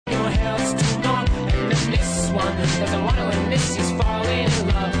else too long. And then this one doesn't want to admit she's falling in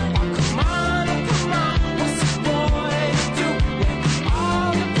love. Oh, come on, what's a boy to do when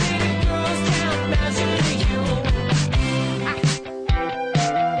all the pretty girls can't measure you?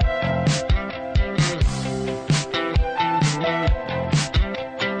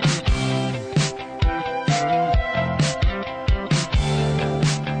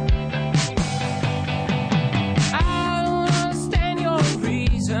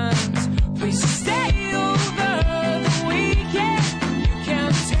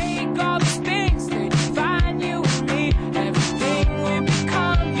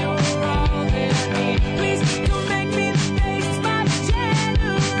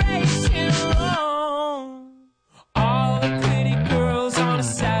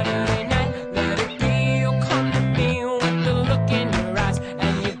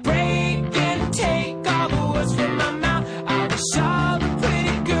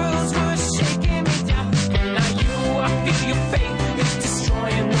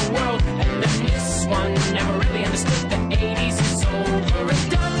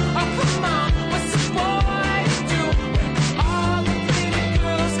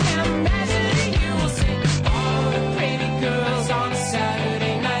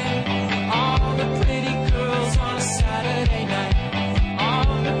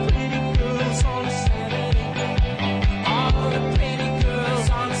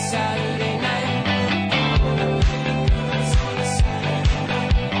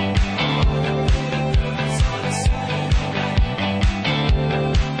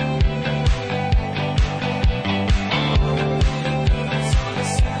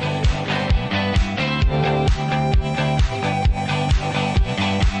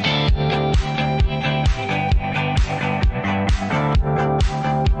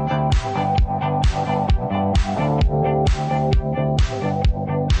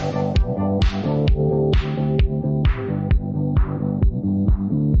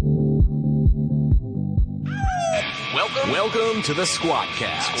 Welcome to the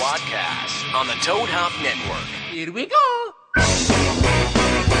Squadcast. Squadcast on the Toad Hop Network. Here we go.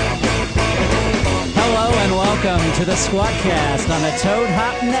 Hello and welcome to the Squadcast on the Toad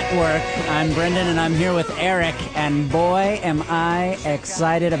Hop Network. I'm Brendan and I'm here with Eric, and boy, am I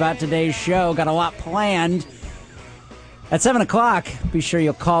excited about today's show. Got a lot planned. At 7 o'clock, be sure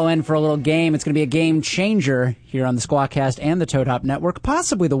you'll call in for a little game. It's going to be a game changer here on the Squawcast and the Toad Hop Network,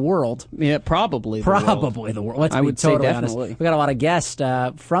 possibly the world. Yeah, probably the world. Let's be totally honest. We got a lot of guests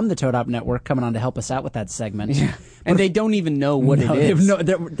from the Toad Hop Network coming on to help us out with that segment. Yeah. And they don't even know what it is.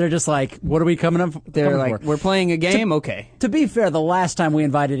 They're just like, what are we coming up for? They're like, we're playing a game? Okay. To be fair, the last time we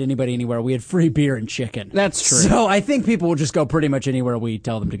invited anybody anywhere, we had free beer and chicken. That's true. So I think people will just go pretty much anywhere we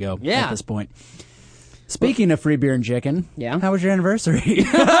tell them to go at this point. Speaking of free beer and chicken, how was your anniversary?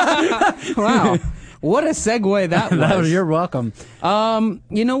 Wow. What a segue that was. You're welcome.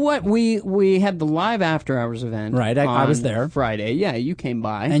 You know what? We had the live after hours event. Right, I was there. Friday. Yeah, you came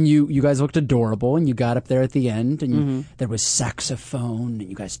by. And you guys looked adorable, and you got up there at the end, and there was saxophone, and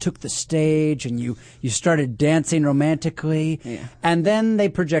you guys took the stage, and you started dancing romantically. Yeah. And then they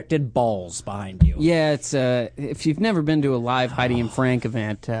projected balls behind you. Yeah, it's if you've never been to a live Heidi and Frank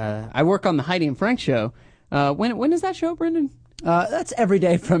event, I work on the Heidi and Frank show. When is that show, Brendan? That's every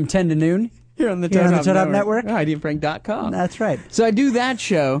day from 10 to noon. Here on the Toad Hop Network. HeidiandFrank.com. That's right. So I do that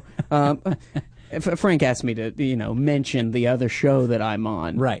show. Frank asked me to, mention the other show that I'm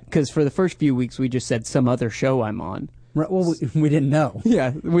on. Right. Because for the first few weeks, we just said some other show I'm on. Right. Well, we didn't know.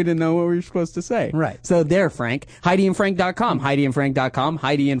 Yeah, we didn't know what we were supposed to say. Right. So there, Frank. HeidiandFrank.com. HeidiandFrank.com.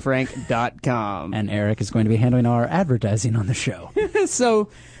 HeidiandFrank.com. And Eric is going to be handling our advertising on the show. So,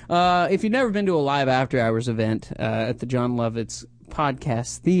 if you've never been to a live after hours event at the John Lovitz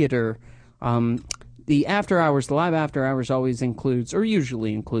Podcast Theater, the live after hours always includes, or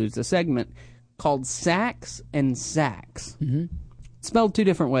usually includes, a segment called Sax and Sax. Mm-hmm. Spelled two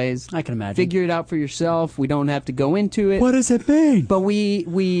different ways. I can imagine. Figure it out for yourself. We don't have to go into it. What does it mean? But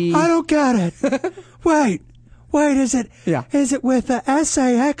we I don't get it. Wait, is it? Yeah. Is it with the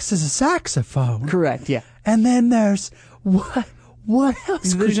SAX as a saxophone? Correct, yeah. And then there's what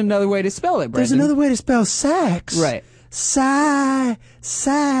else? There's another way to spell it, Brendan. There's another way to spell sax. Right.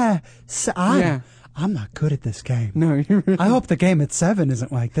 I'm not good at this game. No, you're really... I hope the game at 7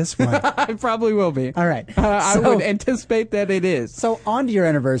 isn't like this one. It probably will be. All right. I would anticipate that it is. So, on to your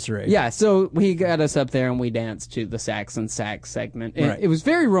anniversary. Yeah, so he got us up there and we danced to the Sax and Sax segment. Right. It was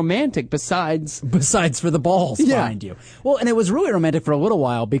very romantic besides for the balls behind you. Well, and it was really romantic for a little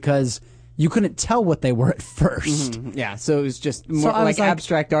while because you couldn't tell what they were at first. Yeah, so it was just more I was like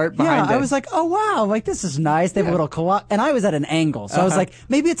abstract art Yeah, behind it. I was like, oh wow, like this is nice. They have a little collage, and I was at an angle, so I was like,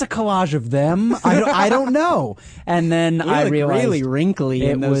 maybe it's a collage of them. I don't know. And then I look realized really wrinkly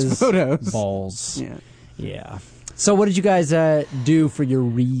it in those was photos. balls. Yeah. Yeah. So what did you guys do for your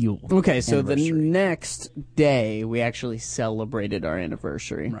real? Okay, so the anniversary? next day we actually celebrated our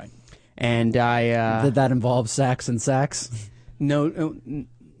anniversary. Right. And I Did that involve sax and sax? no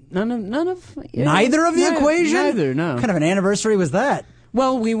none of yeah, Neither of the equation? Neither, no. What kind of an anniversary was that?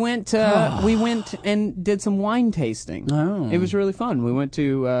 Well, we went and did some wine tasting. Oh. It was really fun. We went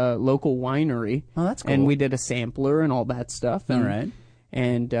to a local winery. Oh, that's cool. And we did a sampler and all that stuff. And, All right.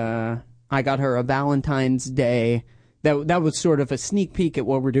 And I got her a Valentine's Day. That was sort of a sneak peek at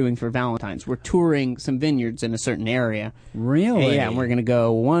what we're doing for Valentine's. We're touring some vineyards in a certain area. Really? Yeah, and we're gonna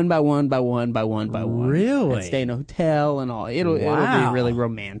go one by one by one by one by one. Really? And stay in a hotel and all. It'll be Wow. really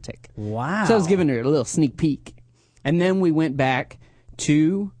romantic. Wow. So I was giving her a little sneak peek, and then we went back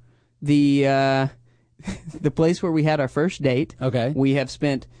to the the place where we had our first date. Okay. We have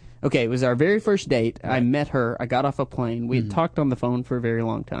spent. Okay, it was our very first date. Right. I met her. I got off a plane. We had talked on the phone for a very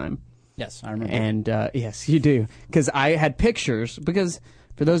long time. Yes, I remember. And yes, you do. Because I had pictures. Because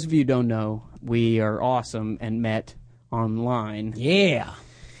for those of you who don't know, we are awesome and met online. Yeah.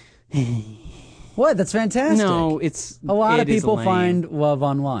 What? That's fantastic. No, it's a lot of it is people lame. find love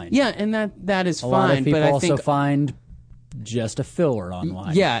online. Yeah, and that is A fine. lot of people but I also think find just a filler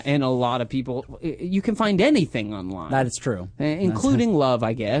online. yeah, and a lot of people you can find anything online. That is true. Including love,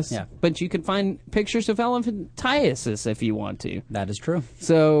 I guess. Yeah. But you can find pictures of elephantiasis if you want to. That is true.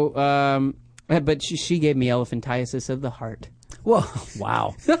 So, but she gave me elephantiasis of the heart. Well,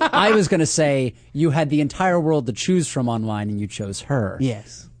 wow. I was going to say you had the entire world to choose from online and you chose her.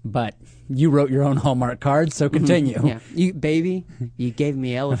 Yes. But you wrote your own Hallmark card, so continue. Yeah. You gave me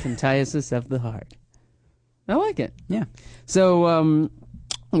elephantiasis of the heart. I like it. Yeah. So,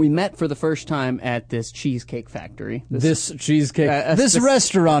 we met for the first time at this cheesecake factory. This cheesecake, this this-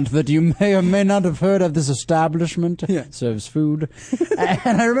 restaurant that you may or may not have heard of, this establishment serves food.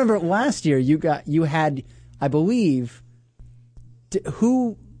 And I remember last year you had, I believe,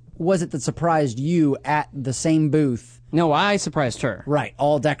 who was it that surprised you at the same booth? No, I surprised her. Right,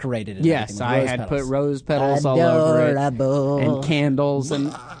 all decorated. And Yes, everything I with had petals. put rose petals all over it, Adorable. and candles,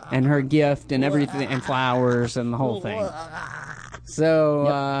 and her gift, and everything, and flowers, and the whole thing.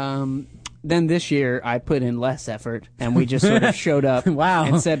 So, then this year I put in less effort, and we just sort of showed up Wow.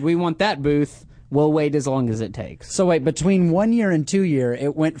 and said, we want that booth. We'll wait as long as it takes. So wait, between 1 year and 2 year,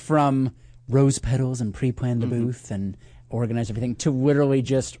 it went from rose petals and pre-planned the booth and organized everything to literally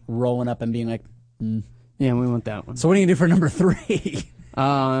just rolling up and being like, Yeah, we want that one. so what are you going to do for number 3?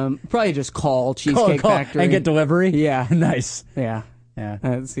 Probably just call Cheesecake Factory. and get delivery? Yeah. Nice. Yeah. Yeah.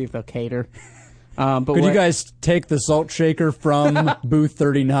 Let's see if they'll cater. But Could you what- guys take the salt shaker from booth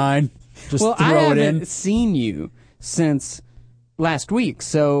 39? Just Well, I throw it haven't in? seen you since last week,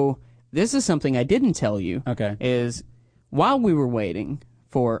 so this is something I didn't tell you. Okay. Is while we were waiting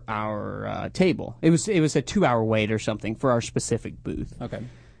for our table, it was a 2-hour wait or something for our specific booth. Okay.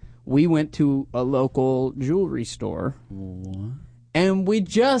 We went to a local jewelry store, and we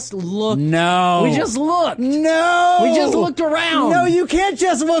just looked. No. We just looked. No. We just looked around. No, you can't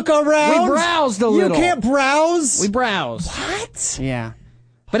just look around. We browsed a little. You can't browse. We browsed. What? Yeah.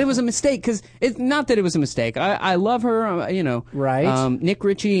 But it was a mistake, because it's not that it was a mistake. I love her, Right. Nick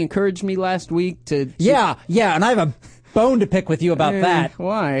Ritchie encouraged me last week to... Yeah, and I have a bone to pick with you about that.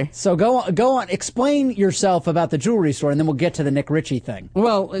 Why? So go on, explain yourself about the jewelry store, and then we'll get to the Nick Ritchie thing.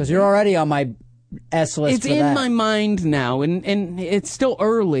 Well, Because you're already on my S list it's for in that. my mind now, and it's still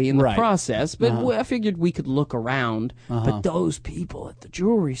early in the Right. process, but I figured we could look around. But those people at the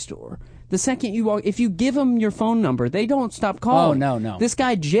jewelry store, the second you walk, if you give them your phone number, they don't stop calling. Oh, no. This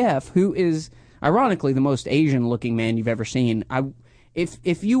guy, Jeff, who is ironically the most Asian-looking man you've ever seen,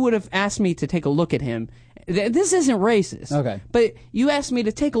 if you would have asked me to take a look at him, this isn't racist. Okay. But you asked me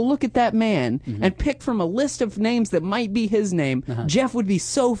to take a look at that man and pick from a list of names that might be his name, Jeff would be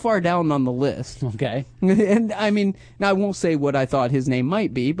so far down on the list. Okay. And I mean, now I won't say what I thought his name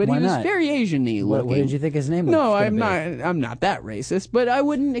might be, but Why he was not? very Asian-y looking. What did you think his name was? No, gonna I'm be? not that racist, but I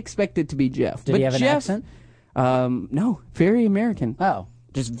wouldn't expect it to be Jeff. Did but he have an Jeff, accent? No, very American. Oh.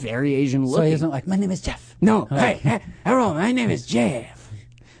 Just very Asian So looking. he isn't like, my name is Jeff. No, hey, hello, my name is Jeff.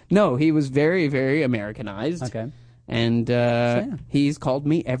 No, he was very, very Americanized. Okay. And he's called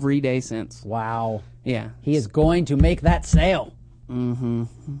me every day since. Wow. Yeah. He is going to make that sale.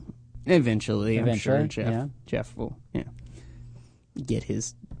 Eventually, I'm sure Eventually, yeah. Jeff will get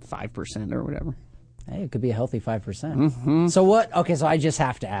his 5% or whatever. Hey, it could be a healthy 5%. So what? Okay, so I just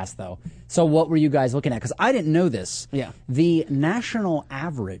have to ask though. So what were you guys looking at? Because I didn't know this. Yeah. The national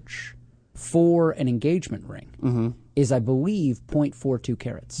average for an engagement ring is, I believe, 0.42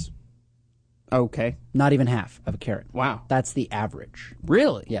 carats. Okay. Not even half of a carat. Wow. That's the average.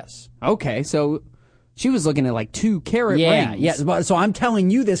 Really? Yes. Okay, so she was looking at like 2 carat Yeah, rings. yeah. So I'm telling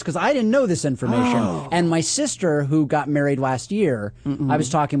you this because I didn't know this information. Oh. And my sister, who got married last year, I was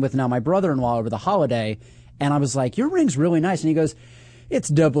talking with now my brother-in-law over the holiday, and I was like, "Your ring's really nice," and he goes, "It's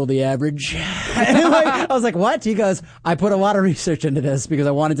double the average." I was like, "What?" He goes, "I put a lot of research into this because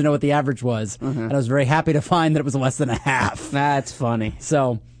I wanted to know what the average was, and I was very happy to find that it was less than a half." That's funny.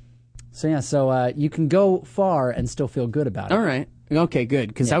 So you can go far and still feel good about it. All right. Okay, good.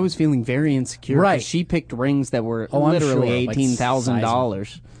 Because I was feeling very insecure. 'cause Right. She picked rings that were Oh, I'm literally sure, like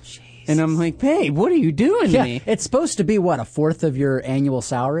 $18,000. And I'm like, babe, what are you doing to Yeah, me? it's supposed to be what, a fourth of your annual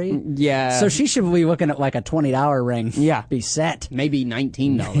salary? Yeah. So she should be looking at like a $20 ring. Yeah. Be set. Maybe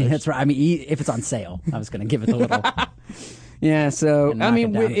 $19. That's right. I mean, if it's on sale, I was going to give it the little. Yeah, so, knock I mean,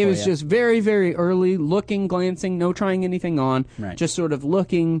 it down it for was ya. just very, very early, looking, glancing, no trying anything on. Right. Just sort of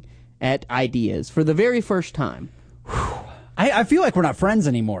looking at ideas for the very first time. I feel like we're not friends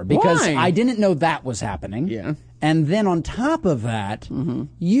anymore because Why? I didn't know that was happening. Yeah. And then on top of that,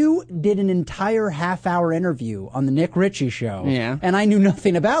 you did an entire half-hour interview on the Nick Ritchie show. Yeah. And I knew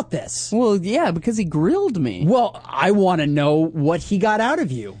nothing about this. Well, yeah, because he grilled me. Well, I want to know what he got out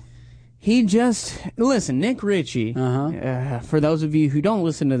of you. He just listen, Nick Ritchie. For those of you who don't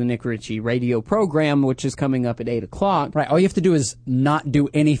listen to the Nick Ritchie radio program, which is coming up at 8:00, Right. All you have to do is not do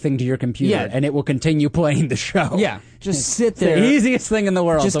anything to your computer, Yeah. and it will continue playing the show. Yeah, just sit It's the there, easiest thing in the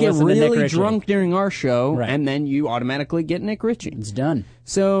world. just to get listen to Nick really Ritchie. drunk during our show, Right. and then you automatically get Nick Ritchie. It's done.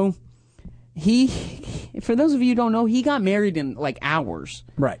 So he, for those of you who don't know, he got married in like hours.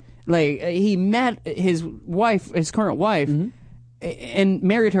 Right. Like he met his wife, his current wife, and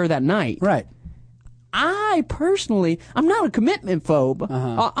married her that night. Right. I personally, I'm not a commitment phobe.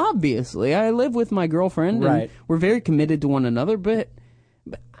 Obviously, I live with my girlfriend, and Right. we're very committed to one another. But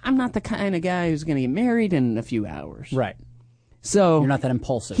I'm not the kind of guy who's going to get married in a few hours. Right. So You're not that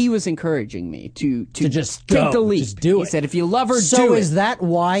impulsive. he was encouraging me to just take go. the leap. Just do He it. said, "If you love her, So do is it." that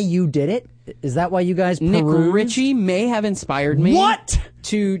why you did it? Is that why you guys Nick perused? Ritchie may have inspired me. What?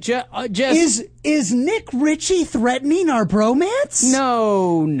 To just Is Nick Ritchie threatening our bromance?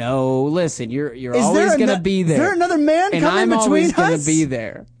 No. Listen, you're Is always there going to ano- be there. Is there another man and coming I'm between always us? going to be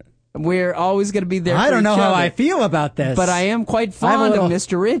there. We're always going to be there. I for don't know each how other. I feel about this. But I am quite I have a fond little- of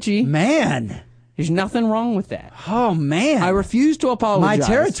Mr. Ritchie. Man. There's nothing wrong with that. Oh, man. I refuse to My apologize.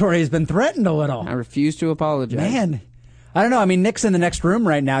 territory has been threatened a little. I refuse to apologize. Man. I don't know. I mean, Nick's in the next room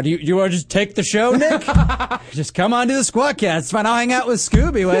right now. Do you want to just take the show, Nick? Just come on to the Squawkcast. It's fine. I'll hang out with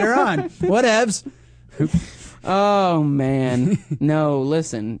Scooby later on. Whatevs. Oh man, no.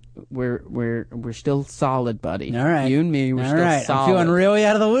 Listen, we're still solid, buddy. All right. you and me, we're All still right. solid. I'm feeling really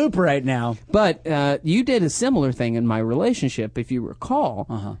out of the loop right now. But you did a similar thing in my relationship, if you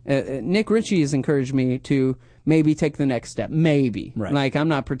recall. Nick Ritchie has encouraged me to maybe take the next step. Maybe. Right. Like, I'm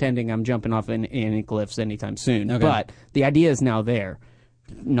not pretending I'm jumping off any cliffs anytime soon. Okay. But the idea is now there,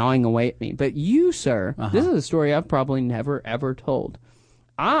 gnawing away at me. But you, sir, this is a story I've probably never, ever told.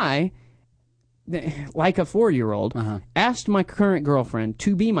 I, like a 4-year-old, asked my current girlfriend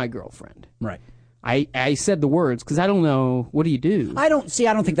to be my girlfriend. Right. I said the words, because I don't know, what do you do? I don't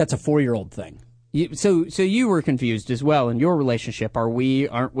think that's a 4-year-old thing. So you were confused as well in your relationship. Are we?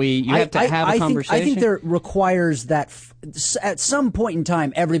 Aren't we? You have to have a conversation. I think there requires that at some point in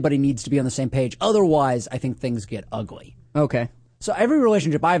time, everybody needs to be on the same page. Otherwise, I think things get ugly. Okay. So every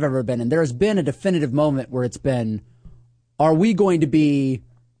relationship I've ever been in, there has been a definitive moment where it's been, are we going to be,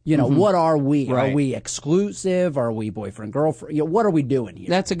 what are we? Right. Are we exclusive? Are we boyfriend, girlfriend? What are we doing here?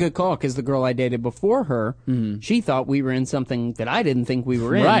 That's a good call, because the girl I dated before her, she thought we were in something that I didn't think we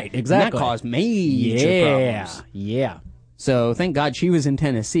were in. Right, exactly. And that caused major problems. Yeah. So thank God she was in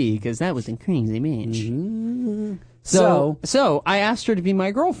Tennessee, because that was a crazy bitch. So I asked her to be my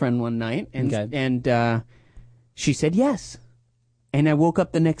girlfriend one night, and she said yes. And I woke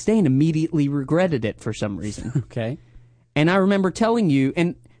up the next day and immediately regretted it for some reason. Okay. And I remember telling you,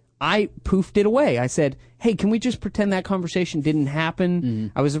 and I poofed it away. I said, hey, can we just pretend that conversation didn't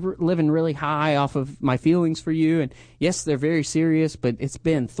happen? I was living really high off of my feelings for you. And yes, they're very serious, but it's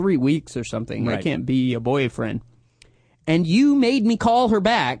been 3 weeks or something. Right. I can't be a boyfriend. And you made me call her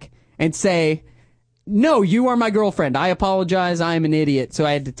back and say, no, you are my girlfriend. I apologize. I am an idiot. So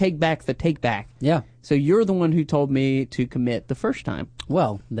I had to take back the take back. Yeah. So you're the one who told me to commit the first time.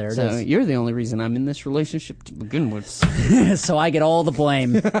 Well, there it So you're the only reason I'm in this relationship to begin with. is. So I get all the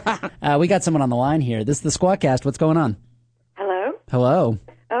blame. We got someone on the line here. This is the Squawkcast. What's going on? Hello? Hello.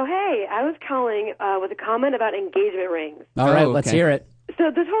 Oh, hey. I was calling with a comment about engagement rings. All right, Oh, let's okay. hear it. So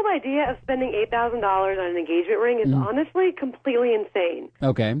this whole idea of spending $8,000 on an engagement ring is honestly completely insane.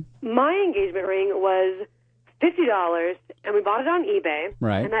 Okay. My engagement ring was $50, and we bought it on eBay.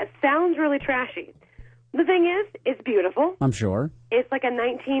 Right. And that sounds really trashy. The thing is, it's beautiful. I'm sure. It's like a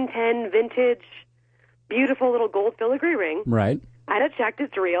 1910 vintage, beautiful little gold filigree ring. Right. I had it checked.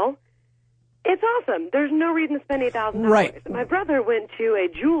 It's real. It's awesome. There's no reason to spend $8,000. Right. My brother went to a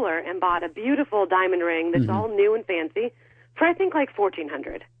jeweler and bought a beautiful diamond ring that's all new and fancy for, I think, like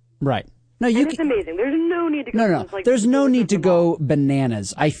 $1,400. Right. No, you And it's amazing. There's no need to go. No. to, like, There's no need to the mall. go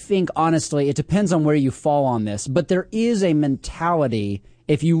bananas. I think, honestly, it depends on where you fall on this. But there is a mentality,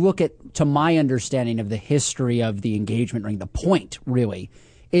 if you look at, to my understanding of the history of the engagement ring, the point, really,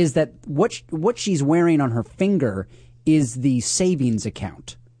 is that what she's wearing on her finger is the savings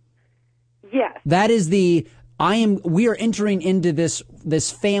account. Yes. That is we are entering into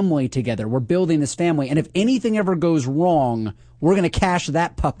this family together. We're building this family. And if anything ever goes wrong, we're going to cash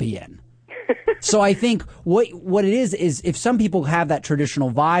that puppy in. So I think what it is if some people have that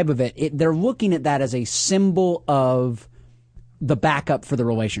traditional vibe of it, they're looking at that as a symbol of the backup for the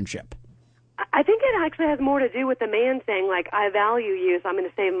relationship. I think it actually has more to do with the man saying, like, I value you, so I'm going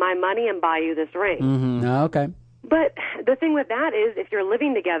to save my money and buy you this ring. Okay. But the thing with that is, if you're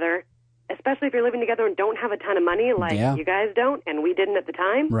living together, especially if you're living together and don't have a ton of money, like Yeah. you guys don't, and we didn't at the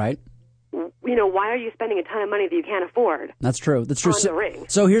time, Right. you know, why are you spending a ton of money that you can't afford? That's true. That's true. On the ring.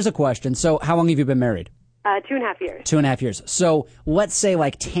 So here's a question. So how long have you been married? 2.5 years. 2.5 years. So let's say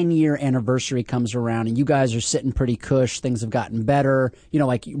like 10-year anniversary comes around and you guys are sitting pretty cush. Things have gotten better. You know,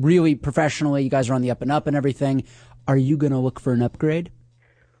 like really professionally, you guys are on the up and up and everything. Are you going to look for an upgrade?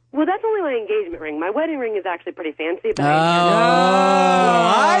 Well, that's only my engagement ring. My wedding ring is actually pretty fancy. But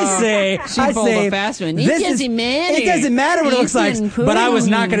I see. She pulled a fast one. It doesn't matter. It doesn't matter what it You looks like. can put But I was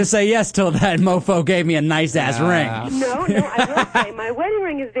not on- going to say yes till that mofo gave me a nice ass ring. No, I will say my wedding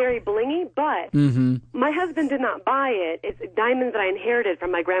ring is very blingy, but my husband did not buy it. It's diamonds that I inherited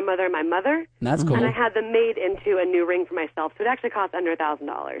from my grandmother and my mother, That's cool. and I had them made into a new ring for myself. So it actually cost under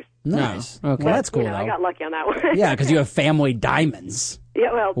 $1,000. Nice. No. Okay. Well, that's cool You know, I though. got lucky on that one. Yeah, because you have family diamonds.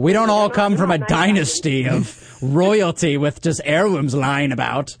 Yeah, well, We don't all come from a nice dynasty of royalty with just heirlooms lying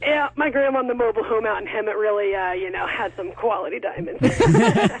about. Yeah, my grandma in the mobile home out in Hemet really, had some quality diamonds.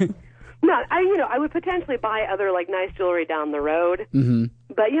 No, I would potentially buy other like nice jewelry down the road. Mm-hmm.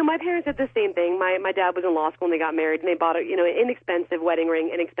 But my parents did the same thing. My dad was in law school and they got married, and they bought an inexpensive wedding ring,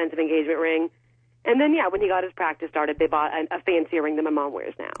 inexpensive engagement ring. And then, when he got his practice started, they bought a fancier ring that my mom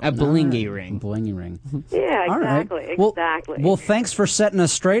wears now. A blingy ring. Blingy ring. Yeah, All right. exactly, Well, exactly. Well, thanks for setting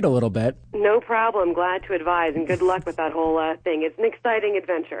us straight a little bit. No problem. Glad to advise, and good luck with that whole thing. It's an exciting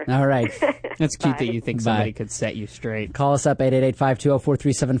adventure. All right. That's cute that you think Bye. somebody could set you straight. Call us up,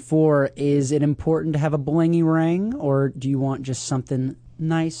 888-520-4374. Is it important to have a blingy ring, or do you want just something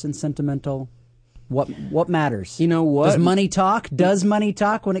nice and sentimental? What matters? You know what? Does money talk? Does money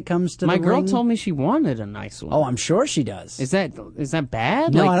talk when it comes to My the girl ring? told me she wanted a nice one. Oh, I'm sure she does. Is that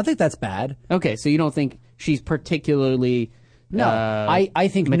bad? No, I don't think that's bad. Okay, so you don't think she's particularly No, I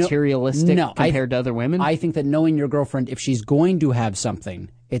think materialistic no, compared to other women? I think that knowing your girlfriend, if she's going to have something,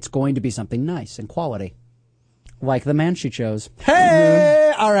 it's going to be something nice and quality. Like the man she chose.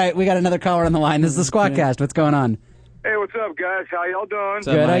 Hey! All right, we got another caller on the line. This is the Squawkcast. What's going on? Hey, what's up, guys? How y'all doing? up,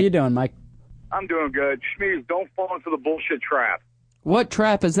 Good. How Mike? you doing, Mike? I'm doing good. Schmeez, don't fall into the bullshit trap. What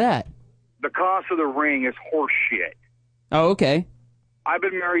trap is that? The cost of the ring is horse shit. Oh, okay. I've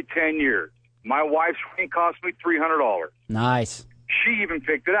been married 10 years. My wife's ring cost me $300. Nice. She even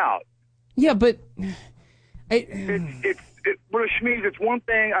picked it out. Yeah, but But Schmeez, it's one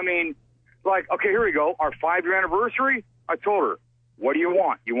thing. I mean, like, okay, here we go. Our 5-year anniversary, I told her, what do you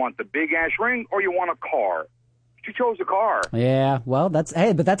want? You want the big-ass ring or you want a car? She chose the car. Yeah, well, but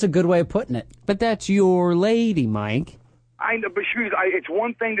that's a good way of putting it. that's your lady, Mike. I know, but Schmeez, it's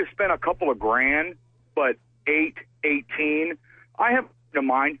one thing to spend a couple of grand, but 18. I have a friend of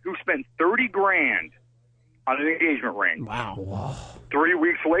mine who spent $30,000 on an engagement ring. Wow. 3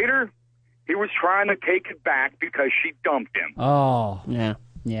 weeks later, he was trying to take it back because she dumped him, Oh, Yeah.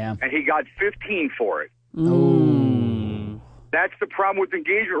 yeah. and he got 15 for it. That's the problem with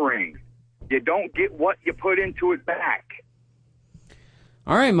engagement rings. You don't get what you put into it back.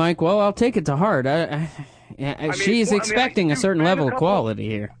 All right, Mike. Well, I'll take it to heart. She's expecting a certain level of quality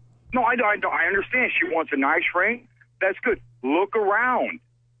here. No, I understand. She wants a nice ring. That's good. Look around.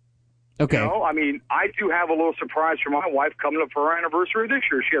 Okay. You know, I mean, I do have a little surprise for my wife coming up for her anniversary this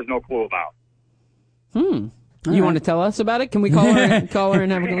year. She has no clue about. You want to tell us about it? Can we call her and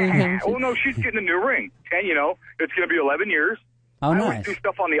have a conversation? Well, no, she's getting a new ring, and you know, it's going to be 11 years. Oh, I nice. always do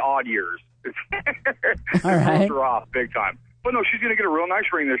stuff on the odd years. All right. Throws her off big time. But no, she's going to get a real nice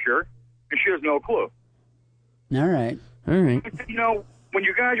ring this year, and she has no clue. All right. All right. You know, when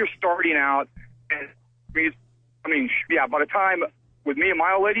you guys are starting out, and I mean, yeah, by the time with me and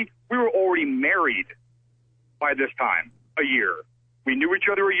my old lady, we were already married by this time, a year. We knew each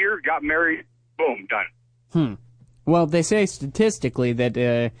other a year, got married, boom, done. Well, they say statistically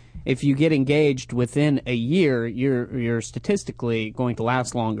that if you get engaged within a year, you're statistically going to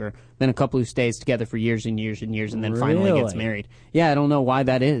last longer than a couple who stays together for years and years and years and then finally gets Really? married. Yeah, I don't know why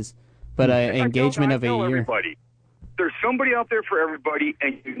that is, but engagement of a year. Everybody. There's somebody out there for everybody,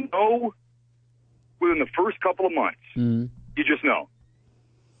 and you know within the first couple of months. You just know.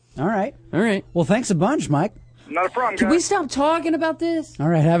 All right. All right. Well, thanks a bunch, Mike. Not a problem, Can guys. we stop talking about this? All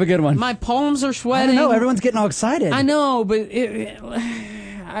right, have a good one. My palms are I sweating. don't know. Everyone's getting all excited. I know, but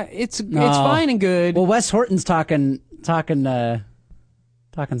it's fine and good. Well, Wes Horton's talking some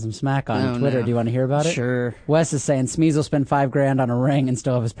smack on Oh, Twitter. no. Do you want to hear about it? Sure. Wes is saying Smeeze will spend $5,000 on a ring and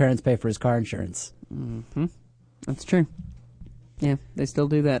still have his parents pay for his car insurance. That's true. Yeah, they still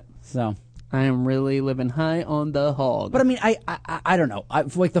do that. So, I am really living high on the hog. but I mean, I don't know.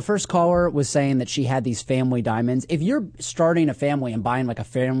 Like the first caller was saying that she had these family diamonds. If you're starting a family and buying like a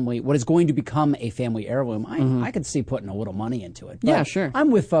family, what is going to become a family heirloom, I could see putting a little money into it. But Yeah, sure. I'm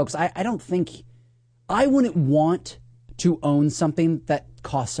with folks. I don't think I wouldn't want to own something that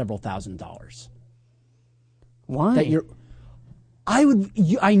costs several $1,000s. Why? That you're.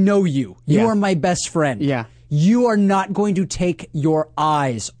 I know you. You Yeah. are my best friend. Yeah. You are not going to take your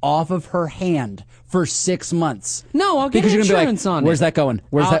eyes off of her hand for 6 months. No, I'll get because you're gonna insurance be like, on Where's it. that going?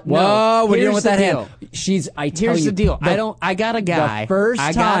 Where's I'll- that? Whoa! no. What are you doing Here's with that the hand? deal. I tell Here's you, the deal. I got a guy. The first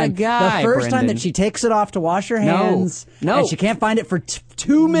I time, got a guy, the first time Brendan. that she takes it off to wash her hands, No. and she can't find it for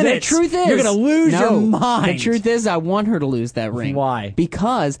 2 minutes. The truth is, you're gonna lose no, your mind. The truth is, I want her to lose that ring. Why?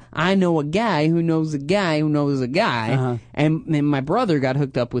 Because I know a guy who knows a guy who knows a guy, and my brother got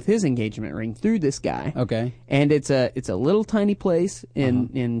hooked up with his engagement ring through this guy. Okay. And it's a little tiny place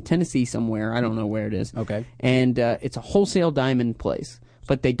in Tennessee somewhere. I don't know where it is. Okay. And it's a wholesale diamond place.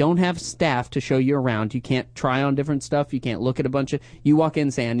 But they don't have staff to show you around. You can't try on different stuff. You can't look at a bunch of. You walk in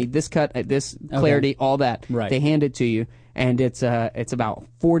and say, "I need this cut, this clarity, all that." Right. They hand it to you, and it's about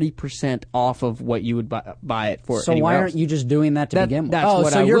 40% off of what you would buy it for. So anywhere why else. aren't you just doing that to begin with? That's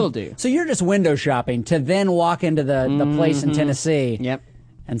what so I you're- will do. So you're just window shopping to then walk into the place in Tennessee. Yep.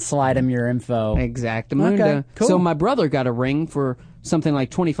 And slide him your info. Exactamundo. Okay, cool. So my brother got a ring for something like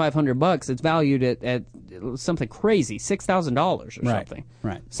 $2,500. It's valued at something crazy, $6,000 or Right, something.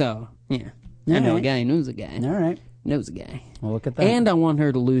 right. So yeah, I know a right. guy who knows a guy. All right. Knows a guy. Well, look at that. And I want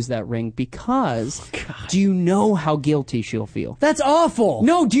her to lose that ring because do you know how guilty she'll feel? That's awful.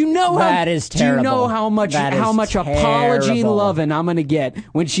 No, do you know That is Do you know terrible. how much That is apology terrible. loving I'm gonna get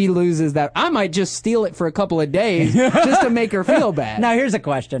when she loses that? I might just steal it for a couple of days just to make her feel bad. Now here's a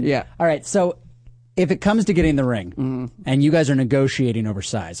question. Yeah. All right. So if it comes to getting the ring, and you guys are negotiating over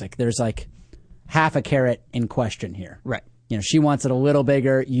size, like there's like half a carat in question here. Right. You know, she wants it a little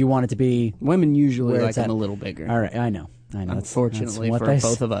bigger. You want it to be. Women usually Where like it's at. them a little bigger. All right. I know. That's Unfortunately what for they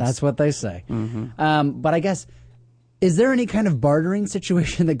both of us. That's what they say. But I guess, is there any kind of bartering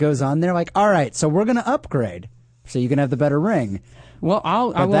situation that goes on there? Like, all right, so we're going to upgrade, so you can have the better ring. Well, I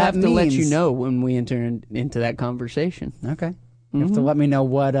will that have to let you means- know when we enter into that conversation. Okay. You have to let me know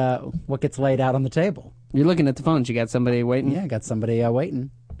what gets laid out on the table. You're looking at the phone. You got somebody waiting? Yeah, I got somebody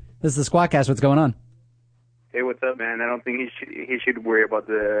waiting. This is the Squadcast. What's going on? Hey, what's up, man? I don't think he should worry about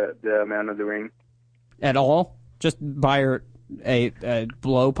the amount of the ring. At all? Just buy her a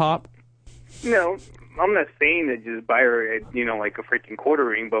blow pop? No, I'm not saying that just buy her, like a freaking quarter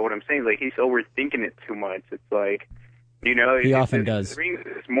ring. But what I'm saying is, like, he's overthinking it too much. It's like, He often does. The ring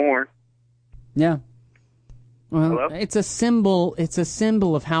is more. Yeah. Well, Hello? it's a symbol. It's a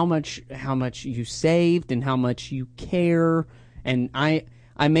symbol of how much you saved and how much you care. And I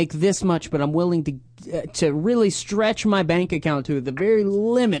make this much, but I'm willing to really stretch my bank account to the very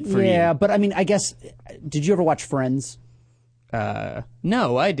limit for you. Yeah, but I mean, I guess, did you ever watch Friends?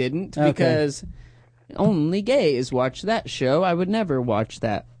 No, I didn't, Okay. because only gays watch that show. I would never watch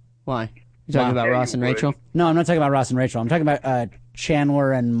that. Why? You talking about Yeah, Ross you and would. Rachel? No, I'm not talking about Ross and Rachel. I'm talking about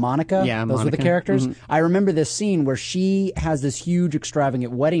Chandler and Monica. Yeah, Those were the Monica. characters. Mhm. I remember this scene where she has this huge,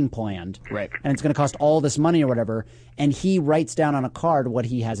 extravagant wedding planned. Right. And it's going to cost all this money or whatever. And he writes down on a card what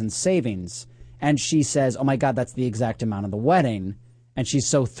he has in savings. And she says, oh my God, that's the exact amount of the wedding. And she's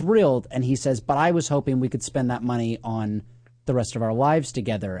so thrilled. And he says, but I was hoping we could spend that money on the rest of our lives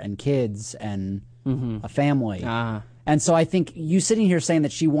together and kids and a family. And so I think you sitting here saying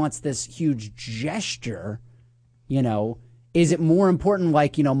that she wants this huge gesture, you know, is it more important,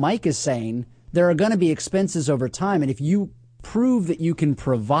 like, you know, Mike is saying, there are going to be expenses over time. And if you prove that you can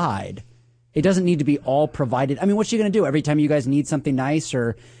provide, it doesn't need to be all provided. I mean, what's she going to do? Every time you guys need something nice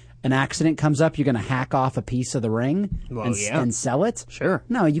or an accident comes up, you're going to hack off a piece of the ring and sell it? Sure.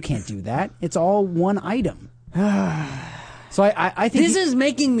 No, you can't do that. It's all one item. So I think this is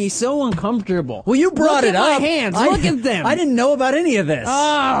making me so uncomfortable. Well, you brought it up. My hands. Look at them. I didn't know about any of this.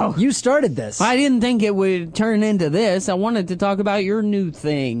 Oh. You started this. I didn't think it would turn into this. I wanted to talk about your new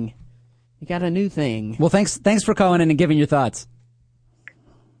thing. You got a new thing. Well, thanks for calling in and giving your thoughts.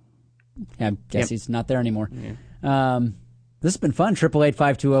 Yeah, I guess he's not there anymore. Yeah. This has been fun.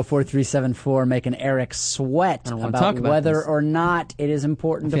 888-520-4374, making Eric sweat about whether or not it is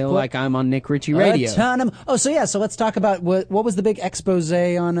important I feel to put like I'm on Nick Ritchie Radio. a ton of... Oh, so let's talk about what was the big expose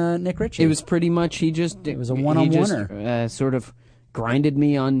on Nick Ritchie? It was pretty much it was a one-on-oner. Sort of grinded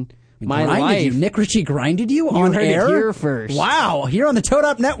me on my grinded life. You. Nick Ritchie grinded you on heard air? it here first. Wow, here on the Toad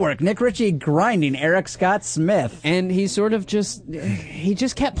Up Network, Nick Ritchie grinding Eric Scott Smith. And he sort of just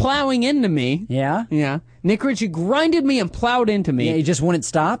kept plowing into me. Yeah? Yeah. Nick Ritchie grinded me and plowed into me. Yeah, he just wouldn't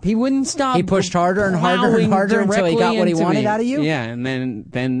stop? He wouldn't stop. He pushed harder and harder and harder until he got what he wanted out of you? Yeah, and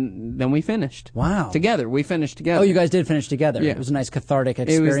then we finished. Wow. Together. We finished together. Oh, you guys did finish together. Yeah. It was a nice cathartic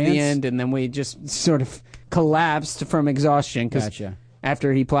experience. It was the end, and then we just sort of collapsed from exhaustion. Gotcha.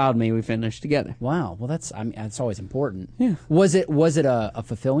 After he plowed me, we finished together. Wow. Well, that's always important. Yeah. Was it a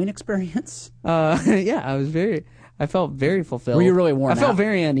fulfilling experience? Yeah, I felt very fulfilled. Were you really worn out? I felt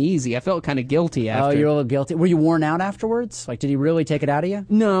very uneasy. I felt kind of guilty after. Oh, you're a little guilty. Were you worn out afterwards? Like, did he really take it out of you?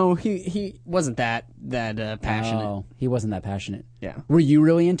 No, he wasn't that passionate. Oh, he wasn't that passionate. Yeah. Were you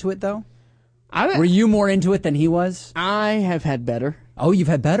really into it, though? Were you more into it than he was? I have had better. Oh, you've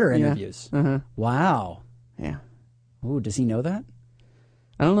had better interviews. Uh-huh. Wow. Yeah. Ooh, does he know that?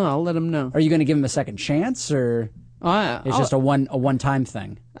 I don't know. I'll let him know. Are you going to give him a second chance, or it's just a one-time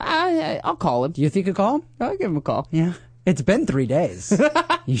thing? I'll call him. Do you think you could call him? I'll give him a call. Yeah. It's been 3 days.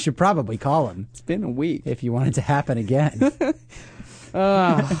 You should probably call him. It's been a week. If you want it to happen again.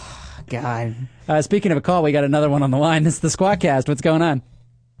 God. Speaking of a call, we got another one on the line. This is the Squawkcast. What's going on?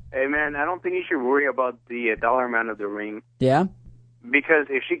 Hey, man, I don't think you should worry about the dollar amount of the ring. Yeah? Because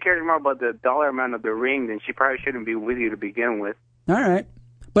if she cares more about the dollar amount of the ring, then she probably shouldn't be with you to begin with. All right.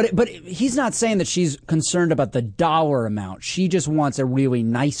 But he's not saying that she's concerned about the dollar amount. She just wants a really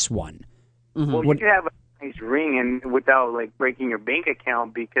nice one. Mm-hmm. Well, you could have a nice ring and without, like, breaking your bank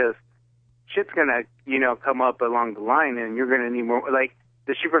account, because shit's going to, come up along the line, and you're going to need more. Like,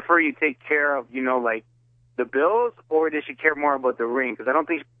 does she prefer you take care of, like, the bills, or does she care more about the ring? Because I don't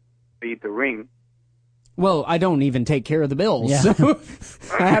think she eat the ring. Well, I don't even take care of the bills. Yeah. So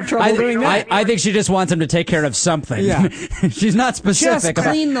I have trouble doing that. I think she just wants him to take care of something. Yeah. She's not specific. Just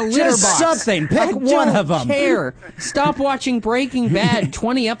clean the litter just box. Something. Pick one of them. Care. Stop watching Breaking Bad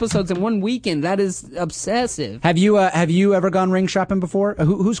 20 episodes in one weekend. That is obsessive. Have you ever gone ring shopping before?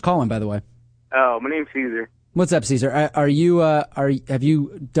 Who's calling, by the way? Oh, my name's Caesar. What's up, Caesar? Have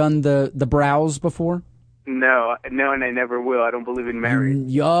you done the browse before? No, and I never will. I don't believe in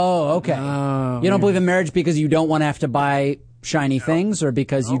marriage. Okay. You don't believe in marriage because you don't want to have to buy shiny things, or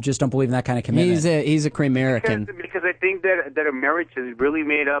because you just don't believe in that kind of commitment? He's a Kramerican. Because I think that a marriage is really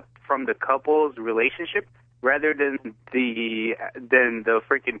made up from the couple's relationship rather than the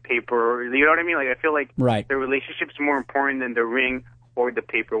freaking paper. You know what I mean? Like, I feel like right. The relationship's more important than the ring or the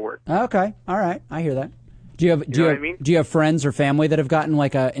paperwork. Okay. All right. I hear that. Do you have friends or family that have gotten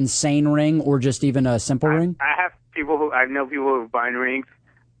like a insane ring, or just even a simple ring? I know people who have buying rings.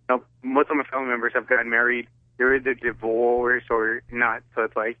 Most of my family members have gotten married. They're either divorced or not. So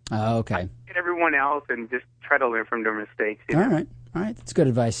it's like, okay. Get everyone else and just try to learn from their mistakes. All right. That's good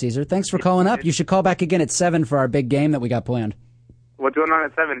advice, Caesar. Thanks for calling up. You should call back again at 7 for our big game that we got planned. What's going on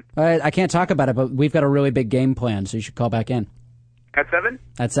at 7? I can't talk about it, but we've got a really big game planned, so you should call back in. At 7?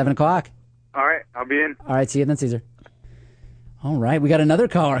 At 7 o'clock. All right, I'll be in. All right, see you then, Caesar. All right, we got another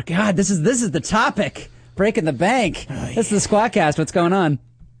caller. God, this is the topic. Breaking the bank. This is the Squawkcast. What's going on?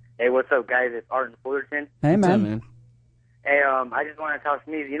 Hey, what's up, guys? It's Art in Fullerton. Hey, man. What's up, man? Hey, I just want to tell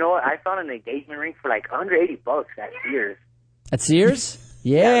Sneeze. You know what? I found an engagement ring for like $180 at Sears. At Sears?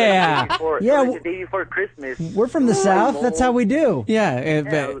 Yeah. The day before Christmas. We're from the South. That's how we do. Yeah. it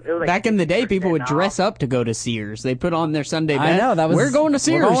was like back in the day, people would 50% dress up to go to Sears. They put on their Sunday best. I know. We're going to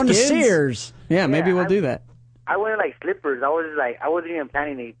Sears, We're going kids. to Sears. Yeah, maybe we'll do that. I went like slippers. I wasn't even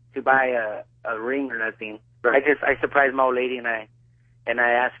planning to buy a ring or nothing. But I surprised my old lady, and I and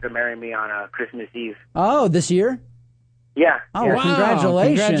I asked her to marry me on Christmas Eve. Oh, this year? Yeah. Oh, yeah. wow.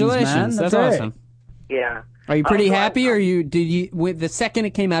 Congratulations, Congratulations. man. That's great. awesome. Yeah. Are you pretty So happy, or with the second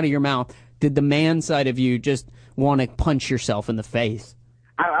it came out of your mouth, did the man side of you just want to punch yourself in the face?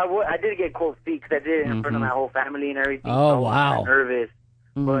 I did get cold feet because I did it in front of my whole family and everything. Oh, so I was wow. kinda nervous.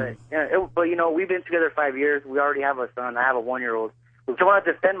 But you know, we've been together 5 years. We already have a son. I have a 1-year-old. So I wanted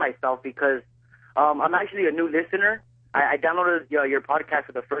to defend myself because I'm actually a new listener. I downloaded your podcast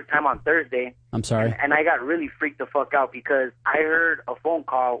for the first time on Thursday. I'm sorry. And I got really freaked the fuck out because I heard a phone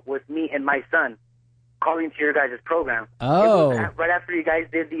call with me and my son calling to your guys' program. Oh. It was right after you guys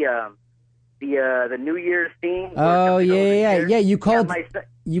did the New Year's thing. Oh, yeah. You called.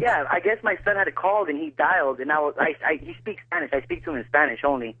 Yeah, I guess my son had called and he dialed, and he speaks Spanish. I speak to him in Spanish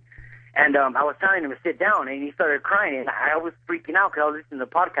only. And I was telling him to sit down, and he started crying, and I was freaking out because I was listening to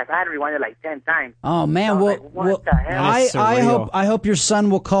the podcast. I had to rewind it like 10 times. Oh man, well, what the hell? I hope your son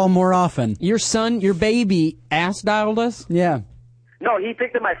will call more often. Your son, your baby, ass dialed us? Yeah. No, he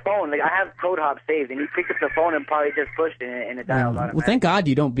picked up my phone. Like I have Code Hop saved, and he picked up the phone and probably just pushed it, and it dialed on it. Well, thank God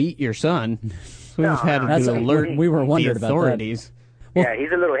you don't beat your son. We've had to That's- alert we were the wondering about that. authorities. Yeah,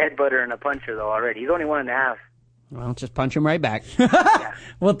 he's a little headbutter and a puncher though already. He's only 1.5. Well, just punch him right back.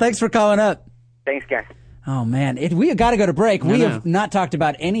 Well, thanks for calling up. Thanks, guys. Oh man, we got to go to break. We know. have not talked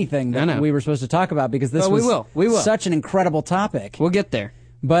about anything I that know. we were supposed to talk about because this But was we will. such an incredible topic. We'll get there.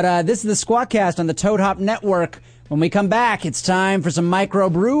 But this is the Squawkcast on the Toad Hop Network. When we come back, it's time for some micro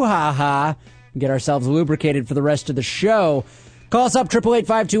brouhaha. Get ourselves lubricated for the rest of the show. Call us up,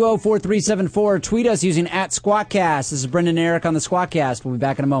 888-520-4374. Tweet us using @Squawkcast. This is Brendan and Eric on the Squawkcast. We'll be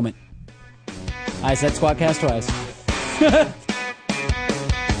back in a moment. I said Squawkcast twice.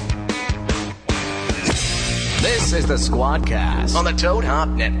 This is the Squadcast on the Toad Hop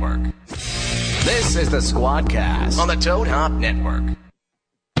Network. This is the Squadcast on the Toad Hop Network.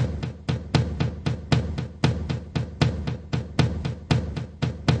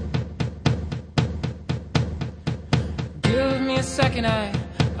 Give me a second, I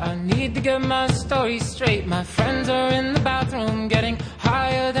need to get my story straight. My friends are in the bathroom getting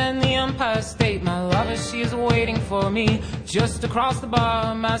higher than the Empire State. My lover, she is waiting for me just across the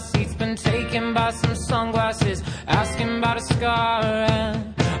bar. My seat's been taken by some sunglasses, asking about a scar.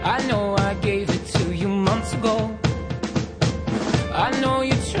 And I know I gave it to you months ago. I know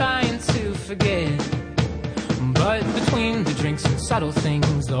you're trying to forget, but between the drinks and subtle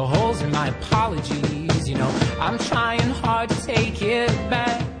things, the holes in my apologies, you know, I'm trying hard to take it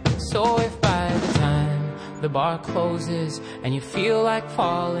back. So if by the time the bar closes and you feel like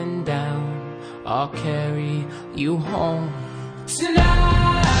falling down, I'll carry you home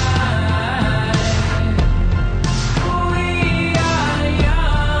tonight. We are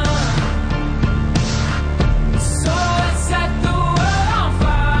young, so let's set the world on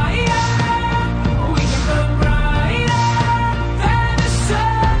fire. We can burn brighter than the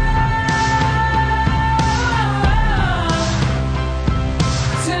sun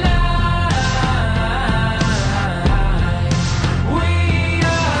tonight. We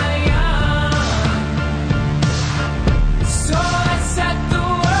are young, so let's set the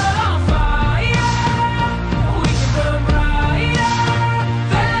world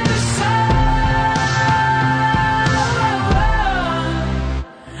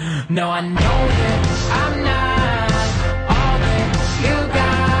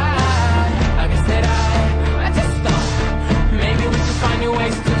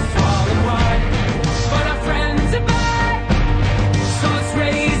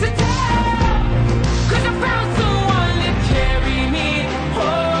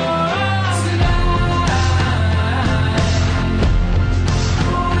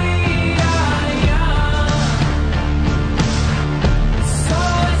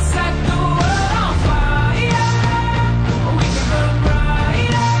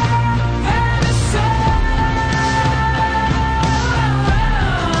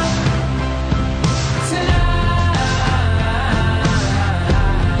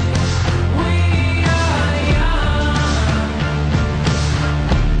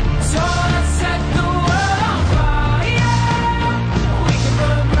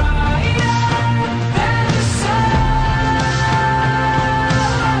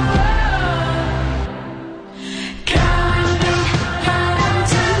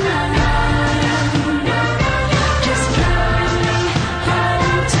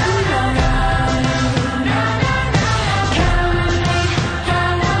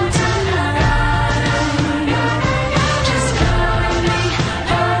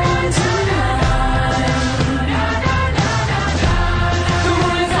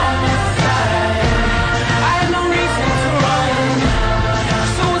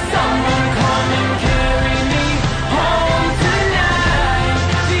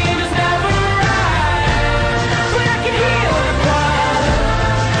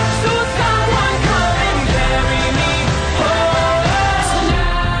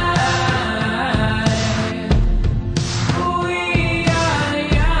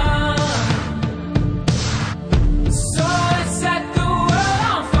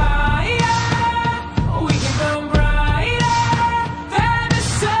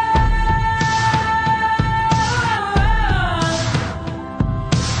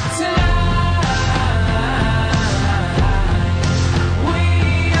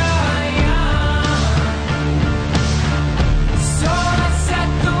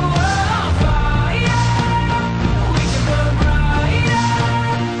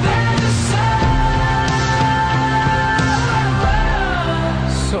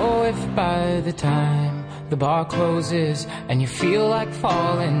by the time the bar closes and you feel like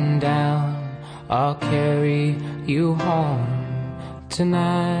falling down, I'll carry you home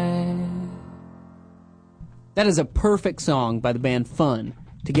tonight. That is a perfect song by the band Fun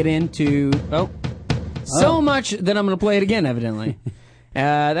to get into. So much that I'm going to play it again, evidently.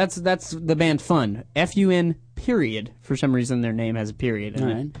 That's the band Fun. F-U-N, period. For some reason, their name has a period in All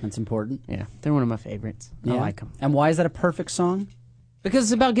it. right, that's important. Yeah, they're one of my favorites. I like them. And why is that a perfect song? Because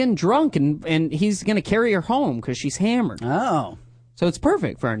it's about getting drunk, and he's going to carry her home because she's hammered. Oh, So it's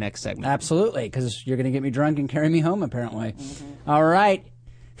perfect for our next segment. absolutely, because you're going to get me drunk and carry me home, apparently. All right.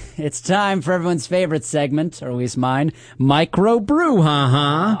 It's time for everyone's favorite segment, or at least mine, Microbrew,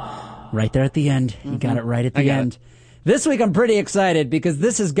 right there at the end. You got it right at the end. This week I'm pretty excited because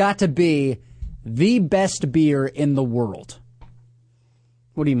this has got to be the best beer in the world.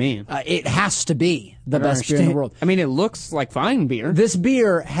 What do you mean? It has to be the best beer in the world. I mean, it looks like fine beer. This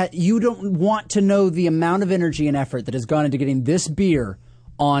beer, you don't want to know the amount of energy and effort that has gone into getting this beer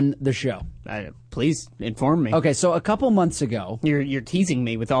on the show. Please inform me. Okay, so a couple months ago... You're teasing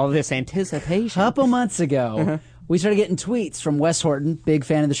me with all this anticipation. couple months ago, we started getting tweets from Wes Horton, big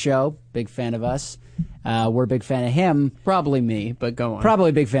fan of the show, big fan of us. We're a big fan of him. Probably me, but go on. Probably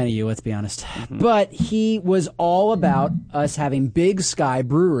a big fan of you, let's be honest. But he was all about us having Big Sky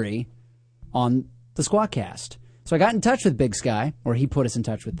Brewery on the Squawkcast. So I got in touch with Big Sky, or he put us in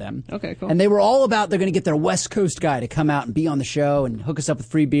touch with them. Okay, cool. And they were all about they're going to get their West Coast guy to come out and be on the show and hook us up with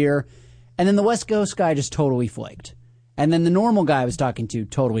free beer. And then the West Coast guy just totally flaked. And then the normal guy I was talking to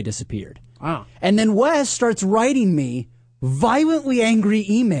totally disappeared. Wow. And then Wes starts writing me violently angry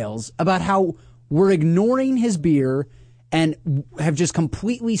emails about how we're ignoring his beer and have just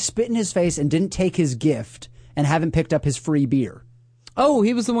completely spit in his face and didn't take his gift and haven't picked up his free beer. Oh,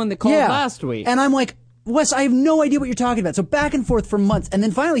 he was the one that called last week. And I'm like, Wes, I have no idea what you're talking about. So back and forth for months. And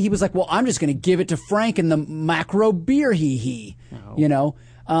then finally he was like, well, I'm just going to give it to Frank and the macro beer you know?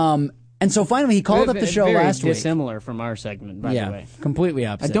 And so finally he called up the show last week. Very dissimilar from our segment, by the way. Completely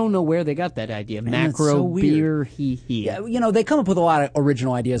opposite. I don't know where they got that idea. Man, it's so Macro weird. beer, Yeah, you know, they come up with a lot of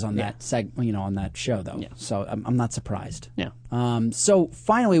original ideas on that on that show, though. Yeah. So I'm not surprised. Yeah. So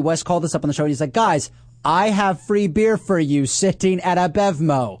finally, Wes called us up on the show, and he's like, guys, I have free beer for you sitting at a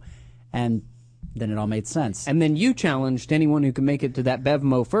Bevmo. And then it all made sense. And then you challenged anyone who could make it to that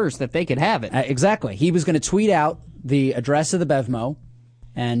Bevmo first that they could have it. Exactly. He was going to tweet out the address of the Bevmo,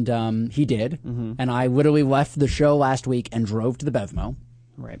 and he did. Mm-hmm. And I literally left the show last week and drove to the Bevmo.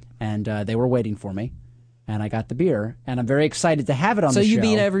 Right. And they were waiting for me. And I got the beer, and I'm very excited to have it on the show. So you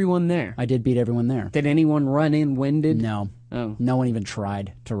beat everyone there? I did beat everyone there. Did anyone run in winded? No. Oh. No one even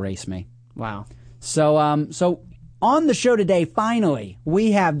tried to race me. Wow. So on the show today, finally,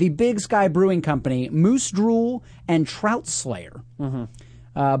 we have the Big Sky Brewing Company, Moose Drool, and Trout Slayer.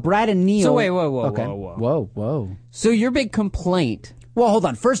 Mm-hmm. Brad and Neil. So wait, whoa. So your big complaint... Well, hold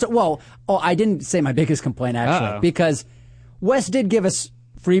on. First, I didn't say my biggest complaint, actually, because Wes did give us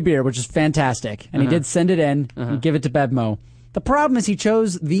free beer, which is fantastic, and he did send it in and give it to Bevmo. The problem is he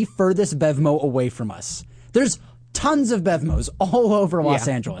chose the furthest Bevmo away from us. There's tons of Bevmos all over Los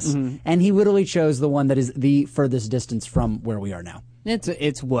Angeles, and he literally chose the one that is the furthest distance from where we are now.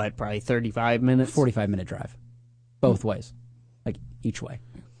 It's what, probably 35 minutes? 45-minute drive. Both ways. Like, each way.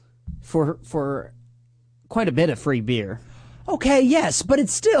 For quite a bit of free beer. Okay, yes, but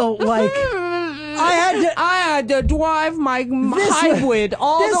it's still, like... I had to drive my hybrid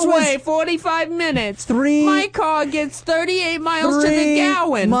all the way 45 minutes. My car gets 38 miles to the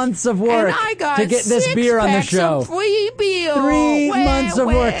gallon. 3 months of work and I got to get this beer on the show. Of free beer. 3 months of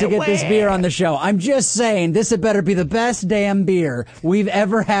work to get this beer on the show. I'm just saying, this had better be the best damn beer we've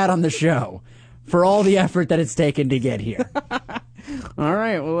ever had on the show for all the effort that it's taken to get here. All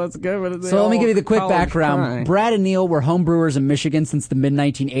right, well, let's go with it. So let me give you the quick background. Brad and Neil were home brewers in Michigan since the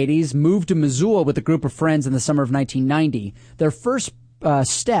mid-1980s, moved to Missoula with a group of friends in the summer of 1990. Their first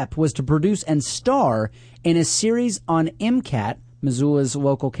step was to produce and star in a series on MCAT, Missoula's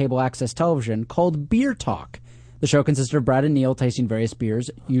local cable access television, called Beer Talk. The show consisted of Brad and Neil tasting various beers,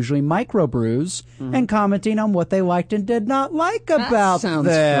 usually microbrews, and commenting on what they liked and did not like about them.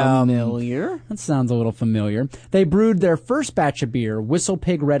 That sounds familiar. That sounds a little familiar. They brewed their first batch of beer, Whistle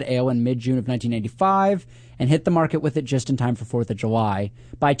Pig Red Ale, in mid-June of 1985 and hit the market with it just in time for 4th of July.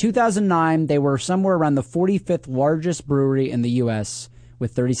 By 2009, they were somewhere around the 45th largest brewery in the U.S.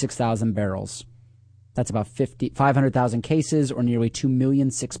 with 36,000 barrels. That's about 500,000 cases or nearly 2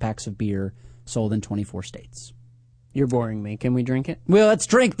 million six-packs of beer sold in 24 states. You're boring me. Can we drink it? Well, let's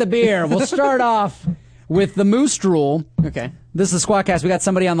drink the beer. We'll start off with the Moose Drool. Okay. This is Squawkcast. We got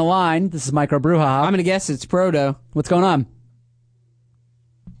somebody on the line. This is Micro Brewha. I'm going to guess it's Proto. What's going on?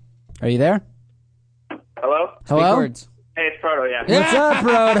 Are you there? Hello? Hello? Words. Hey, it's Proto, yeah. What's up,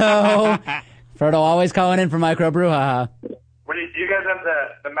 Frodo? Frodo always calling in for Micro Brouhaha. What do you guys have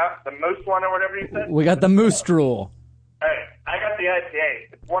the moose one or whatever you said? We got the Moose Drool. Hey, I got the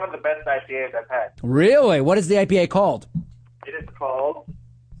IPA. It's one of the best IPAs I've had. Really? What is the IPA called? It is called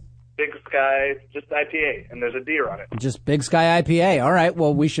Big Sky, just IPA, and there's a deer on it. Just Big Sky IPA. All right.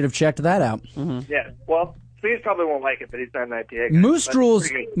 Well, we should have checked that out. Yeah, well, Steve probably won't like it, but he's not an IPA guy. Moose but Drool's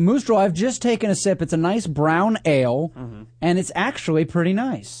it's pretty good. Moose Drool. I've just taken a sip. It's a nice brown ale, and it's actually pretty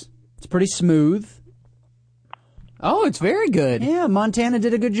nice. It's pretty smooth. Oh, it's very good. Yeah, Montana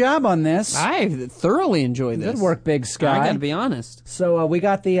did a good job on this. I thoroughly enjoy this. Good work, Big Sky. I gotta be honest. So we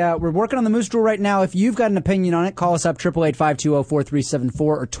got the we're working on the Moose Drool right now. If you've got an opinion on it, call us up 888-520-4374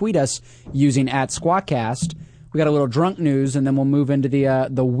 or tweet us using @SquawkCast. We got a little drunk news, and then we'll move into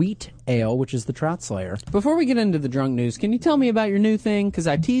the wheat ale, which is the Trout Slayer. Before we get into the drunk news, can you tell me about your new thing? Because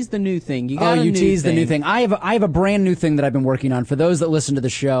I teased the new thing. You got you teased the new thing. I have a brand new thing that I've been working on. For those that listen to the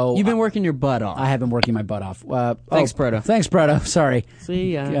show, You've been working your butt off. I have been working my butt off. Thanks, Proto. Thanks, Proto. Sorry.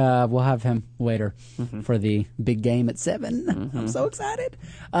 See ya. We'll have him later for the big game at 7. I'm so excited.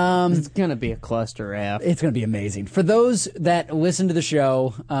 It's gonna be a cluster F. It's going to be amazing. For those that listen to the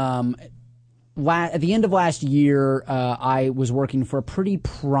show, at the end of last year, I was working for a pretty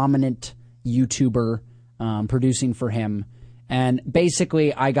prominent YouTuber, producing for him. And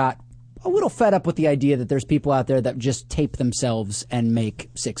basically, I got a little fed up with the idea that there's people out there that just tape themselves and make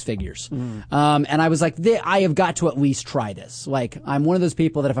 6 figures. And I was like, I have got to at least try this. Like, I'm one of those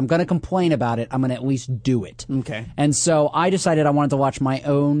people that if I'm going to complain about it, I'm going to at least do it. Okay. And so I decided I wanted to watch my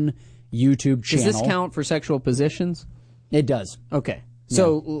own YouTube channel. Does this count for sexual positions? It does. Okay.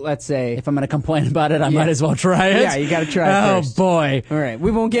 So let's say If I'm going to complain about it, I might as well try it. Yeah, you got to try it first. Oh, boy. All right,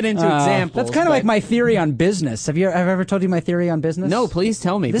 we won't get into examples. That's kind of but- like my theory on business. Have I ever told you my theory on business? No, please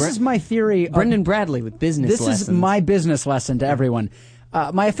tell me. This is my theory. Brendan Bradley with business This lessons. is my business lesson to everyone.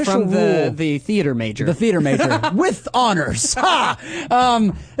 My official from rule. the theater major. The theater major with honors. Ha!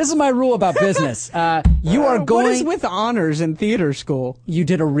 This is my rule about business. You are going. What is with honors in theater school? You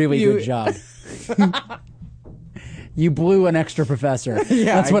did a really good job. You blew an extra professor.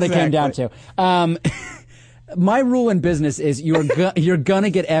 Yeah, That's what it came down to. My rule in business is you're gonna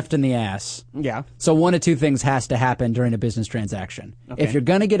get effed in the ass. Yeah. So one of two things has to happen during a business transaction. Okay. If you're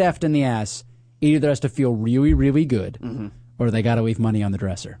gonna get effed in the ass, either has to feel really, really good, or they gotta leave money on the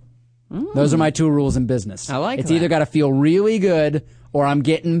dresser. Those are my 2 rules in business. I like It's that. either gotta feel really good, or I'm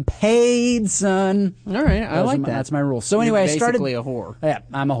getting paid, son. All right, I like that. That's my rule. So anyway, You're I started. basically a whore. Yeah,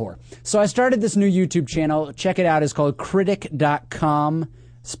 I'm a whore. So I started this new YouTube channel. Check it out. It's called Critic.com,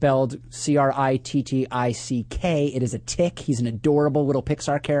 spelled Crittick. It is a tick. He's an adorable little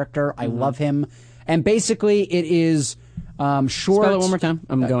Pixar character. I love him. And basically, it is short. Spell it one more time.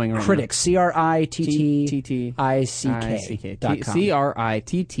 I'm going right Critic. Crittick.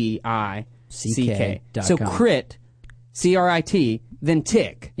 Crittick. So crit, CRIT, then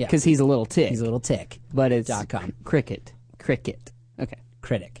tick, Yeah. because he's a little tick. He's a little tick. But it's .com. cricket. Okay.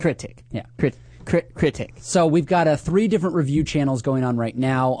 Critic. Critic. Yeah. Critic. So we've got 3 different review channels going on right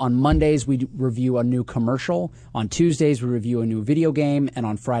now. On Mondays, we review a new commercial. On Tuesdays, we review a new video game. And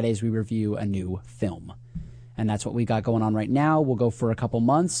on Fridays, we review a new film. And that's what we got going on right now. We'll go for a couple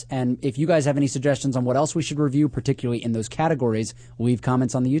months. And if you guys have any suggestions on what else we should review, particularly in those categories, leave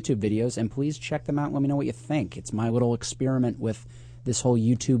comments on the YouTube videos. And please check them out and let me know what you think. It's my little experiment with this whole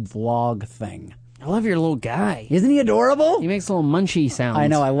YouTube vlog thing. I love your little guy. Isn't he adorable? He makes little munchy sounds. I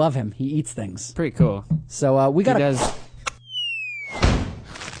know. I love him. He eats things. Pretty cool. So we got He does.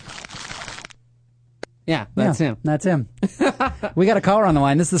 Yeah, that's him. That's him. We got a caller on the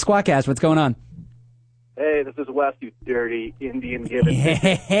line. This is the Squawkcast. What's going on? Hey, this is Wes, you dirty Indian gibbon.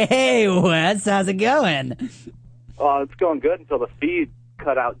 Hey, Wes, how's it going? It's going good until the feed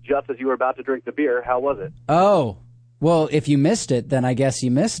cut out just as you were about to drink the beer. How was it? Oh, well, if you missed it, then I guess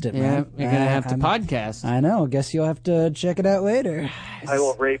you missed it, Yeah, man. you're going to have to podcast. I know. Guess you'll have to check it out later. I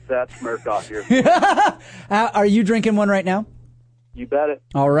will rape that smirk off your Are you drinking one right now? You bet it.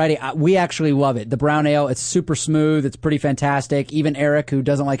 Alrighty. We actually love it. The brown ale, it's super smooth. It's pretty fantastic. Even Eric, who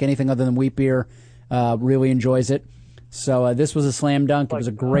doesn't like anything other than wheat beer, really enjoys it. So this was a slam dunk. It was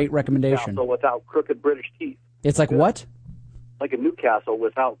a great recommendation. Newcastle without crooked British teeth. It's like what? Like a Newcastle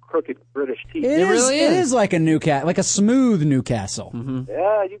without crooked British teeth. It is like a Newcastle, like a smooth Newcastle.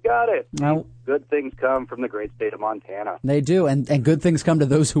 Yeah, you got it. Now, Good things come from the great state of Montana. they do, and good things come to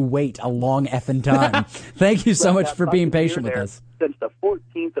those who wait a long effing time. Thank you so much for being patient with us. Since the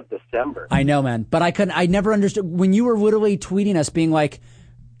 14th of December. I know, man, but I never understood when you were literally tweeting us, being like,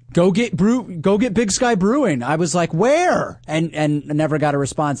 Go get Big Sky Brewing. I was like, where? And never got a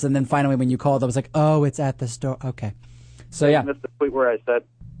response. And then finally, when you called, I was like, oh, it's at the store. Okay. So yeah. I missed the tweet where I said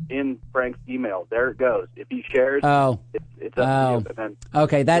in Frank's email. There it goes. If he shares, it's up to you. And then,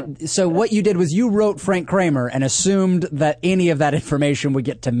 okay. So what you did was you wrote Frank Kramer and assumed that any of that information would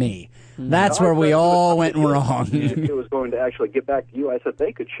get to me. That's where we all went wrong. It was going to actually get back to you. I said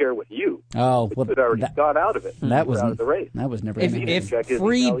they could share with you. Oh, well, it already got out of it. That was out of the race. That was never. If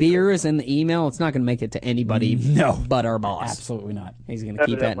free beer is in the email, it's not going to make it to anybody. No, but our boss. Absolutely not. He's going to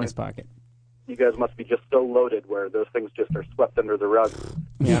keep that in his pocket. You guys must be just so loaded where those things just are swept under the rug.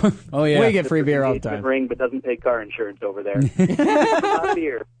 Yeah. Oh yeah. We get free beer all the time. Ring, but doesn't pay car insurance over there. Not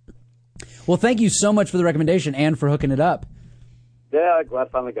beer. Well, thank you so much for the recommendation and for hooking it up. Yeah, glad I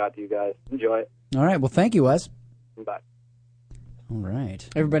finally got to you guys. Enjoy it. All right. Well, thank you, Wes. Bye. All right.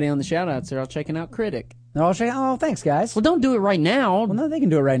 Everybody on the shout-outs are all checking out Critic. They're all checking. Oh, thanks, guys. Well, don't do it right now. Well, no, they can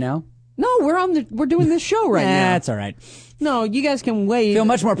do it right now. No, we're doing this show right now. That's all right. No, you guys can wait. I feel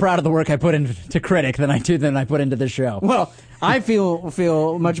much more proud of the work I put into Critic than I put into this show. Well, I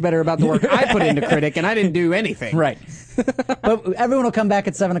feel much better about the work I put into Critic, and I didn't do anything. Right. But everyone will come back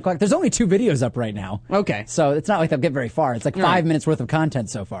at 7 o'clock. There's only 2 videos up right now. Okay. So it's not like they'll get very far. It's like 5 minutes worth of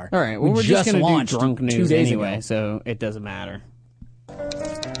content so far. All right. Well, we're just going to do drunk 2 news days anyway, ago. so it doesn't matter.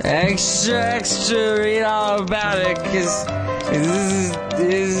 Extra, extra, read all about it, because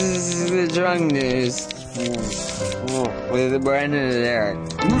this is the drunk news with Brandon and Eric.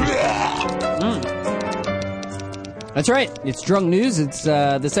 That's right. It's Drunk News. It's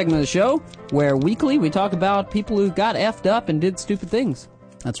the segment of the show where weekly we talk about people who got effed up and did stupid things.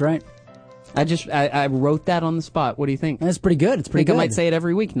 That's right. I wrote that on the spot. What do you think? That's pretty good. It's pretty good. I might say it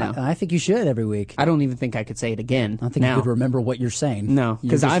every week now. I think you should every week. I don't even think I could say it again. I don't think now. you could remember what you're saying. No,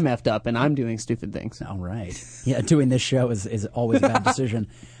 because I'm effed up and I'm doing stupid things. All right. Yeah, doing this show is always a bad decision.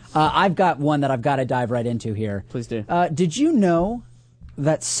 I've got one that I've got to dive right into here. Please do. Did you know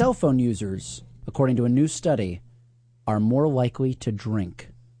that cell phone users, according to a new study, are more likely to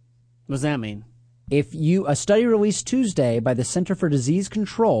drink? What does that mean? A study released Tuesday by the Center for Disease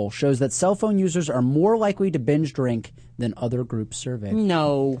Control shows that cell phone users are more likely to binge drink than other groups surveyed.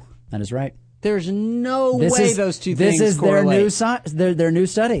 No. That is right. There's no way those two things This is correlate. their new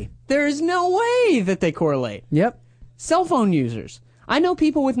study. There is no way that they correlate. Yep. Cell phone users. I know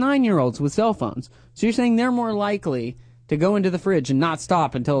people with 9-year-olds with cell phones. So you're saying they're more likely to go into the fridge and not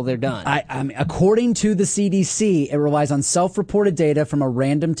stop until they're done. I mean, according to the CDC, it relies on self-reported data from a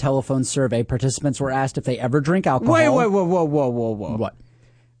random telephone survey. Participants were asked if they ever drink alcohol. Wait, whoa. What?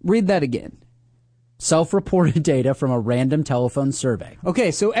 Read that again. Self-reported data from a random telephone survey.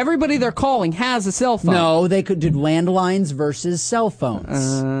 Okay, so everybody they're calling has a cell phone. No, they could do landlines versus cell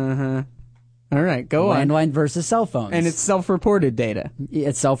phones. Uh-huh. All right, go on. Landline versus cell phones. And it's self-reported data.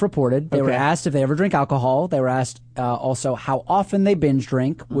 It's self-reported. They were asked if they ever drink alcohol. They were asked also how often they binge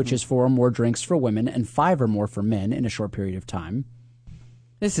drink, which is 4 or more drinks for women and 5 or more for men in a short period of time.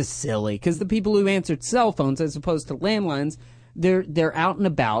 This is silly, because the people who answered cell phones as opposed to landlines, they're out and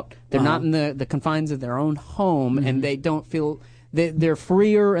about. They're not in the confines of their own home, and they don't feel... They're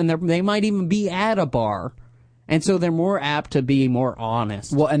freer, and they might even be at a bar. And so they're more apt to be more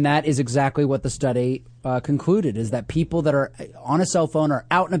honest. Well, and that is exactly what the study concluded, is that people that are on a cell phone are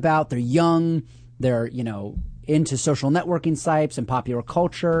out and about, they're young, they're, into social networking sites and popular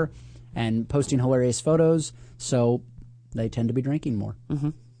culture and posting hilarious photos, so they tend to be drinking more. Mm-hmm.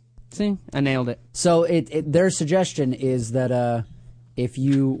 See, I nailed it. So their suggestion is that if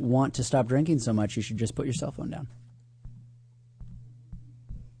you want to stop drinking so much, you should just put your cell phone down.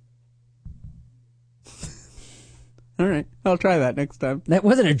 All right, I'll try that next time. That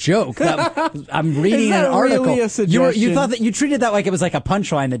wasn't a joke. I'm reading an article. Really a suggestion? You thought that you treated that like it was like a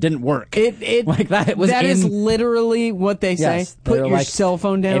punchline that didn't work. Like that. It was. That is literally what they say. Yes, put your cell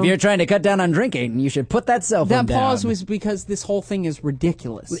phone down. If you're trying to cut down on drinking, you should put that cell phone down. That pause was because this whole thing is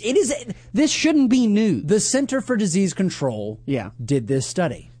ridiculous. It is. This shouldn't be news. The Center for Disease Control did this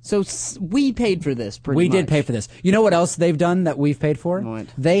study. So we paid for this pretty much. We did pay for this. You know what else they've done that we've paid for? What?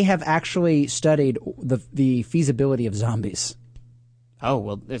 They have actually studied the feasibility of zombies. Oh,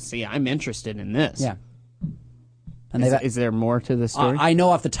 well, see, I'm interested in this. Yeah. And is there more to the story? I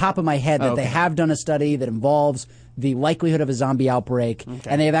know off the top of my head that they have done a study that involves the likelihood of a zombie outbreak,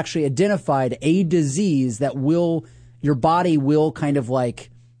 and they have actually identified a disease that your body will kind of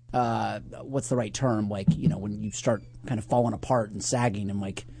like, what's the right term? Like, when you start kind of falling apart and sagging and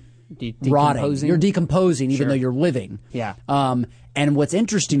like rotting. You're decomposing even though you're living. Yeah. And what's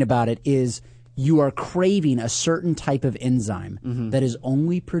interesting about it is you are craving a certain type of enzyme that is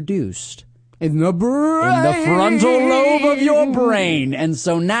only produced In the brain. In the frontal lobe of your brain. And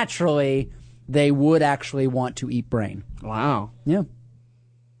so naturally, they would actually want to eat brain. Wow. Yeah.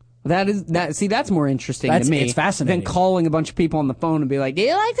 See, that's more interesting to me. It's fascinating. Than calling a bunch of people on the phone and be like, do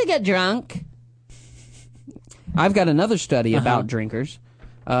you like to get drunk? I've got another study about drinkers.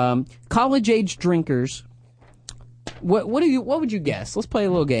 College-age drinkers. What would you guess? Let's play a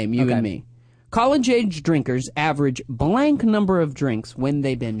little game, you and me. College-age drinkers average blank number of drinks when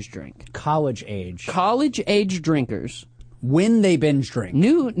they binge drink. College-age drinkers. When they binge drink.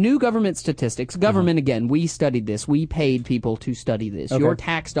 New government statistics. Government, again, we studied this. We paid people to study this. Okay. Your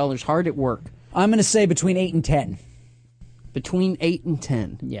tax dollars hard at work. I'm going to say between 8 and 10. Between 8 and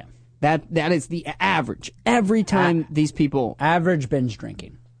 10. Yeah. That is the average. Every time these people... Average binge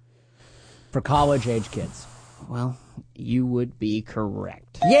drinking. For college-age kids. Well, you would be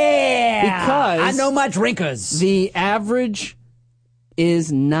correct. Yeah! Because... I know my drinkers. The average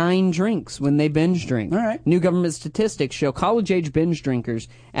is 9 drinks when they binge drink. All right. New government statistics show college-age binge drinkers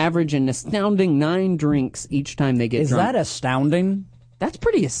average an astounding 9 drinks each time they get drunk. Is that astounding? That's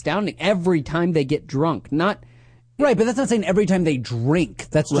pretty astounding. Every time they get drunk. Not... Right, but that's not saying every time they drink.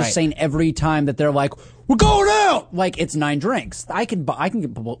 That's just saying every time that they're like, we're going out! Like, it's 9 drinks. I can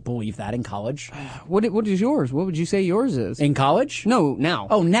believe that in college. What is yours? What would you say yours is? In college? No, now.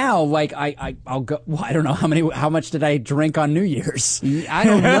 Oh, now, like, I'll go, well, I don't know how much did I drink on New Year's? I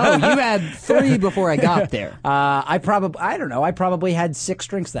don't know. You had 3 before I got there. I don't know. I probably had 6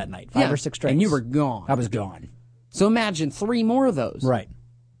 drinks that night. 5 or 6 drinks. And you were gone. I was gone. So imagine 3 more of those. Right.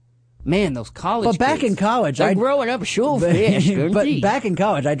 Man, those college But back kids, in college, they're growing up so fast. But back in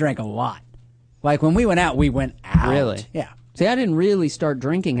college, I drank a lot. Like when we went out, we went out. Really? Yeah. See, I didn't really start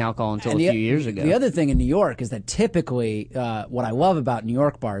drinking alcohol until a few years ago. The other thing in New York is that typically, what I love about New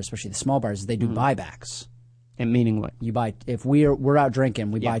York bars, especially the small bars, is they do buybacks. And meaning what? You buy if we're out drinking,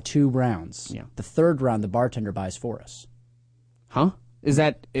 we buy 2 rounds. Yeah. The 3rd round, the bartender buys for us. Huh? Is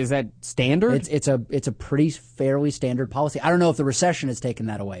that standard? It's a pretty fairly standard policy. I don't know if the recession has taken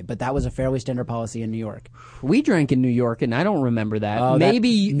that away, but that was a fairly standard policy in New York. We drank in New York, and I don't remember that.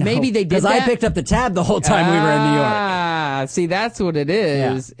 Maybe they did because I picked up the tab the whole time we were in New York. Ah, see, that's what it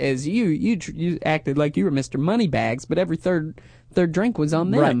is. Yeah. Is you acted like you were Mr. Moneybags, but every third drink was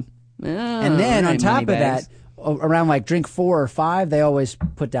on them. Right. And then on top of that, around like drink 4 or 5, they always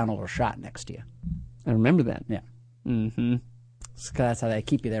put down a little shot next to you. I remember that. Yeah. Mm-hmm. That's how they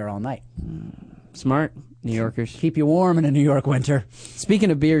keep you there all night. Smart New Yorkers. Keep you warm in a New York winter. Speaking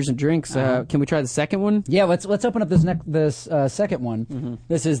of beers and drinks, can we try the second one? Yeah, let's open up this second one. Mm-hmm.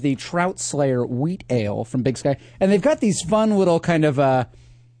 This is the Trout Slayer Wheat Ale from Big Sky, and they've got these fun little kind of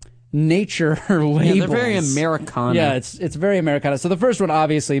nature labels. Yeah, they're very Americana. Yeah, it's very Americana. So the first one,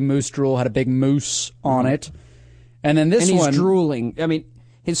 obviously, Moose Drool had a big moose on it, and then this one, he's drooling. I mean,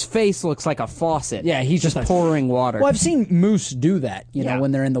 his face looks like a faucet. Yeah, he's just pouring water. Well, I've seen moose do that. You know,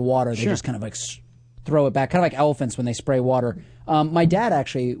 when they're in the water, they just kind of like throw it back, kind of like elephants when they spray water. My dad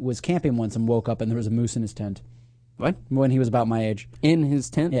actually was camping once and woke up and there was a moose in his tent. What? When he was about my age. In his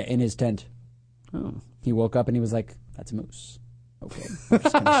tent? Yeah, in his tent. Oh. He woke up and he was like, "That's a moose." Okay.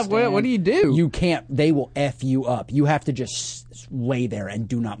 What do you do? You can't. They will F you up. You have to just lay there and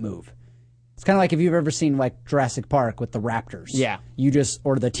do not move. It's kind of like if you've ever seen like Jurassic Park with the raptors. Yeah.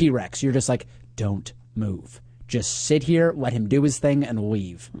 Or the T-Rex. You're just like, don't move. Just sit here, let him do his thing, and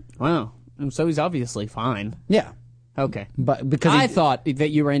leave. Wow. So he's obviously fine. Yeah. Okay. But because I thought that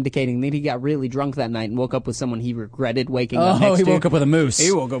you were indicating that he got really drunk that night and woke up with someone he regretted waking up next to. Oh, he woke up with a moose.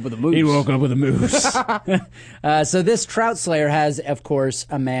 He woke up with a moose. He woke up with a moose. So this Trout Slayer has, of course,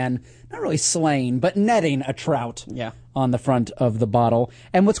 a man not really slain, but netting a trout on the front of the bottle.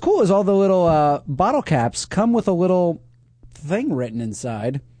 And what's cool is all the little bottle caps come with a little thing written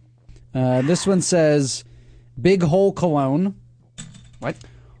inside. This one says, Big Hole Cologne. What?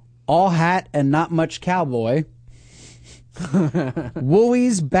 All hat and not much cowboy.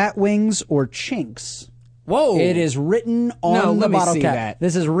 Woolies, Batwings, or Chinks. Whoa! It is written on the bottle cap. That.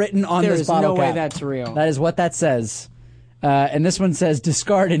 This is written on this bottle cap. There is no way that's real. That is what that says. And this one says,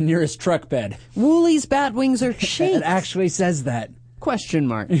 discard in nearest truck bed. Woolies, Batwings, or Chinks. It actually says that. Question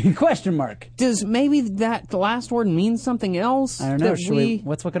mark. Question mark. Does maybe the last word mean something else? I don't know.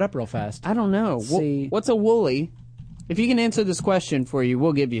 Let's look it up real fast. I don't know. See. What's a woolly? If you can answer this question for you,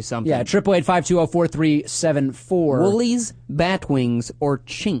 we'll give you something. Yeah, 888-520-4374. Woolies, Batwings, or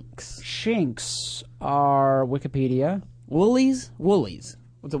Chinks? Chinks are Wikipedia. Woolies? Woolies.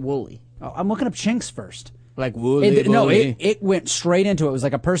 What's a woolly? Oh, I'm looking up Chinks first. Like woolly? No, it went straight into it. It was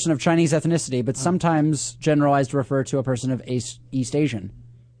like a person of Chinese ethnicity, but sometimes generalized to refer to a person of East Asian.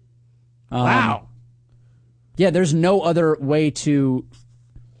 Wow. Yeah, there's no other way to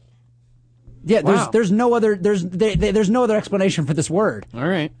Yeah, Wow. there's no other there's no other explanation for this word. All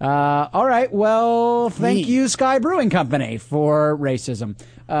right. All right. Well, thank Neat. you, Sky Brewing Company, for racism.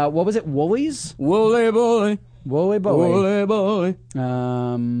 What was it? Woolies? Wooly boy. Woolly boy. Wooly boy.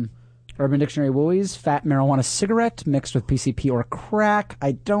 Urban Dictionary Woolies, fat marijuana cigarette mixed with PCP or crack.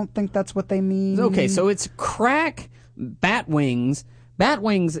 I don't think that's what they mean. Okay, so it's crack bat wings. Bat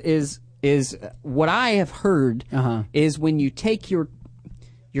wings is what I have heard is when you take your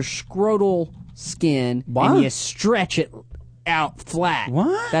scrotal skin and you stretch it out flat.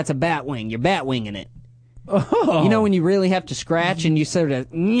 What? That's a bat wing. You're bat winging it. Oh. You know when you really have to scratch and you sort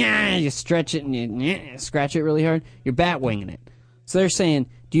of you stretch it and you scratch it really hard? You're bat winging it. So they're saying,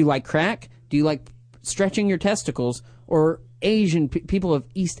 do you like crack? Do you like stretching your testicles? Or Asian people of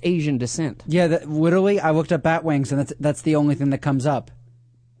East Asian descent? Yeah, literally, I looked up bat wings, and that's the only thing that comes up.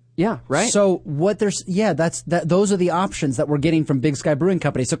 Yeah, right. So what there's those are the options that we're getting from Big Sky Brewing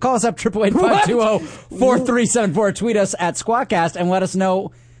Company. So call us up 888-520-4374, tweet us at Squawkcast, and let us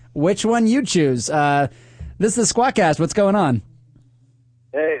know which one you choose. This is Squawkcast. What's going on?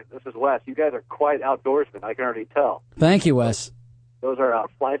 Hey, this is Wes. You guys are quite outdoorsmen. I can already tell. Thank you, Wes. Those are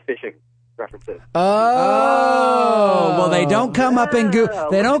fly fishing references. Oh, well, they don't come up in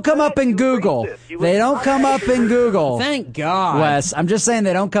Google. They don't come up in Google. They don't come up in Google. Thank God, Wes. I'm just saying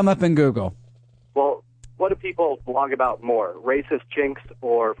they don't come up in Google. Well, what do people blog about more, racist chinks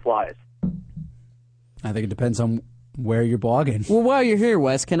or flies? I think it depends on where you're blogging. Well, while you're here,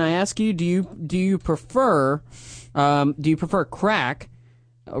 Wes, can I ask you, do you prefer crack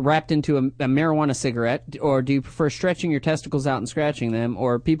wrapped into a marijuana cigarette, or do you prefer stretching your testicles out and scratching them,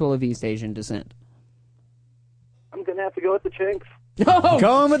 or people of East Asian descent? I'm going to have to go with the chinks. Oh!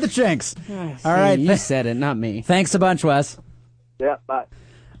 Going with the chinks. All right. You said it, not me. Thanks a bunch, Wes. Yeah, bye.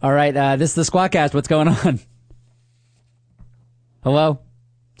 All right. This is the Squawkcast. What's going on? Hello?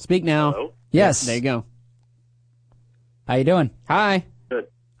 Speak now. Hello? Yes. There you go. How you doing? Hi. Good.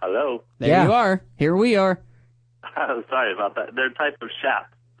 Hello? There you are. Here we are. I'm sorry about that. They're types of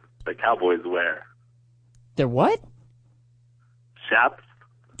chaps that cowboys wear. They're what? Chaps?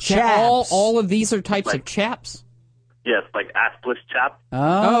 Chaps. All of these are types of chaps? Yes, like assless chaps.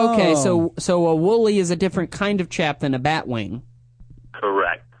 Oh, okay. So a woolly is a different kind of chap than a batwing.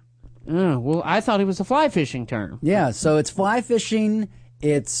 Correct. Oh, well, I thought it was a fly fishing term. Yeah, so it's fly fishing,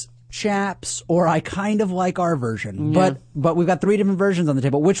 it's chaps, or I kind of like our version. Yeah. But we've got 3 different versions on the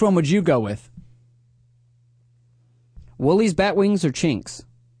table. Which one would you go with? Woolies, batwings, or chinks?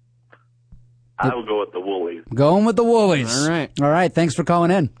 I will go with the woolies. Going with the woolies. All right. All right, thanks for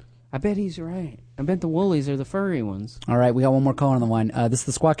calling in. I bet he's right. I bet the woolies are the furry ones. All right, we got one more call on the line. This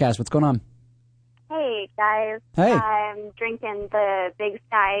is the Squawkcast. What's going on? Hey, guys. Hey. I'm drinking the Big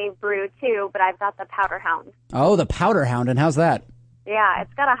Sky Brew, too, but I've got the Powder Hound. Oh, the Powder Hound, and how's that? Yeah,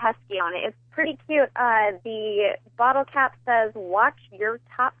 it's got a husky on it. It's pretty cute. The bottle cap says, watch your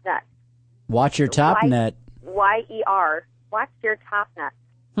top nut. Watch your top net. Y-E-R. Watch your top nut.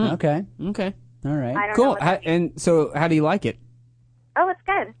 Okay. Okay. All right. I don't know Cool. what that means. And so, how do you like it? Oh, it's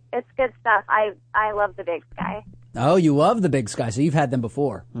good. It's good stuff. I love the Big Sky. Oh, you love the Big Sky, so you've had them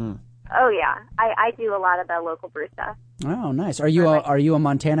before. Oh, yeah. I do a lot of the local brew stuff. Oh, nice. Are you a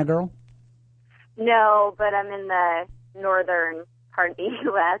Montana girl? No, but I'm in the northern part of the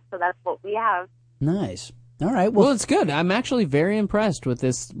U.S., so that's what we have. Nice. All right. Well, it's good. I'm actually very impressed with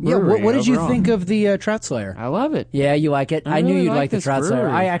this Yeah, brewery what did you overall. think of the Trout Slayer? I love it. Yeah, you like it? I knew really you'd like like the this Trout Slayer.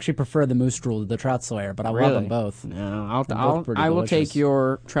 brewery. I actually prefer the Moose Drool to the Trout Slayer, but I love Really? them both. No, They're both pretty I will delicious. take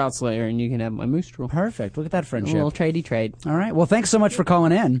your Trout Slayer, and you can have my Moose Drool. Perfect. Look at that A friendship. little tradey trade. All right. Well, thanks so much for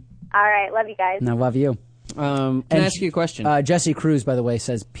calling in. All right. Love you guys. And I love you. Can I ask you a question? Jesse Cruz, by the way,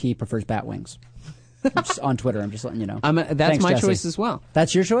 says he prefers bat wings. Just on Twitter, I'm just letting you know. That's Thanks, my Jesse. choice as well.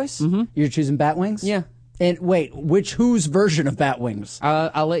 That's your choice? Mm-hmm. You're choosing bat wings? Yeah. And wait, whose version of bat wings?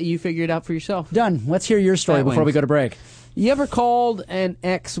 I'll let you figure it out for yourself. Done. Let's hear your story Bat before we wings. go to break. You ever called an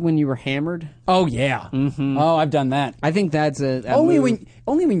ex when you were hammered? Oh yeah. Mm-hmm. Oh, I've done that. I think that's a Only move.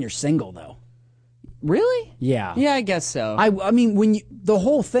 when you're single though. Really? Yeah. Yeah, I guess so. I mean the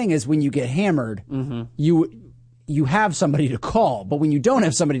whole thing is when you get hammered, you have somebody to call, but when you don't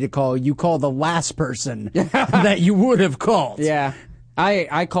have somebody to call, you call the last person that you would have called. Yeah.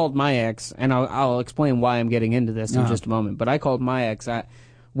 I called my ex, and I'll explain why I'm getting into this in just a moment, but I called my ex.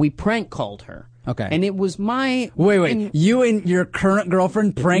 We prank called her. Okay. And it was my... Wait. You and your current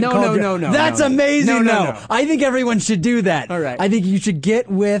girlfriend prank called her? No. That's no. amazing, No. I think everyone should do that. All right. I think you should get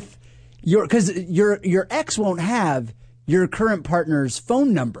with because your ex won't have your current partner's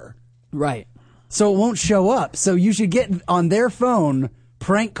phone number. Right. So it won't show up. So you should get on their phone,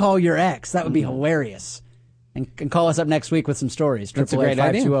 prank call your ex. That would be hilarious. And call us up next week with some stories. That's a great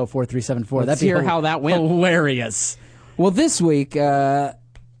idea. 520-4374. Let's hear how that went. Hilarious. Well, this week, I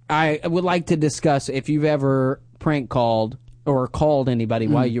would like to discuss if you've ever prank called or called anybody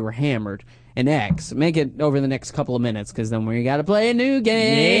while you were hammered. An ex. Make it over the next couple of minutes, because then we got to play a new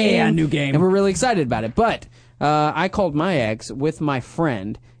game. Yeah, a new game. And we're really excited about it. But I called my ex with my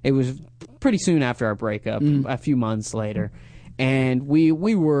friend. It was pretty soon after our breakup, a few months later. And we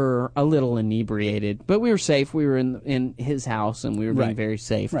were a little inebriated, but we were safe. We were in his house, and we were being very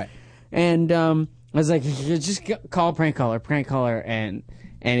safe. Right. And I was like, just call prank caller, and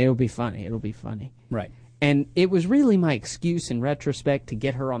it'll be funny. It'll be funny. Right. And it was really my excuse in retrospect to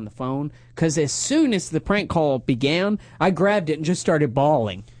get her on the phone, because as soon as the prank call began, I grabbed it and just started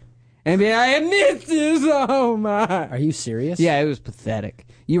bawling. And I admit this, oh my. Are you serious? Yeah, it was pathetic.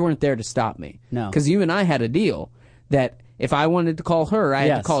 You weren't there to stop me. No. Because you and I had a deal that if I wanted to call her, I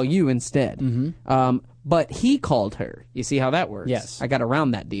had to call you instead. Mm-hmm. But he called her. You see how that works? Yes. I got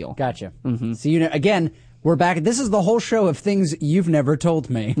around that deal. Gotcha. Mm-hmm. So, again, we're back. This is the whole show of things you've never told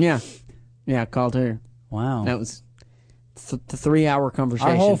me. Yeah. Yeah, I called her. Wow. That was the 3-hour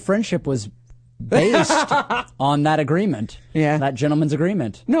conversation. Our whole friendship was based on that agreement. Yeah. That gentleman's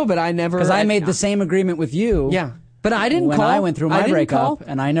agreement. No, but I never... Because I made the same agreement with you. Yeah. But I didn't when call. I went through my breakup, call.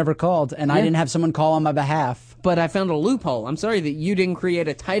 and I never called, and I didn't have someone call on my behalf. But I found a loophole. I'm sorry that you didn't create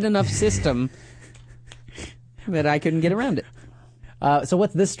a tight enough system that I couldn't get around it. So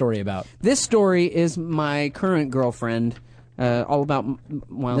what's this story about? This story is my current girlfriend... all about,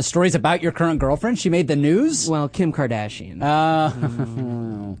 well... The story's about your current girlfriend? She made the news? Well, Kim Kardashian.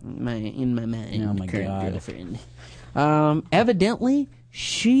 In my mind, oh my current God. girlfriend. Evidently,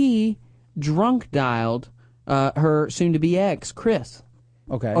 she drunk-dialed her soon-to-be ex, Chris.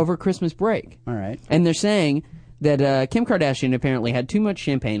 Okay. Over Christmas break. All right. And they're saying that Kim Kardashian apparently had too much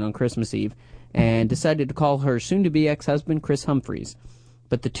champagne on Christmas Eve and decided to call her soon-to-be ex-husband, Chris Humphries.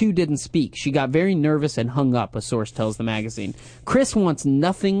 But the two didn't speak. She got very nervous and hung up, a source tells the magazine. Chris wants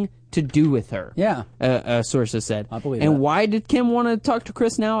nothing to do with her. Yeah. A source has said. I believe And that. why did Kim want to talk to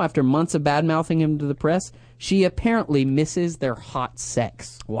Chris now after months of bad-mouthing him to the press? She apparently misses their hot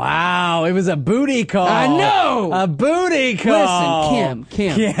sex. Wow, it was a booty call. I know! A booty call. Listen,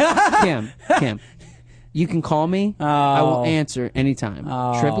 Kim. You can call me. I will answer anytime.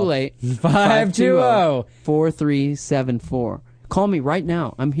 888-520-4374. Call me right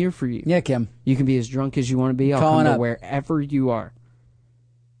now. I'm here for you. Yeah, Kim. You can be as drunk as you want to be. I'll Calling come to up. wherever you are.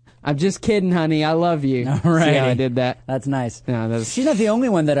 I'm just kidding, honey. I love you. All right. See how I did that? That's nice. No, that's... She's not the only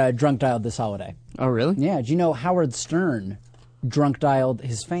one that drunk dialed this holiday. Oh, really? Yeah. Did you know Howard Stern drunk dialed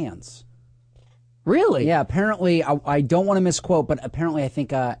his fans? Really? Yeah. Apparently, I don't want to misquote, but apparently I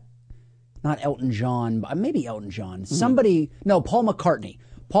think not Elton John, but maybe Elton John. Somebody, no, Paul McCartney.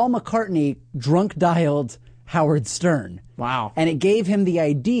 Paul McCartney drunk dialed Howard Stern. Wow. And it gave him the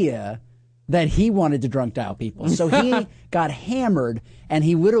idea that he wanted to drunk dial people. So he got hammered, and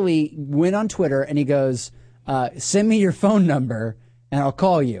he literally went on Twitter and he goes, send me your phone number and I'll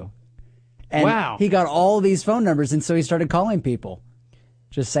call you. And wow. He got all these phone numbers, and so he started calling people.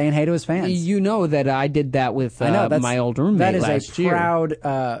 Just saying hey to his fans. You know that I did that with my old roommate last year. That is a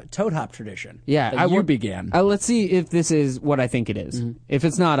proud Toad Hop tradition. Yeah. That you began. Let's see if this is what I think it is. Mm-hmm. If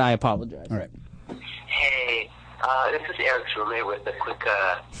it's not, I apologize. All right. Hey, this is Eric's roommate with a quick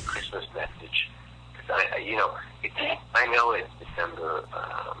Christmas message. I know it's December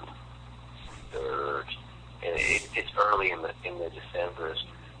 3rd, and it's early in the Decembers,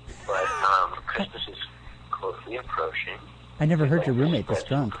 but Christmas is closely approaching. I never heard your roommate this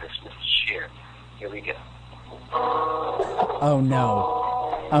drunk. Christmas cheer. Here we go. Oh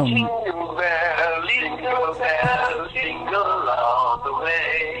no. Oh. Jingle bells, jingle all the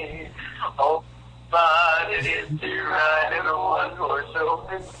way. Oh, but it is to ride in a one-horse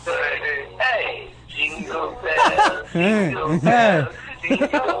open sleigh. Hey, jingle bells, jingle bells,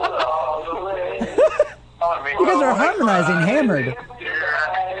 jingle all the way. You guys are harmonizing hammered.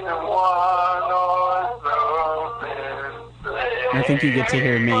 I think you get to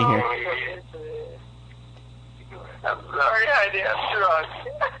hear me here. I'm sorry, I'm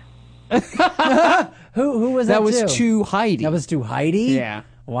drunk. Who was that? That was to Heidi. That was to Heidi? Yeah.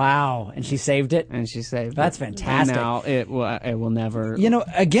 Wow. And she saved it? And she saved That's it. fantastic. Now it will never... You know,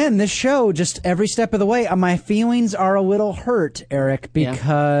 again, this show, just every step of the way, my feelings are a little hurt, Eric,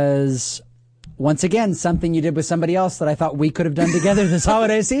 because... Once again, something you did with somebody else that I thought we could have done together this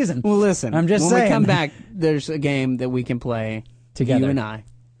holiday season. Well, listen. I'm just when saying. we come back, there's a game that we can play together. You and I.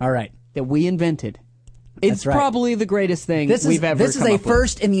 All right. That we invented. It's probably the greatest thing we've ever This is a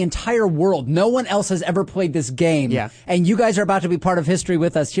first in the entire world. No one else has ever played this game. Yeah. And you guys are about to be part of history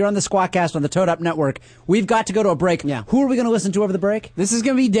with us here on the Squawkcast on the Toad Up Network. We've got to go to a break. Yeah. Who are we going to listen to over the break? This is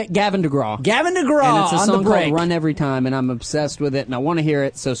going to be Gavin DeGraw. Gavin DeGraw and it's a on song the break. called Run Every Time, and I'm obsessed with it, and I want to hear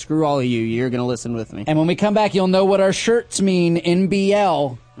it, so screw all of you. You're going to listen with me. And when we come back, you'll know what our shirts mean in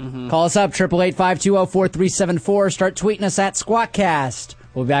BL. Call us up, 888-520-4374. Start tweeting us at Squawkcast.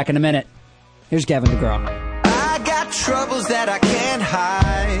 We'll be back in a minute. Here's Gavin DeGraw. I got troubles that I can't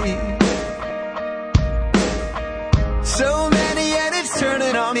hide. So many and it's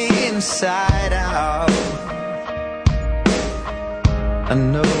turning on me inside out. I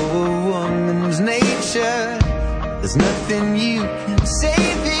know a woman's nature. There's nothing you can save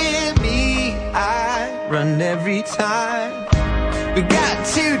in me. I run every time. We got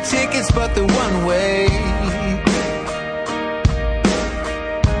 2 tickets, but they're one way.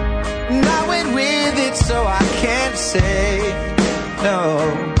 And I went with it, so I can't say no.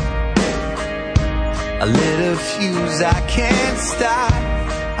 I lit a fuse, I can't stop.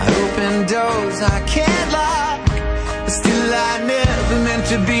 I open doors, I can't lock. But still, I never meant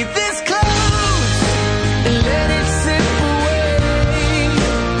to be this close and let it slip away.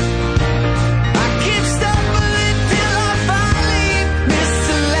 I keep stumbling till I finally miss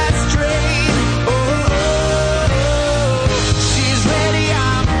the last train. Oh, she's ready,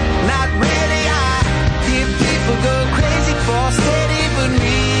 I'm not ready. I hear people go crazy for steady, but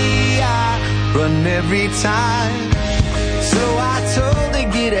me, I run every time. So I told her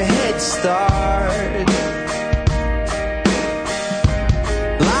get a head start.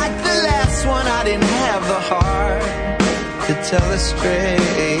 Like the last one, I didn't have the heart to tell her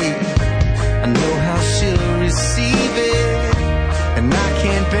straight. I know how she'll receive it, and I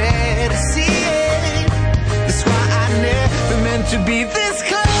can't bear to see it. That's why I never meant to be this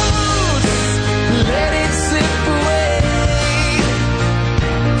close. Let it slip away.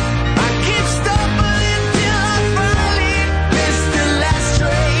 I keep stumbling till I finally miss the last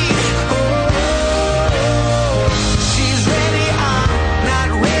train. Oh, she's ready, I'm not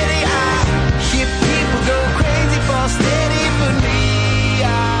ready. I hear people go crazy for steady, but me, I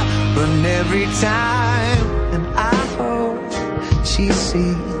run every time. And I hope she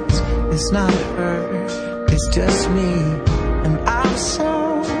sees it's not her, it's just me. And I'm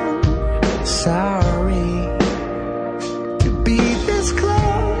so sorry to be this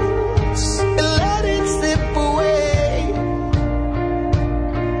close and let it slip away.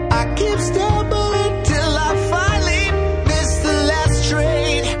 I keep stumbling till I finally miss the last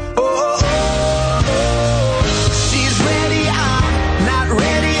train. Oh, she's ready, I'm not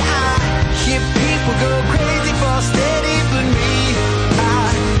ready. I hear people go crazy for steady, but me, I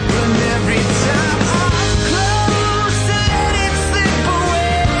run every time. I'm close to let it slip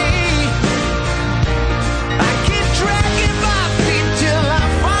away. I keep dragging my feet till I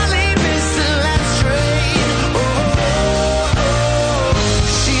finally miss the last train. Oh,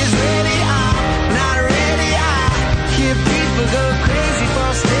 she's ready, I'm not ready. I hear people go crazy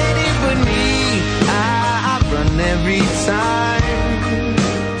for steady, but me, I run every time.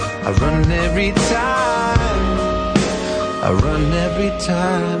 I run every time. I run every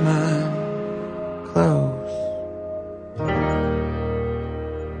time I'm close.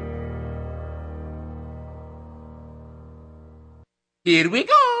 Here we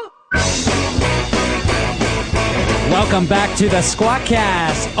go. Welcome back to the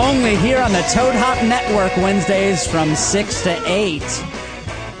Squawkcast, only here on the Toad Hop Network, Wednesdays from 6 to 8.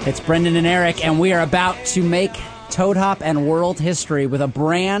 It's Brendan and Eric, and we are about to make Toad Hop and world history with a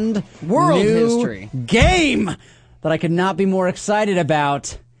brand new history game that I could not be more excited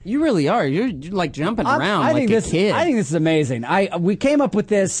about. You really are. You're like jumping around like a kid. I think this is amazing. We came up with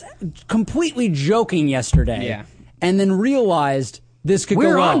this completely joking yesterday, Yeah. and then realized this could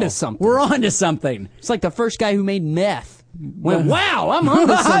We're go well. onto something. We're onto something. It's like the first guy who made meth went, wow, I'm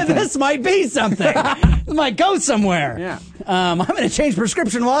onto something. This might be something. This might go somewhere. Yeah. I'm going to change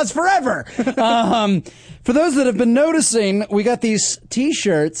prescription laws forever. For those that have been noticing, we got these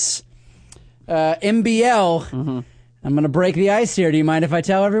T-shirts, MBL. Mm-hmm. I'm going to break the ice here. Do you mind if I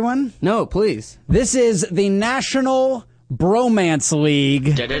tell everyone? No, please. This is the National Bromance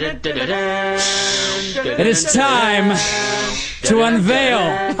League. It is time to unveil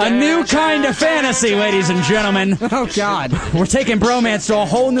a new kind of fantasy, ladies and gentlemen. Oh, God. We're taking bromance to a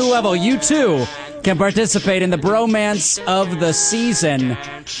whole new level. You, too, can participate in the bromance of the season.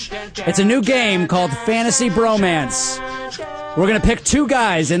 It's a new game called Fantasy Bromance. We're going to pick 2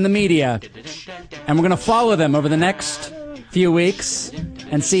 guys in the media, and we're going to follow them over the next few weeks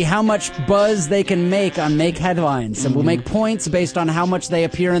and see how much buzz they can make on Make Headlines. And we'll make points based on how much they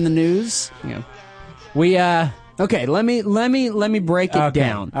appear in the news. Yeah. Okay, let me break it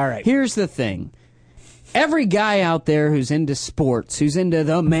down. All right. Here's the thing. Every guy out there who's into sports, who's into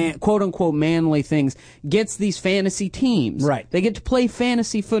the quote unquote manly things, gets these fantasy teams. Right. They get to play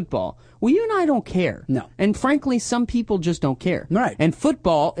fantasy football. Well, you and I don't care. No. And frankly, some people just don't care. Right. And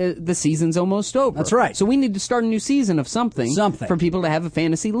football, the season's almost over. That's right. So we need to start a new season of something. For people to have a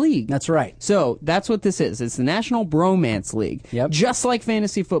fantasy league. That's right. So that's what this is. It's the National Bromance League. Yep. Just like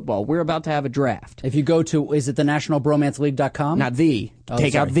fantasy football, we're about to have a draft. If you go to, is it the nationalbromanceleague.com? Not the.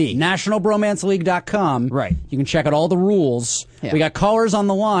 Take out the. Nationalbromanceleague.com. Right. You can check out all the rules. Yeah. We got callers on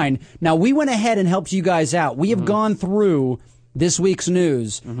the line. Now, we went ahead and helped you guys out. We have gone through this week's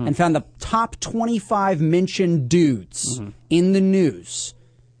news and found the top 25 mentioned dudes in the news.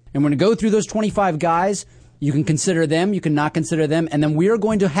 And we're going to go through those 25 guys. You can consider them, you can not consider them, and then we are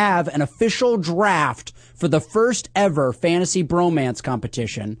going to have an official draft for the first ever fantasy bromance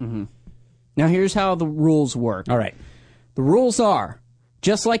competition. Now, here's how the rules work. All right. The rules are,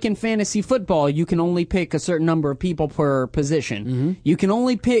 just like in fantasy football, you can only pick a certain number of people per position. You can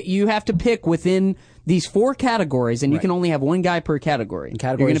only pick, you have to pick within these 4 categories, and you can only have one guy per category.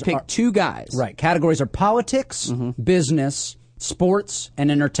 You're going to pick 2 guys. Right. Categories are politics, business, sports, and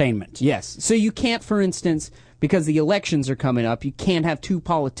entertainment. Yes. So you can't, for instance, because the elections are coming up, you can't have 2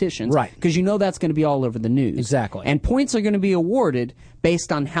 politicians. Right. Because you know that's going to be all over the news. Exactly. And points are going to be awarded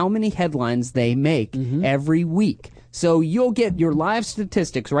based on how many headlines they make every week. So you'll get your live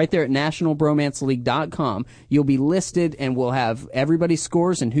statistics right there at nationalbromanceleague.com. You'll be listed, and we'll have everybody's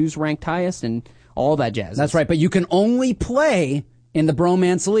scores and who's ranked highest and all that jazz. That's right, but you can only play in the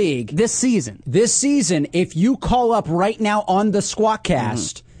Bromance League this season. This season, if you call up right now on the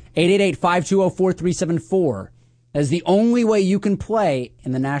Squawkcast, 888-520-4374, as the only way you can play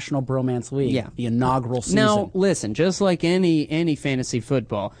in the National Bromance League, the inaugural season. Now, listen, just like any fantasy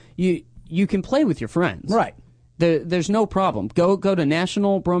football, you can play with your friends. Right. There's no problem. Go to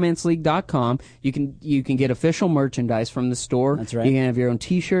nationalbromanceleague.com. You can get official merchandise from the store. That's right. You can have your own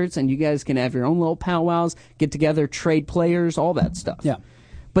T-shirts, and you guys can have your own little powwows, get together, trade players, all that stuff. Yeah.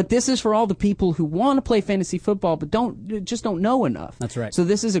 But this is for all the people who want to play fantasy football but just don't know enough. That's right. So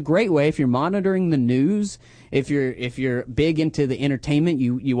this is a great way if you're monitoring the news, if you're big into the entertainment,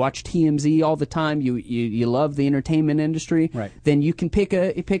 you watch TMZ all the time, you love the entertainment industry, right. Then you can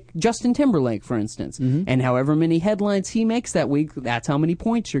pick Justin Timberlake, for instance, and however many headlines he makes that week, that's how many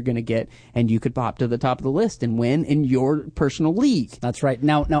points you're going to get, and you could pop to the top of the list and win in your personal league. That's right.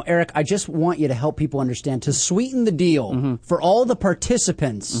 Now, Eric, I just want you to help people understand, to sweeten the deal for all the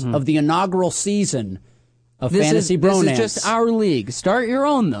participants of the inaugural season of Fantasy Bromance. This is just our league. Start your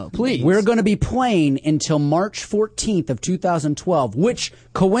own, though, please. We're going to be playing until March 14th of 2012, which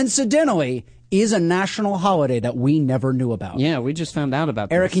coincidentally is a national holiday that we never knew about. Yeah, we just found out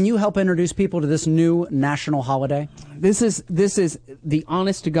about Eric, this. can you help introduce people to this new national holiday? This is the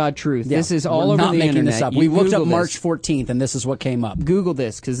honest to God truth. Yeah, this is all we're over not the making internet. this up. You We looked Google up this. March 14th, and this is what came up. Google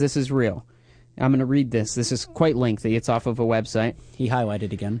this, because this is real. I'm going to read this. This is quite lengthy. It's off of a website. He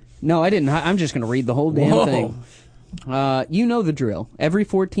highlighted again. No, I didn't. I'm just going to read the whole damn Whoa. thing. You know the drill. Every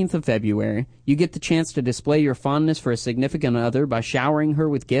 14th of February, you get the chance to display your fondness for a significant other by showering her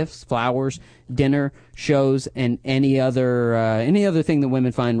with gifts, flowers, dinner, shows, and any other thing that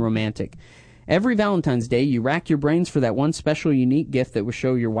women find romantic. Every Valentine's Day, you rack your brains for that one special, unique gift that will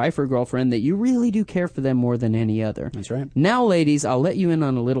show your wife or girlfriend that you really do care for them more than any other. That's right. Now, ladies, I'll let you in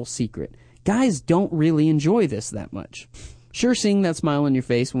on a little secret. Guys don't really enjoy this that much. Sure, seeing that smile on your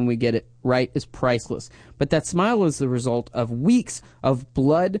face when we get it right is priceless, but that smile is the result of weeks of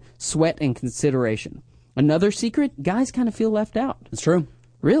blood, sweat, and consideration. Another secret? Guys kind of feel left out. It's true.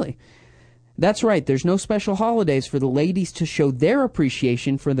 Really? That's right. There's no special holidays for the ladies to show their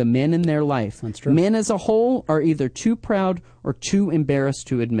appreciation for the men in their life. That's true. Men as a whole are either too proud or too embarrassed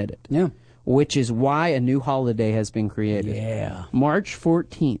to admit it. Yeah. Which is why a new holiday has been created. Yeah. March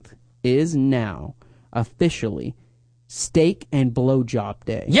 14th is now officially Steak and Blowjob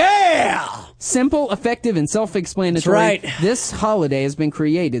Day. Yeah! Simple, effective, and self-explanatory. That's right. This holiday has been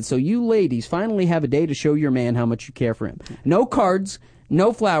created so you ladies finally have a day to show your man how much you care for him. No cards,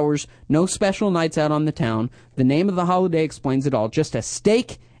 no flowers, no special nights out on the town. The name of the holiday explains it all. Just a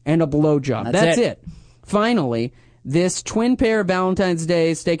steak and a blowjob. That's it. Finally, this twin pair Valentine's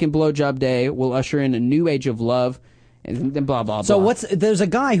Day, Steak and Blowjob Day will usher in a new age of love. And blah, blah, blah. So there's a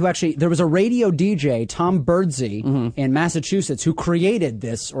guy who there was a radio DJ, Tom Birdsey, in Massachusetts, who created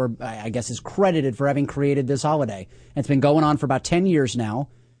this, or I guess is credited for having created this holiday. And it's been going on for about 10 years now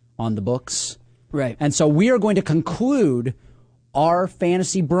on the books. Right. And so we are going to conclude our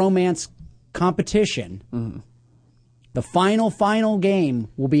Fantasy Bromance competition. The final game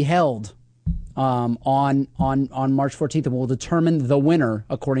will be held on March 14th, and we'll determine the winner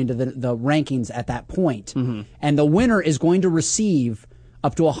according to the rankings at that point. Mm-hmm. And the winner is going to receive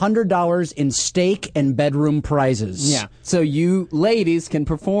up to $100 in steak and bedroom prizes. Yeah. So you ladies can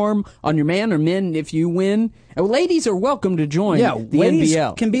perform on your man, or men if you win. Ladies are welcome to join the ladies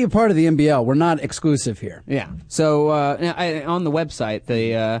NBL. can be a part of the NBL. We're not exclusive here. Yeah. So on the website,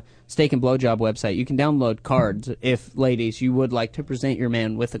 the Steak and Blowjob website, you can download cards if, ladies, you would like to present your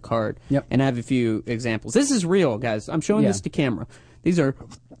man with a card. Yep. And I have a few examples. This is real, guys. I'm showing this to camera. These are...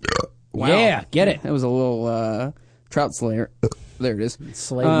 Wow. Yeah, get it. That was a little trout slayer. There it is.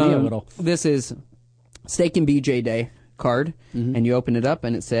 Slayed me a little. This is Steak and BJ Day card, and you open it up,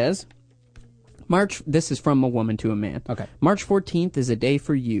 and it says... This is from a woman to a man. Okay. March 14th is a day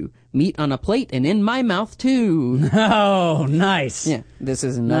for you. Meat on a plate and in my mouth, too. Oh, nice. Yeah. This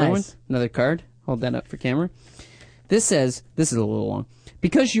is another one. Another card. Hold that up for camera. This says, this is a little long.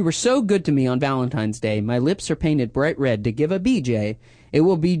 Because you were so good to me on Valentine's Day, my lips are painted bright red to give a BJ. It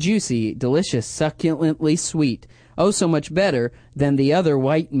will be juicy, delicious, succulently sweet. Oh, so much better than the other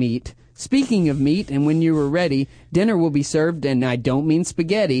white meat. Speaking of meat, and when you are ready, dinner will be served, and I don't mean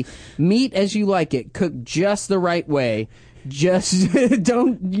spaghetti. Meat as you like it, cooked just the right way. Just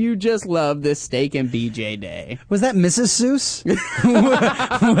don't you just love this Steak and BJ Day? Was that Mrs. Seuss?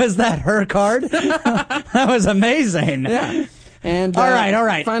 Was that her card? That was amazing. Yeah. And all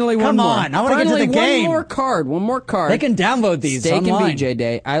right. Finally, come one more. on. I want to get to the game. One more card. They can download these Steak online. and BJ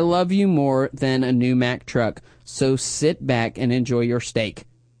Day. I love you more than a new Mack truck. So sit back and enjoy your steak.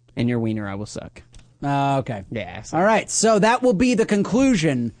 And your wiener I will suck. Okay. Yeah. All right. So that will be the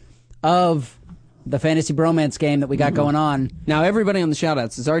conclusion of the Fantasy Bromance game that we got going on. Now, everybody on the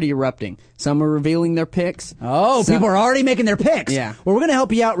shoutouts is already erupting. Some are revealing their picks. Oh, people are already making their picks. Yeah. Well, we're going to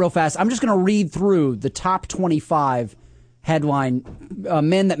help you out real fast. I'm just going to read through the top 25 headline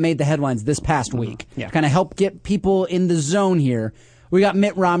men that made the headlines this past week. Yeah. Kind of help get people in the zone here. We got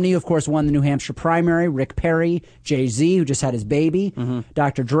Mitt Romney, who, of course, won the New Hampshire primary. Rick Perry, Jay-Z, who just had his baby.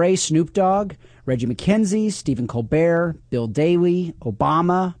 Dr. Dre, Snoop Dogg, Reggie McKenzie, Stephen Colbert, Bill Daley,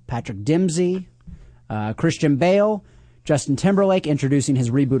 Obama, Patrick Dempsey, Christian Bale, Justin Timberlake introducing his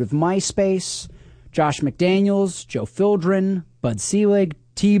reboot of MySpace, Josh McDaniels, Joe Fildren, Bud Selig,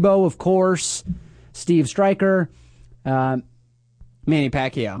 Tebow, of course, Steve Stryker, Manny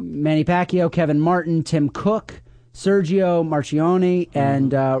Pacquiao, Kevin Martin, Tim Cook, Sergio Marchionne,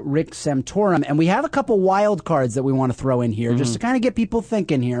 and Rick Santorum. And we have a couple wild cards that we want to throw in here just to kind of get people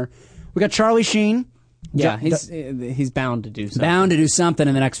thinking here. We got Charlie Sheen. Yeah, he's bound to do something. Bound to do something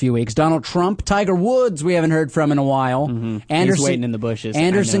in the next few weeks. Donald Trump, Tiger Woods, we haven't heard from in a while. He's waiting in the bushes.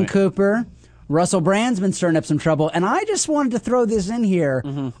 Anderson Cooper. Russell Brand's been stirring up some trouble. And I just wanted to throw this in here.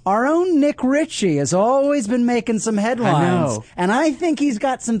 Our own Nick Ritchie has always been making some headlines. I know. And I think he's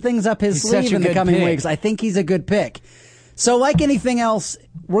got some things up his sleeve in the coming weeks. I think he's a good pick. So like anything else,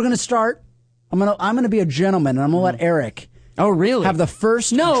 we're going to start. I'm going to be a gentleman, and I'm going to let Eric have the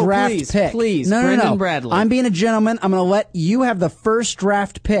first draft pick. Please, No. Brendan Bradley. I'm being a gentleman. I'm going to let you have the first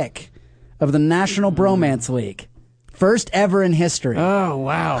draft pick of the National Bromance League. First ever in history. Oh,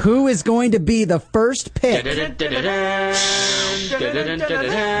 wow. Who is going to be the first pick? All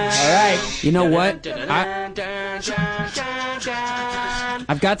right. You know what?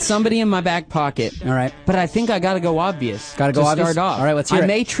 I've got somebody in my back pocket. All right. But I think I got to go obvious. Got to go obvious? Start off. All right, let's hear it. I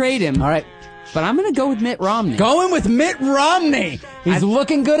may trade him. All right. But I'm going to go with Mitt Romney. Going with Mitt Romney. He's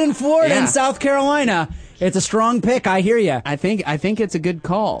looking good in Florida and South Carolina. It's a strong pick. I hear you. I think it's a good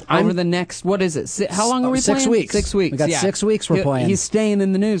call. Over the next, what is it? How long are we playing? 6 weeks. 6 weeks. We got 6 weeks we're playing. He's staying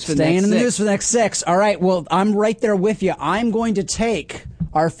in the news for the next 6. Staying in the news for the next 6. All right. Well, I'm right there with you. I'm going to take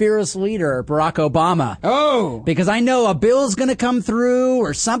our fearless leader, Barack Obama. Oh! Because I know a bill's going to come through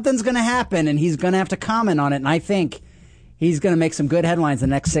or something's going to happen and he's going to have to comment on it. And I think he's going to make some good headlines in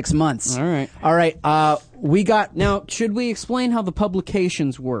the next 6 months. All right. All right. We got... Now, should we explain how the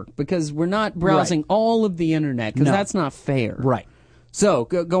publications work? Because we're not browsing all of the internet, because that's not fair. Right. So,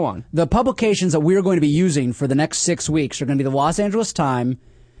 go on. The publications that we're going to be using for the next 6 weeks are going to be the Los Angeles Times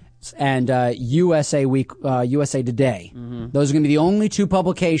and USA Today. Those are going to be the only 2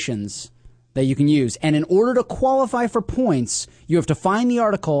 publications that you can use. And in order to qualify for points, you have to find the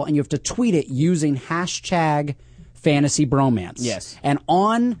article and you have to tweet it using hashtag Fantasy Bromance. Yes. And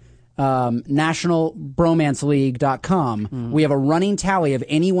on nationalbromanceleague.com, we have a running tally of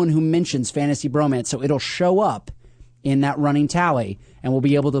anyone who mentions Fantasy Bromance, so it'll show up in that running tally, and we'll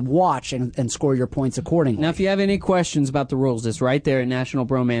be able to watch and score your points accordingly. Now, if you have any questions about the rules, it's right there at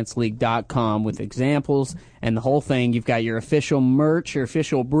nationalbromanceleague.com with examples and the whole thing. You've got your official merch, your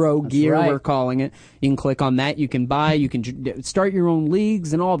official bro gear, right. we're calling it. You can click on that. You can buy. You can start your own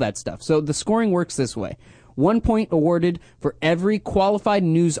leagues and all that stuff. So the scoring works this way. 1 point awarded for every qualified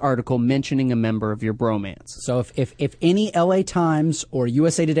news article mentioning a member of your bromance. So if any LA Times or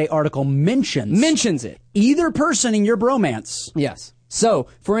USA Today article mentions it, either person in your bromance. Yes. So,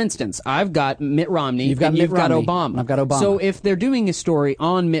 for instance, I've got Mitt Romney. You've got got Romney. Obama. I've got Obama. So if they're doing a story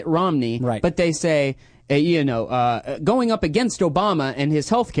on Mitt Romney, right. but they say, going up against Obama and his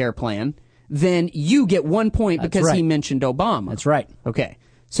health care plan, then you get 1 point because he mentioned Obama. That's right. Okay.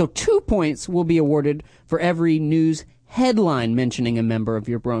 So 2 points will be awarded for every news headline mentioning a member of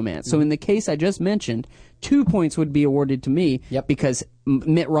your bromance. So in the case I just mentioned, 2 points would be awarded to me because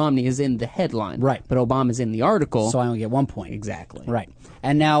Mitt Romney is in the headline. Right. But Obama's in the article. So I only get 1 point. Exactly. Right.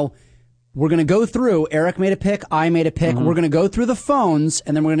 And now we're going to go through, Eric made a pick, I made a pick. We're going to go through the phones,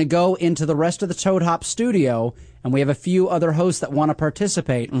 and then we're going to go into the rest of the Toad Hop studio, and we have a few other hosts that want to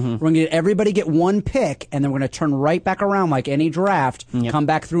participate. We're going to get everybody get one pick, and then we're going to turn right back around like any draft, come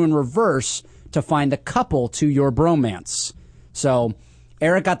back through in reverse to find the couple to your bromance. So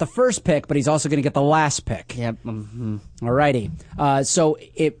Eric got the first pick, but he's also going to get the last pick. Yep. All righty. So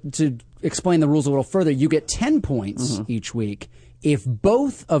to explain the rules a little further, you get 10 points each week if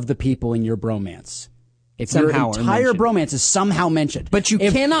both of the people in your bromance, if your entire bromance is somehow mentioned. But you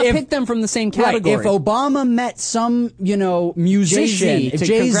cannot pick them from the same category. Right, if Obama met some, musician,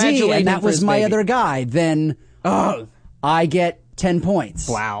 Jay-Z, and that was my other guy, then I get 10 points.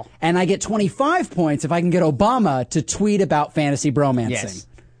 Wow. And I get 25 points if I can get Obama to tweet about fantasy bromancing. Yes.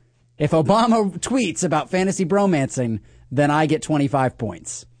 If Obama tweets about fantasy bromancing, then I get 25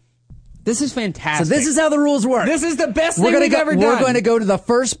 points. This is fantastic. So this is how the rules work. This is the best thing we've ever done. We're going to go to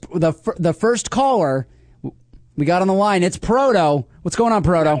the first caller. We got on the line. It's Proto. What's going on,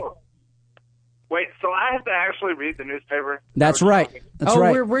 Proto? Wait, so I have to actually read the newspaper? That's right. That's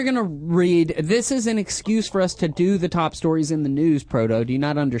right. We're going to read. This is an excuse for us to do the top stories in the news, Proto. Do you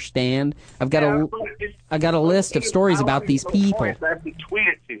not understand? I've got a list of stories about these people. I have to tweet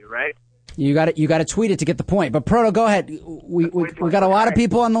it to you, right? You got to tweet it to get the point. But Proto, go ahead. We got a lot of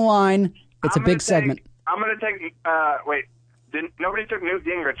people on the line. It's a big segment. I'm going to take. Wait. Nobody took Newt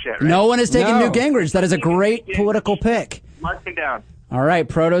Gingrich yet, right? No one has taken Newt Gingrich. That is a great political pick. Mark me down. All right,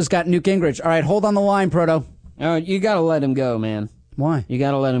 Proto's got Newt Gingrich. All right, hold on the line, Proto. Oh, you got to let him go, man. Why? You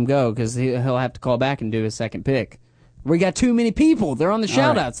got to let him go because he'll have to call back and do his second pick. We got too many people. They're on the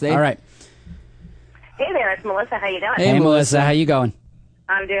shout-outs. All right. Hey there, it's Melissa. How you doing? Hey, Melissa. How you going?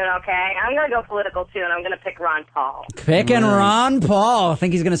 I'm doing okay. I'm going to go political, too, and I'm going to pick Ron Paul. Picking Ron Paul.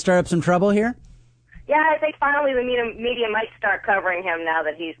 Think he's going to stir up some trouble here? Yeah, I think finally the media might start covering him now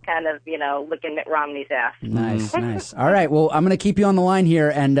that he's kind of, licking Mitt Romney's ass. Nice, nice. All right, well, I'm going to keep you on the line here,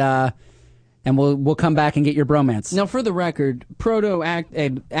 and we'll come back and get your bromance. Now, for the record, Proto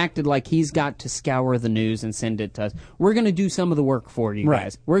acted like he's got to scour the news and send it to us. We're going to do some of the work for you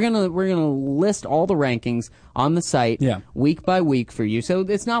guys. We're gonna list all the rankings on the site week by week for you. So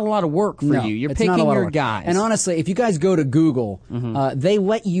it's not a lot of work for you. You're picking your guys. And honestly, if you guys go to Google, they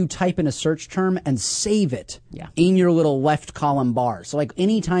let you type in a search term and save it in your little left column bar. So like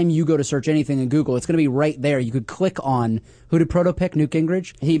anytime you go to search anything in Google, it's going to be right there. You could click on, who did Proto pick? Newt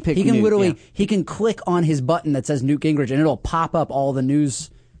Gingrich? He picked He can Newt, literally, he can click on his button that says Newt Gingrich and it'll pop up all the news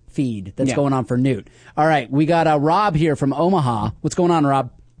feed that's going on for Newt. All right, we got Rob here from Omaha. What's going on, Rob?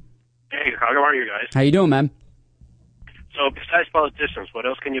 Hey, how are you guys? How you doing, man? So besides politicians, what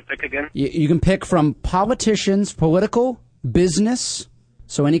else can you pick again? You can pick from politicians, political, business,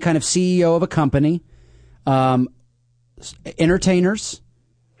 so any kind of CEO of a company, entertainers,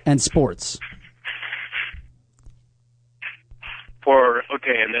 and sports.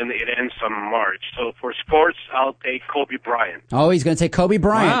 And then it ends on March. So for sports, I'll take Kobe Bryant. Oh, he's going to take Kobe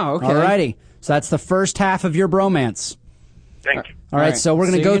Bryant. Wow, okay. All righty. So that's the first half of your bromance. Thank you. All right, so we're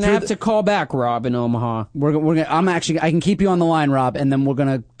going to go through. You're have to call back, Rob, in Omaha. We're gonna, I can keep you on the line, Rob, and then we're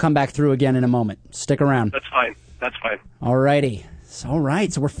going to come back through again in a moment. Stick around. That's fine. That's fine. All righty. All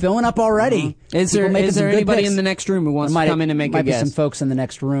right, so we're filling up already. Is there anybody in the next room who wants to come in and make a guess? Might be some folks in the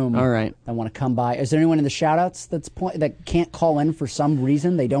next room. All right. That want to come by. Is there anyone in the shout-outs that can't call in for some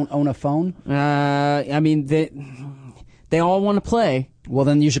reason? They don't own a phone? I mean, they all want to play. Well,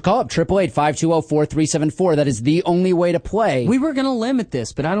 then you should call up 888-520-4374. That is the only way to play. We were going to limit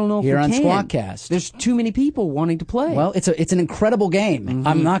this, but I don't know if here we on can. Squawkcast. There's too many people wanting to play. Well, it's an incredible game.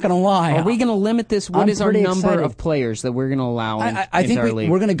 I'm not going to lie. Are we going to limit this? What is our number of players that we're going to allow in, I think our league?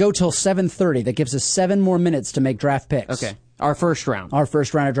 we're going to go till 7:30. That gives us 7 more minutes to make draft picks. Okay. Our first round. Our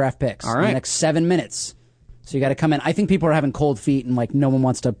first round of draft picks. All In right. the next 7 minutes. So you got to come in. I think people are having cold feet and like no one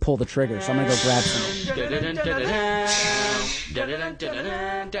wants to pull the trigger. So I'm going to go grab some.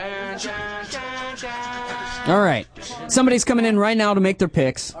 All right. Somebody's coming in right now to make their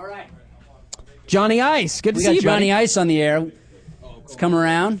picks. All right. Johnny Ice. Good to We see got you, Johnny buddy. Ice on the air. Let's come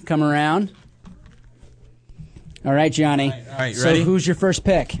around. Come around. All right, Johnny. All right, so ready? who's your first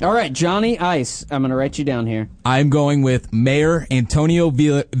pick? All right, Johnny Ice. I'm going to write you down here. I'm going with Mayor Antonio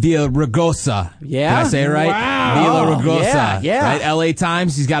Villaraigosa. Yeah? Did I say it right? Wow. Villaraigosa. Yeah. Right? L.A.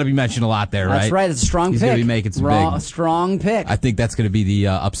 Times. He's got to be mentioned a lot there, right? That's right. It's a strong He's pick. going to be making some big. Strong pick. I think that's going to be the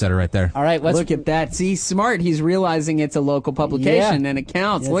upsetter right there. All right, let's Look at that. See, smart. He's realizing it's a local publication and it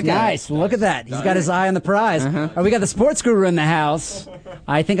counts. That's Look nice. at it. Look at that. He's got his eye on the prize. All right, we got the sports guru in the house.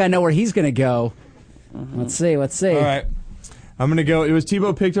 I think I know where he's going to go. Let's see. All right. I'm going to go. It was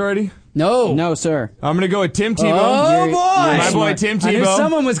Tebow picked already? No. No, sir. I'm going to go with Tim Tebow. Oh, boy. My boy Tim Tebow. I knew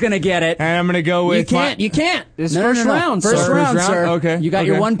someone was going to get it. And I'm going to go with... You can't. This is No, first no. round, First sir. round, sir. Okay. You got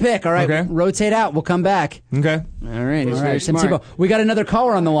your one pick. All right. Okay. Rotate out. We'll come back. Okay. All right. He's All very right. Tim smart. Tebow. We got another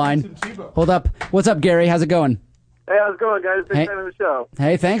caller on the line. Hold up. What's up, Gary? How's it going? Hey, how's it going, guys? Big Hey. fan of the show.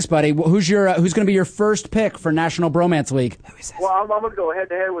 Hey, thanks, buddy. Who's going to be your first pick for National Bromance League? Well, I'm going to go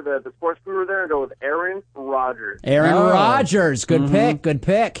head-to-head with the sports guru there and go with Aaron Rodgers. Aaron Rodgers. Good pick. Good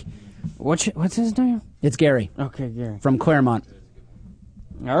pick. What's his name? It's Gary. Okay, Gary. From Claremont.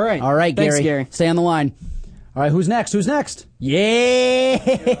 All right. All right, Thanks, Gary. Gary. Stay on the line. All right, who's next?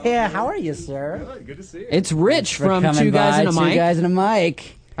 Yeah. How are you, sir? Good to see you. It's Rich For from coming Two Guys by, and a Mic. Two Guys and a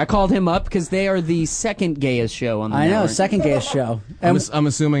Mic. I called him up because they are the second gayest show on the I know, network. second gayest show. I'm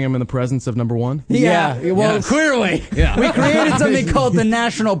assuming I'm in the presence of number one. Yeah, well, Yes. clearly. Yeah. We created something called the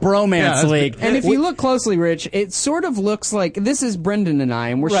National Bromance League. And if you look closely, Rich, it sort of looks like this is Brendan and I,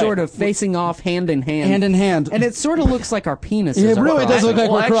 and we're Right. sort of facing off hand in hand. Hand in hand. And it sort of looks like our penises. It are really does crossing. look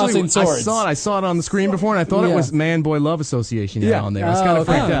like we're crossing swords. I saw it on the screen before, and I thought it Yeah. was Man Boy Love Association Yeah. on there. I was kind of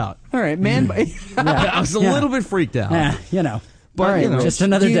okay. freaked out. All right, man. I was a little bit freaked out. Yeah, you know. But, All right, you know, just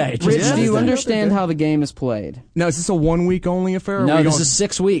another day. Just Rich, another do you day. understand how the game is played? Now, is this a 1 week only affair? or are No, we this going- is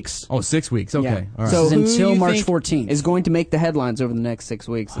 6 weeks. Oh, 6 weeks. Okay. Yeah. All right. So This is who until you March think 14th. is going to make the headlines over the next 6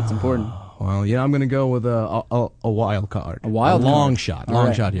 weeks? It's important. Well, yeah, I'm going to go with a wild card. A wild long card. shot. All Long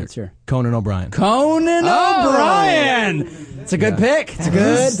right, shot here. let's hear. Conan O'Brien. Conan O'Brien. It's a good pick. It's a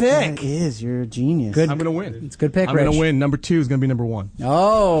good pick. It is. You're a genius. Good. I'm going to win. It's a good pick, I'm going Rich. to win. Number 2 is going to be number 1.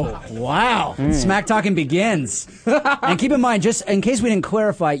 Oh, wow. Smack talking begins. And keep in mind, just in case we didn't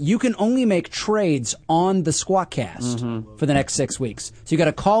clarify, you can only make trades on the Squawkcast for the next 6 weeks. So you got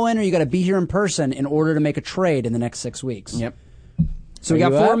to call in or you got to be here in person in order to make a trade in the next 6 weeks. Yep. So we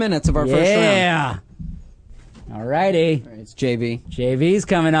Are got you 4 up? minute of our first round. Yeah. All righty. It's JV. JV's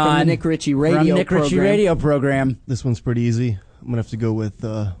coming on. From the Nick Ritchie radio From Nick Ritchie program. radio program. This one's pretty easy. I'm going to have to go with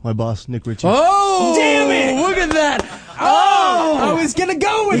my boss, Nick Ritchie. Oh! Damn it! Look at that! Oh! I was going to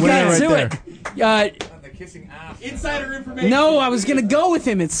go with We got that. to it. Insider information. No, I was going to go with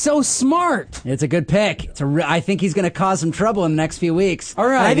him. It's so smart. It's a good pick. I think he's going to cause some trouble in the next few weeks. All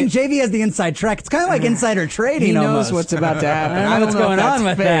right. I think JV has the inside track. It's kind of like insider trading. He knows almost. what's about to happen. I don't know what's going on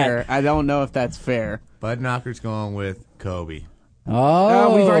with fair. that. I don't know if that's fair. Bud Knocker's going with Kobe.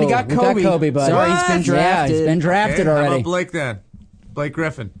 Oh, we've already got we Kobe. bud. Sorry, he's been drafted. Yeah, he's been drafted How already. about Blake then? Blake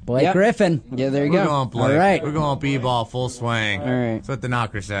Griffin. Blake Griffin. Yeah, there you We're go. going Blake. All right. We're going B-ball full swing. All right. That's what the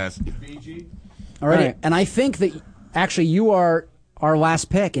knocker says. Alrighty. All right. And I think that actually you are our last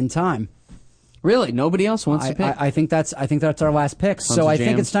pick in time. Really? Nobody else wants to pick? I think that's our last pick. Tons So of I think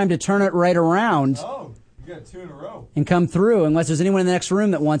jams. it's time to turn it right around Oh, you got 2 in a row. and come through. Unless there's anyone in the next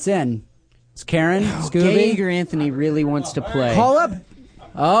room that wants in. It's Karen, Scooby. Geiger Anthony really wants to play. Call up.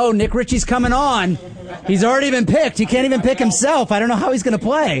 Oh, Nick Ritchie's coming on. He's already been picked. He can't even pick himself. I don't know how he's going to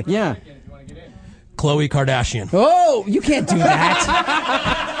play. Yeah. Khloe Kardashian. Oh, you can't do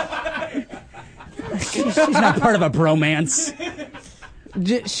that. She's not part of a bromance.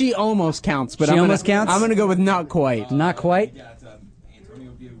 She almost counts, but She I'm almost gonna, counts? I'm going to go with not quite. Not quite.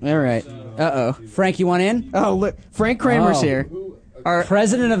 All right. Uh-oh. Frank, you want in? Oh, look. Frank Kramer's Oh. here. Our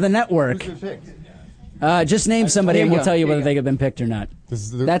President of the network. Just name somebody Here and you we'll go. tell you Here whether you they have been picked or not.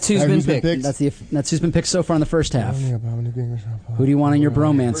 That's who's been picked. That's who's been picked so far in the first half. Who do you want on your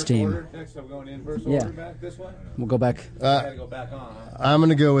bromance team? Next, I'm going in first Yeah. order back this way. We'll go back. Gotta go back on. Huh? I'm going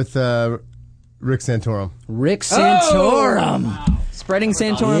to go with Rick Santorum. Rick Santorum. Spreading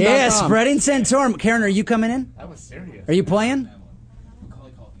Santorum. Yeah, Spreading Santorum. Karen, are you coming in? That was serious. Are you playing?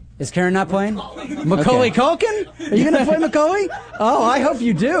 Is Karen not playing? Macaulay Culkin? Are you going to play Macaulay? Oh, I hope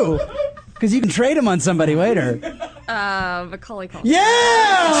you do. Because you can trade him on somebody later. Macaulay Culkin.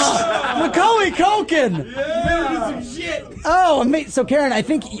 Yeah! Macaulay Culkin! Oh, amazing. So, Karen, I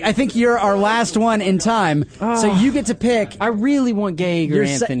think you're our last one in time. So you get to pick. I really want Geiger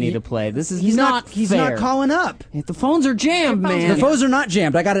Anthony to play. This is not fair. He's not calling up. The phones are jammed, man. The phones are not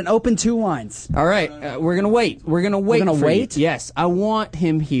jammed. I got an open 2 lines. All right, we're gonna wait. We're gonna wait. Yes, I want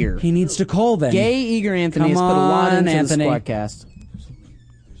him here. He needs to call then. Gay Eager Anthony has put a lot into the Squadcast.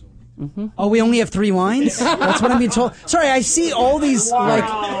 Mm-hmm. Oh, we only have 3 lines? That's what I'm being told. Sorry, I see all these, like...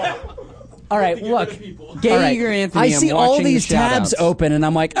 All right, look. Gay Eager Anthony, I see all these tabs shout-outs. open, and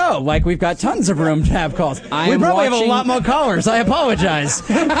I'm like, oh, like we've got tons of room to have calls. We probably have a lot more callers. I apologize.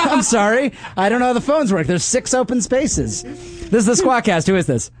 I'm sorry. I don't know how the phones work. There's 6 open spaces. This is the Squawkcast. Who is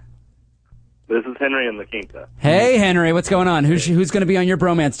this? This is Henry in the Quinta. Hey, Henry. What's going on? Who's going to be on your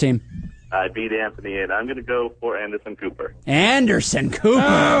bromance team? I beat Anthony, and I'm going to go for Anderson Cooper. Anderson Cooper.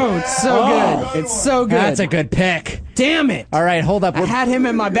 Oh, it's so good. It's so good. That's a good pick. Damn it. All right, hold up. I had him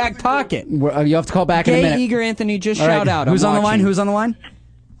in my back pocket. You have to call back in a minute. Gay Eager Anthony, just All shout right. out. Who's I'm on the line? watching. Who's on the line?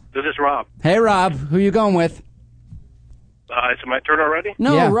 This is Rob. Hey, Rob. Who you going with? Is it my turn already?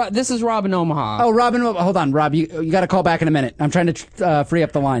 No, Yeah. this is Rob in Omaha. Oh, Robin, hold on, Rob. You got to call back in a minute. I'm trying to free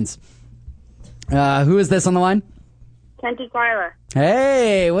up the lines. Who is this on the line? Kenty Carla.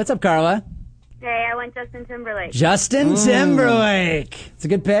 Hey, what's up, Carla? Hey, I went Justin Timberlake. Justin Timberlake. It's a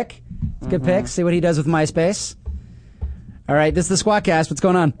good pick. It's a good pick. See what he does with MySpace. All right, this is the Squawkcast. What's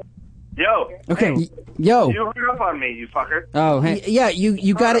going on? Yo. Okay. Yo. You hung up on me, you fucker. Oh, hey. Yeah,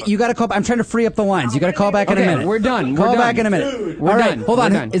 you got it. You got to call. I'm trying to free up the lines. You got to call back in a minute. We're done. Call We're back done. in a minute. We're All right, done. hold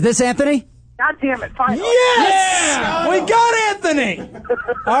on. We're done. Is this Anthony? God damn it! Finally. Yes! We got Anthony.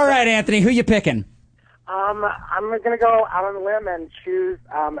 All right, Anthony. Who you picking? I'm gonna go out on a limb and choose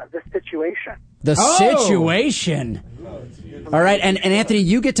The Situation. The Situation. All right, and Anthony,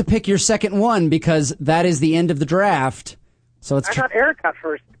 you get to pick your second one because that is the end of the draft. So it's I thought Eric got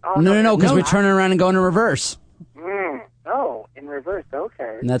first. Oh, no, because we're turning around and going in reverse. Oh, in reverse.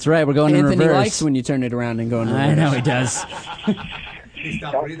 Okay. And that's right, we're going in Anthony reverse. likes when you turn it around and go in reverse. I know he does.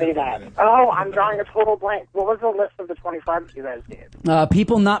 Don't say that. Oh, I'm drawing a total blank. What was the list of the 25 that you guys gave?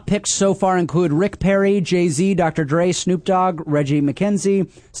 People not picked so far include Rick Perry, Jay-Z, Dr. Dre, Snoop Dogg, Reggie McKenzie,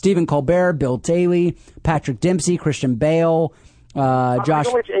 Stephen Colbert, Bill Daly, Patrick Dempsey, Christian Bale, Josh.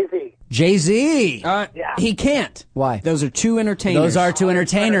 Go with Jay-Z. Jay-Z. He can't. Why? Those are 2 entertainers. Those are 2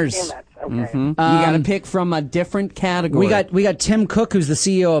 entertainers. Okay. You got to pick from a different category. We got Tim Cook, who's the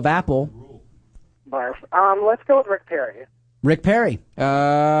CEO of Apple. Barf. Let's go with Rick Perry. Rick Perry.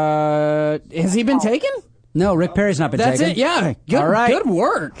 Has he been taken? No, Rick Perry's not been That's taken. it. Yeah. Good, All right. Good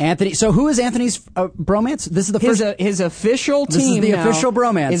work. Anthony. So who is Anthony's bromance? This is the first. His official team. This is the now official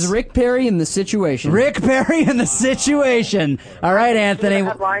bromance. Is Rick Perry in The Situation? Rick Perry in The Situation. All right, Anthony. The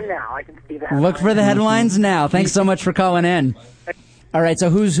headline now. I can see the headline. Look for the headlines now. Thanks so much for calling in. All right,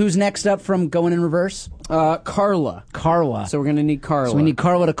 so who's next up from going in reverse? Carla. Carla. So we're going to need Carla. So we need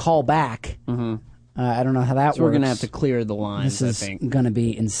Carla to call back. Mm-hmm. I don't know how that works. So we're going to have to clear the lines, This I is think. going to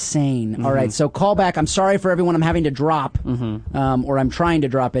be insane. All right, so call back. I'm sorry for everyone I'm having to drop, or I'm trying to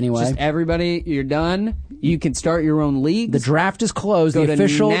drop anyway. Just everybody, you're done. You can start your own league. The draft is closed. Go the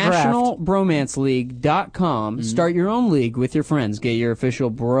official to draft. nationalbromanceleague.com. Start your own league with your friends. Get your official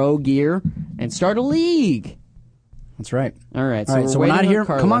bro gear and start a league. That's right. All right. All right, so we're not here.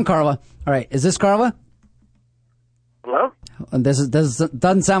 Come on, Carla. All right, is this Carla? Hello? This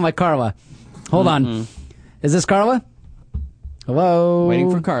doesn't sound like Carla. Hold on. Is this Carla? Hello?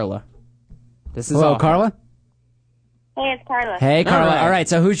 Waiting for Carla. This is Hello, awful. Carla? Hey, it's Carla. Hey, Carla. All right,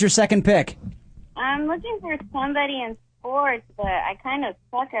 so who's your second pick? I'm looking for somebody in sports, but I kind of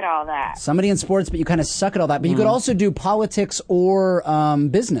suck at all that. Somebody in sports, but you kind of suck at all that. But you could also do politics or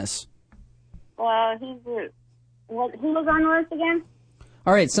business. Well, who was on the list again?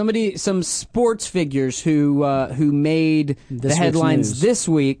 All right, some sports figures who made the headlines news. this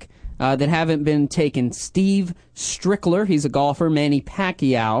week that haven't been taken. Steve Strickler, he's a golfer. Manny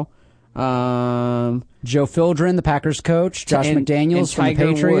Pacquiao. Joe Fildren, the Packers coach. Josh McDaniels from the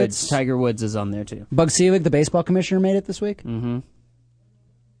Tiger Patriots. Woods. Tiger Woods is on there, too. Bug Selig, the baseball commissioner, made it this week. Mm-hmm.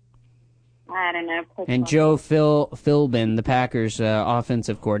 I don't know. And Joe Philbin, the Packers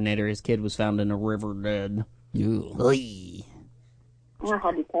offensive coordinator, his kid was found in a river dead. Ooh. Oh,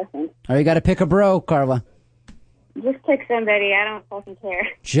 how depressing. Oh, you got to pick a bro, Carla. Just pick somebody. I don't fucking care.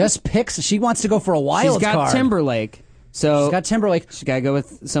 Just picks. She wants to go for a wild She's got card. Timberlake. So she's got Timberlake. She's got to go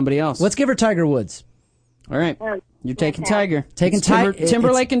with somebody else. Let's give her Tiger Woods. All right. You're taking Tiger. Taking It's Timber- Tiger.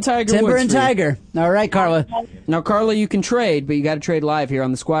 Timberlake and Tiger Timber Woods and for you. Tiger. All right, Carla. Now, Carla, you can trade, but you got to trade live here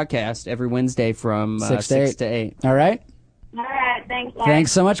on the Squadcast every Wednesday from 6 to 8. All right. All right, thanks, guys.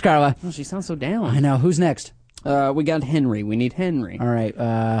 Thanks so much, Carla. Oh, she sounds so down. I know. Who's next? We got Henry. We need Henry. All right.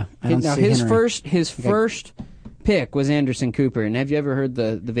 I don't Now, see his Henry. first pick was Anderson Cooper. And have you ever heard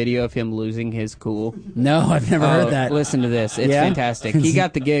the video of him losing his cool? No, I've never heard that. Listen to this. It's Yeah? fantastic. He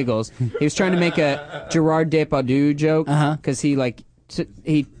got the giggles. He was trying to make a Gerard Depardieu joke because he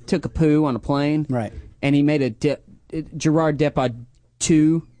he took a poo on a plane. Right. And he made a Gerard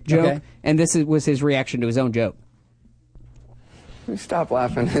Depardieu joke. Okay. And this was his reaction to his own joke. Stop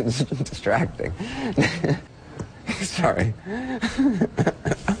laughing. It's distracting. Sorry.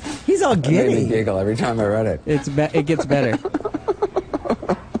 He's all It made me giddy. giggle every time I read it. It gets better.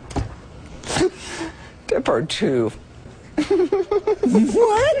 Dipper 2.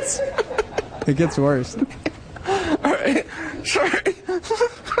 What? It gets worse. Alright. Sorry.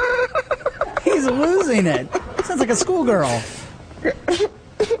 He's losing it. Sounds like a schoolgirl.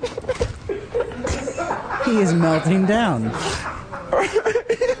 He is melting down.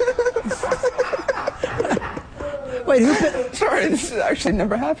 Wait, who picked? Sorry, this has actually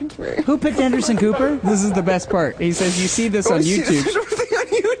never happened to me. Who picked Anderson Cooper? This is the best part. He says, "You see this on YouTube." on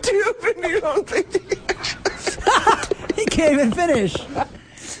YouTube, and you don't think He can't even finish.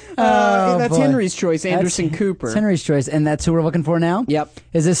 That's boy. Henry's choice, Anderson That's- Cooper. It's Henry's choice, and that's who we're looking for now? Yep.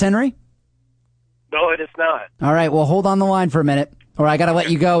 Is this Henry? No, it is not. All right, well, hold on the line for a minute, or I got to let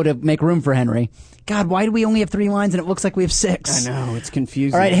you go to make room for Henry. God, why do we only have 3 lines and it looks like we have 6? I know, it's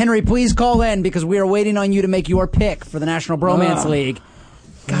confusing. All right, Henry, please call in because we are waiting on you to make your pick for the National Bromance League.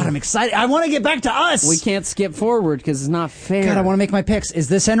 God, I'm excited. I want to get back to us. We can't skip forward because it's not fair. God, I want to make my picks. Is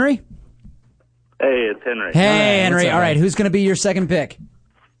this Henry? Hey, it's Henry. Hey, Henry. All right, who's going to be your second pick?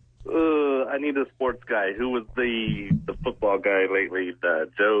 I need a sports guy. Who was the football guy lately?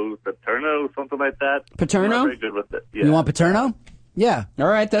 Joe Paterno, something like that. Paterno? I'm not very good with it. Yeah. You want Paterno? Yeah. All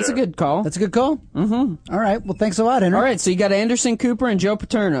right, that's a good call. That's a good call? Mm-hmm. All right, well, thanks a lot, Henry. All right, so you got Anderson Cooper and Joe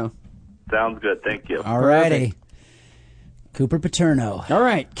Paterno. Sounds good. Thank you. All righty. Cooper Paterno. All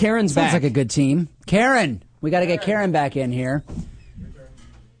right, Karen's Sounds back. like a good team. Karen. We got to get Karen back in here.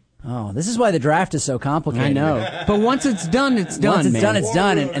 Oh, this is why the draft is so complicated. I know. But once it's done, it's done, Once it's man. done, it's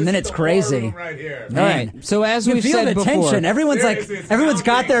done, and then it's crazy. Right here. All right, so as You we've feel said the before... tension. Everyone's like, everyone's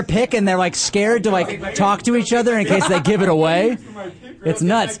got their pick, and they're like scared to like talk to each other in case they give it away. It's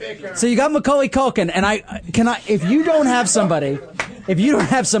nuts. So you got Macaulay Culkin, and if you don't have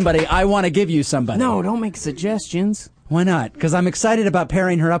somebody, I want to give you somebody. No, don't make suggestions. Why not? Because I'm excited about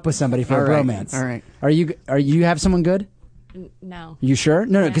pairing her up with somebody for All a right, bromance. all right. Are you have someone good? No. You sure?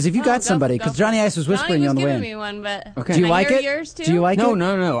 No, because if you got somebody, because Johnny Ice was whispering Johnny you on was the way giving in. me one, but Okay. Do you Can I like hear it? yours too? Do you like it?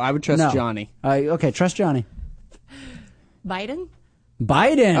 No. I would trust No. Johnny. Okay, trust Johnny. Biden?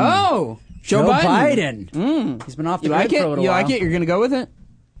 Biden. Oh, Joe Biden. He's been off the You grid like it? for a little You while. like it? You're going to go with it?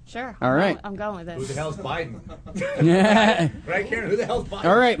 Sure. All right. I'm going with it. Who the hell's Biden? Yeah. Right, Karen? Who the hell's Biden?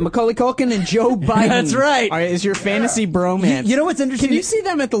 All right, Macaulay Culkin and Joe Biden. That's right. All right, is your fantasy bromance. You know what's interesting? Can you see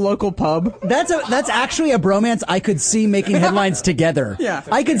them at the local pub? That's actually a bromance I could see making headlines together. Yeah.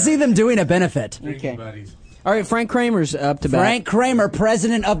 I could see them doing a benefit. Okay. All right, Frank Kramer's up to bat. Frank Kramer,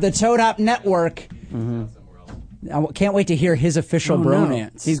 president of the Toad Hop Network. I can't wait to hear his official Oh, no.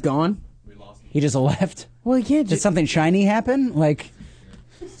 bromance. He's gone? He just left? Well, he can't. Did something shiny happen?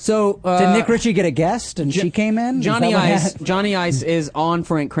 So did Nick Ritchie get a guest and she came in? Is Johnny that what Ice. happened? Johnny Ice is on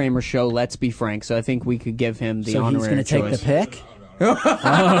Frank Kramer's show. Let's Be Frank. So I think we could give him the So he's honorary going to take choice. the pick?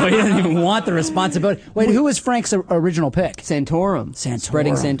 Oh, he doesn't even want the responsibility. Wait, who was Frank's original pick? Santorum. Santorum.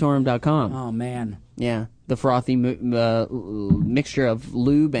 SpreadingSantorum.com. Oh, man. Yeah, the frothy mixture of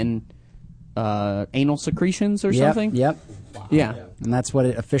lube and anal secretions or something. Yep. Yeah. And that's what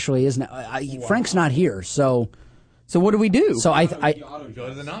it officially is now. Frank's not here, so what do we do? So I Go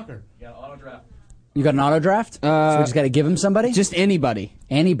to the knocker. Yeah, auto draft. you got an auto draft? So we just got to give him somebody? Just anybody.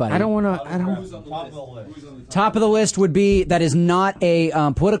 Anybody. I don't want to. I don't. Top of the list would be that is not a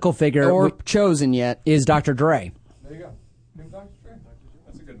political figure Or chosen yet. is Dr. Dre. There you go.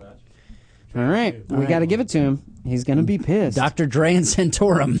 That's a good match. All right, we got to give it to him. He's gonna be pissed. Dr. Dre and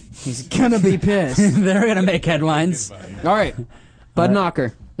Santorum. He's gonna be pissed. They're going to make headlines. All right, Bud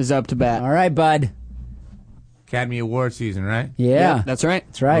Knocker is up to bat. All right, Bud. Academy Award season, right? Yeah. That's right.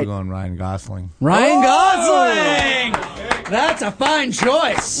 That's right. We're going Ryan Gosling. Ryan Gosling! That's a fine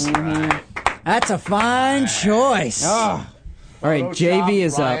choice. That's a fine choice. All right, JV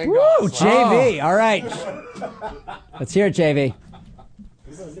is up. Woo, JV. All right. Let's hear it, JV.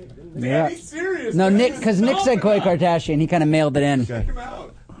 Yeah. Serious. No, Nick, because Nick said Khloe Kardashian. He kind of mailed it in.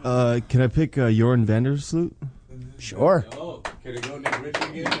 Can I pick Jorn Vandersloot? Sure. Can it go Nick Richard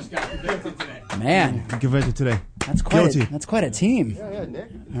again? Just got convicted today. Man, Convicted today. that's quite Guilty. that's quite a team. Yeah, Nick.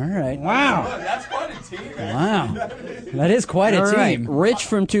 All right. Wow. That's quite a team. Wow. That is quite a All right, team. Rich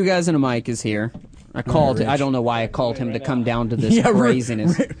from Two Guys and a Mic is here. I called. I don't know why I called him to come down to this Yeah,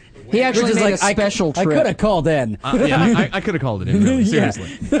 craziness. He actually Rich is made like, a special I trip. could have called in. I could have called it in. Really, Yeah.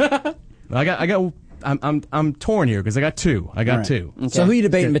 seriously. I'm torn here because I got two. All right. two. So who are you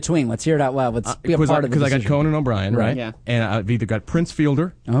debating between? Let's hear it out loud. Let's be a part of the Because I got decision. Conan O'Brien, right? Yeah. And I've either got Prince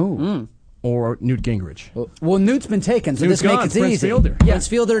Fielder or Newt Gingrich. Well, Newt's been taken, so Newt's this gone. makes it Prince easy. Fielder. Prince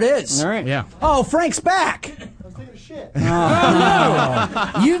Fielder it is. All right. Yeah. Oh, Frank's back.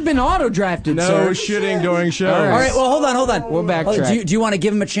 You've been auto drafted, No sir. shitting during shows. All right, well, hold on. We'll backtrack. Do you want to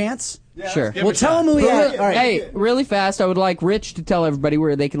give him a chance? Sure. Well, tell him who he had. All right. Hey, really fast, I would like Rich to tell everybody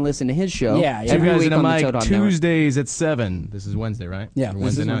where they can listen to his show. Yeah, yeah. Every Two Guys week and a on the Mic, Toad Hop Network. Tuesdays at 7. This is Wednesday, right? Yeah,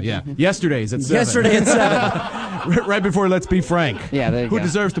 Wednesday now. Wednesday. Yeah. Yesterday's at 7. Yesterday at 7. Right before Let's Be Frank. Yeah, there you Who go.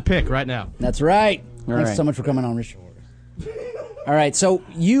 deserves to pick right now? That's right. Thanks right. so much for coming on, Rich. All right, so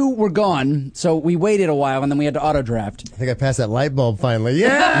you were gone, so we waited a while, and then we had to auto draft. I think I passed that light bulb finally.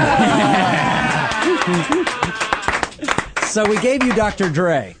 Yeah! So we gave you Dr.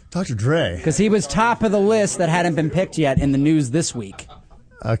 Dre. Dr. Dre. Because he was top of the list that hadn't been picked yet in the news this week.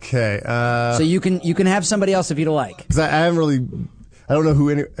 Okay. So you can have somebody else if you'd like. Because I haven't really, I don't know who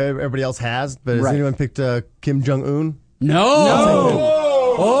everybody else has, but has Right. anyone picked Kim Jong-un? No.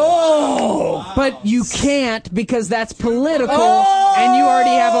 Oh. But you can't because that's political, and you already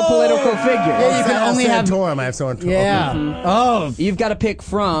have a political figure. Yeah, you can only have. Santorum. I have someone. Yeah. Okay. Oh. You've got to pick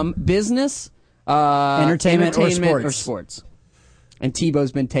from business, Entertainment or sports. And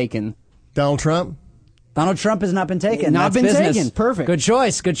Tebow's been taken. Donald Trump? Donald Trump has not been taken. Not That's been business. taken. Perfect. Good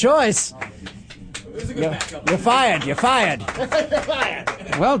choice. Good choice. You're fired. You're fired.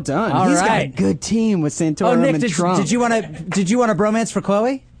 Well done. All He's right. got a good team with Santorum Oh, Nick, and did Trump. you want a bromance for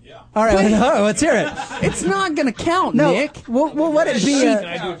Chloe? Yeah. All right. Well, let's hear it. It's not going to count, No. Nick. We'll let it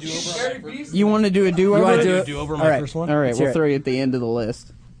be. You want to do a do-over? You wanna do it? Do-over All my right. first one? All right, Let's we'll hear it. throw you at the end of the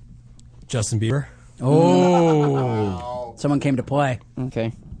list. Justin Bieber. Oh. Someone came to play.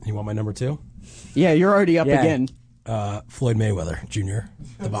 Okay. You want my number 2? Yeah, you're already up Yeah. Uh, again. Floyd Mayweather Jr.,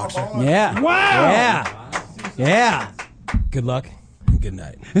 the boxer. Yeah. Wow. Yeah. Good luck and good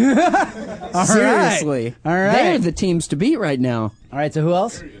night. All Seriously. All right. They're the teams to beat right now. All right. So who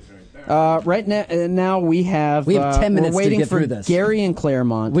else? Right now we have 10 minutes we're to waiting get for through this. Gary and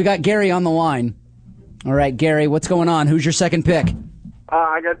Claremont. We got Gary on the line. All right, Gary, what's going on? Who's your second pick?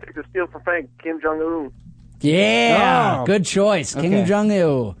 I got to take the steal for Frank, Kim Jong-un. Yeah, Oh. good choice, Kim Okay.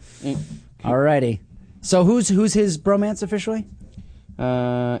 Jong-il. All righty. So who's his bromance officially?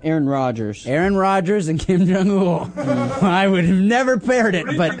 Aaron Rodgers. Aaron Rodgers and Kim Jong-il. I would have never paired it,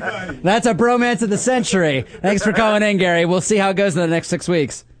 but that's a bromance of the century. Thanks for calling in, Gary. We'll see how it goes in the next 6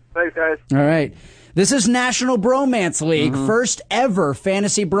 weeks. Thanks, guys. All right. This is National Bromance League, first ever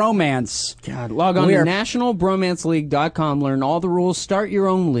fantasy bromance. God, log on We to are- nationalbromanceleague.com, learn all the rules, start your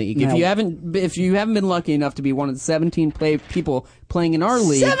own league. Now- If you haven't been lucky enough to be one of the 17 people playing in our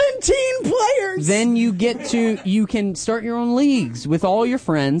league, 17 players. then you can start your own leagues with all your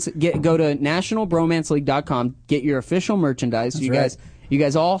friends. Go to nationalbromanceleague.com, get your official merchandise. That's You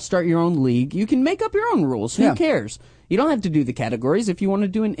guys all start your own league. You can make up your own rules. Who Yeah. cares? You don't have to do the categories. If you want to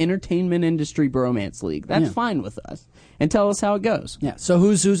do an entertainment industry bromance league, that's Yeah. fine with us. And tell us how it goes. Yeah. So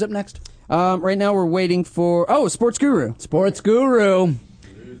who's up next? Right now we're waiting for Sports Guru. Sports Guru.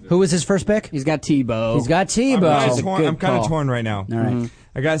 Who was his first pick? He's got Tebow. He's got Tebow. I'm kind of torn right now. All right.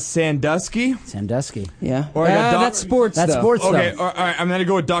 I got Sandusky. Sandusky. Yeah. Or I got that's sports. That's stuff. sports Okay, stuff. all right, I'm going to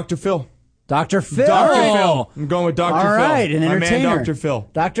go with Dr. Phil. Dr. Phil. Dr. Oh. Phil. I'm going with Dr. Phil. All right, an My entertainer. man, Dr. Phil.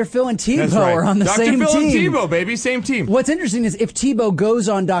 Dr. Phil and Tebow That's right. are on the Dr. same Phil team. and Tebow, baby. Same team. What's interesting is if Tebow goes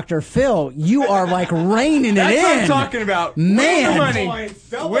on Dr. Phil, you are like reining it That's in. what I'm talking about. Man. Winning the money.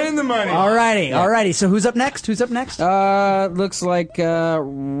 Winning the money. All righty, all righty. So who's up next? Looks like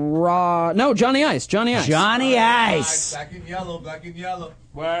Johnny Ice. Johnny Ice. Johnny Ice. Black and yellow, black and yellow.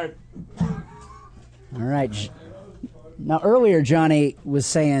 Word. All right. Now, earlier, Johnny was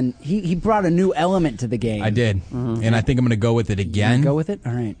saying he brought a new element to the game. I did. And I think I'm going to go with it again. Go with it?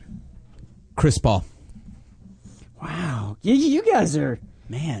 All right. Chris Paul. Wow. You guys are...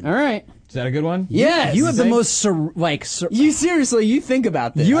 Man. All right. Is that a good one? Yes. You have the most, You seriously, you think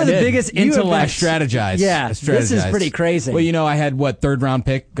about this. You are the biggest I intellect. strategize. Yeah, I this is strategize. pretty crazy. Well, I had third round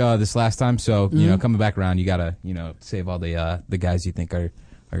pick this last time, so coming back around, you gotta save all the guys you think are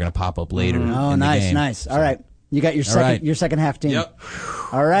gonna pop up later. Oh, in the nice, game. nice. All right. You got your All right. your second half team. Yep.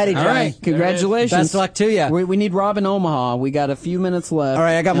 All righty, Johnny. All right, congratulations. Best of luck to you. We need Rob in Omaha. We got a few minutes left. All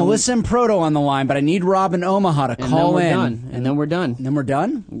right, I got And Melissa and Proto on the line, but I need Rob in Omaha to and call then we're in. Done. And then we're done. And then we're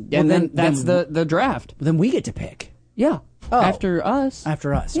done? And then that's the draft. Then we get to pick. Yeah. Oh. After us.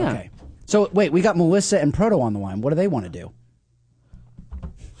 After us, Yeah. okay. So, wait, we got Melissa and Proto on the line. What do they want to do?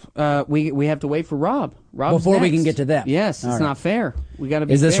 We have to wait for Rob. Rob's Before we next. can get to them. Yes, All it's right. not fair. We got to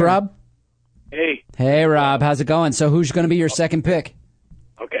be Is this fair. Rob? Hey. Hey, Rob. How's it going? So who's going to be your second pick?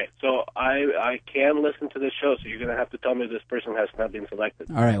 Okay, so I can listen to this show, so you're going to have to tell me this person has not been selected.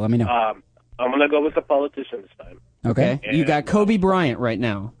 All right, let me know. I'm going to go with the politician this time. Okay. You got Kobe Bryant right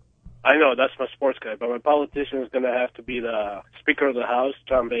now. I know, that's my sports guy, but my politician is going to have to be the Speaker of the House,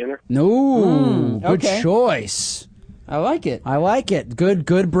 John Boehner. No, good okay. choice. I like it. I like it. Good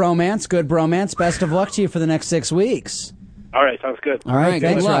bromance. Good bromance. Best of luck to you for the next 6 weeks. All right, sounds good. All right,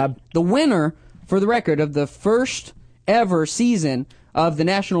 thanks, good luck. Rob. The winner, for the record, of the first ever season of the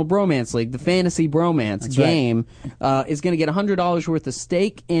National Bromance League, the Fantasy Bromance That's game, is going to get $100 worth of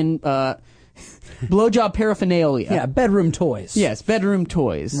steak in blowjob paraphernalia. Yeah, bedroom toys. Yes, bedroom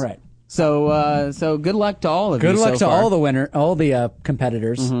toys. Right. So good luck to all of you. Good luck so to far. all the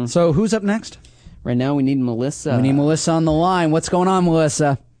competitors. So who's up next? Right now, we need Melissa. We need Melissa on the line. What's going on,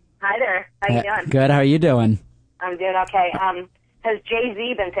 Melissa? Hi there. How you doing? Good. How are you doing? I'm doing okay. Has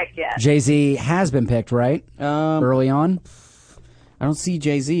Jay-Z been picked yet? Jay-Z has been picked, right? Early on. I don't see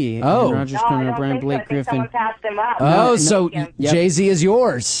Jay-Z. Oh. Aaron Rodgers, No, I Connor don't Bryan, think so. Blake I think Griffin. someone passed him up. Oh, so Yep. Jay-Z is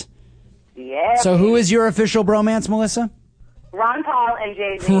yours. Yeah. So who is your official bromance, Melissa? Ron Paul and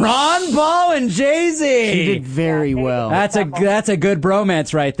Jay-Z. Ron Paul and Jay-Z. She did very well. That's a good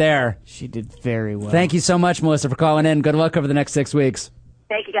bromance right there. She did very well. Thank you so much, Melissa, for calling in. Good luck over the next 6 weeks.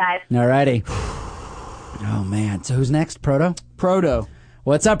 Thank you, guys. All righty. Oh, man. So who's next? Proto? Proto.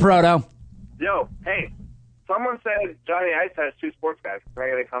 What's up, Proto? Yo, hey, someone said Johnny Ice has 2 sports guys. Can I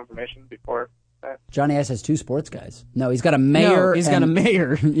get a confirmation before that? Johnny S has 2 sports guys. No, he's got a mayor. No, he's got a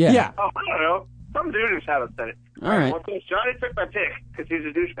mayor. Yeah. Oh, I don't know. Some dude in Shadow said it. All right. Well, since Johnny took my pick because he's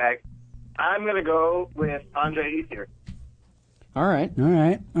a douchebag, I'm going to go with Andre Ethier, All right. All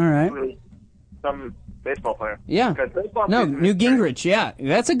right. some baseball player. Yeah. 'Cause baseball No, season is Newt Gingrich. Yeah,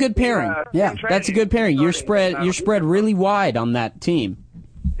 that's a good pairing. Yeah. That's a good pairing. You're spread really wide on that team.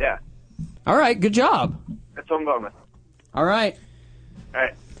 Yeah, All right. Good job. that's what I'm going with. All right. All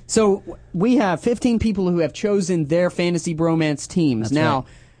right. So we have 15 people who have chosen their fantasy bromance teams. That's now, right.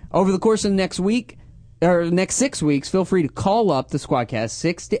 over the course of the next week, or next 6 weeks, feel free to call up the Squadcast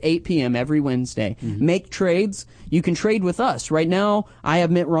 6 to 8 p.m. every Wednesday. Make trades. You can trade with us. Right now, I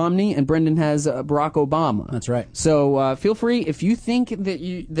have Mitt Romney and Brendan has Barack Obama. That's right. So feel free, if you think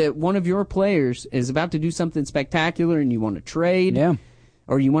that one of your players is about to do something spectacular and you want to trade,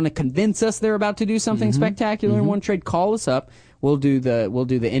 or you want to convince us they're about to do something spectacular and want to trade, call us up. We'll do the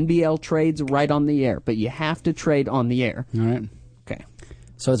NBL trades right on the air, but you have to trade on the air. All right. Okay.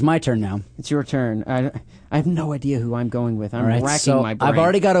 So it's my turn now. It's your turn. I have no idea who I'm going with. I'm All right, racking so my brain. I've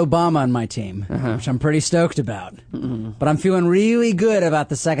already got Obama on my team, which I'm pretty stoked about. But I'm feeling really good about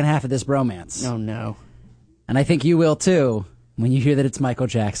the second half of this bromance. Oh, no. And I think you will, too, when you hear that it's Michael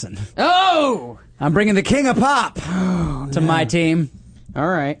Jackson. Oh! I'm bringing the king of pop to my team. All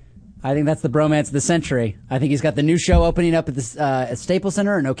right. I think that's the bromance of the century. I think he's got the new show opening up at the at Staples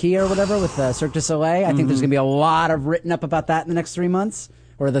Center or Nokia or whatever with Cirque du Soleil. I think there's going to be a lot of written up about that in the next 3 months.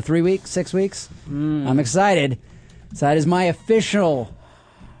 Or the 3 weeks, 6 weeks. I'm excited. So that is my official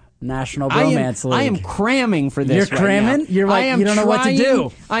National Bromance League. I am cramming for this. You're cramming? Right now. You're like, you don't know what to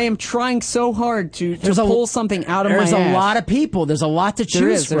do. I am trying so hard to pull something out of my ass. There's a lot of people. There's a lot to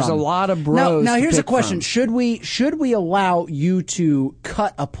choose from. There's a lot of bros. Now to here's a pick question: from. Should we allow you to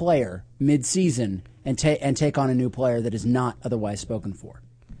cut a player mid-season and take on a new player that is not otherwise spoken for?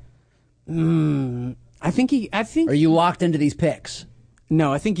 I think. Are you locked into these picks?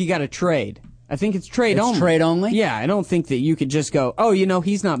 No, I think you got to trade. I think it's trade only. Trade only? Yeah, I don't think that you could just go, oh,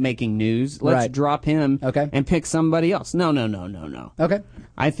 he's not making news. Let's Right. drop him and pick somebody else. No. Okay.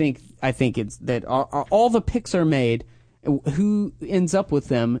 I think it's that all the picks are made. Who ends up with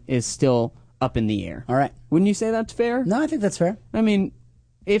them is still up in the air. All right. Wouldn't you say that's fair? No, I think that's fair. I mean,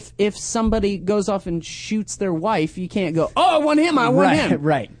 if somebody goes off and shoots their wife, you can't go, oh, I want him, I want him.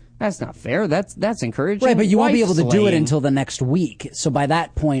 Right. That's not fair. That's encouraging. Right, but you won't be able to do it Wife-slaying. until the next week. So by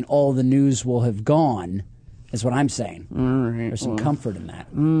that point, all the news will have gone, is what I'm saying. All right, There's some comfort in that.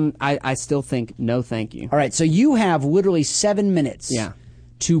 I still think no thank you. All right, so you have literally 7 minutes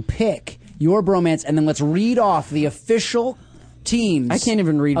to pick your bromance, and then let's read off the official teams I can't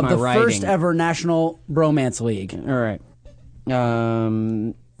even read of my the writing. first ever National Bromance League. All right.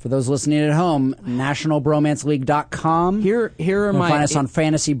 For those listening at home, nationalbromanceleague.com. Here are my... Find us on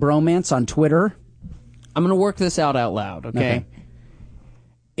Fantasy Bromance on Twitter. I'm going to work this out loud, okay?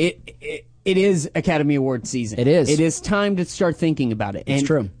 It is Academy Award season. It is. It is time to start thinking about it. It's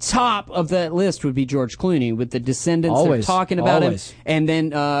true. Top of that list would be George Clooney with The Descendants. Always. They're talking about Always. him. And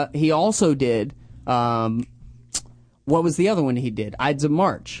then he also did... what was the other one he did? Ides of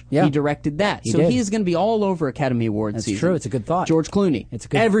March. Yeah. He directed that. He So did. he is going to be all over Academy Awards That's season. true. It's a good thought. George Clooney. It's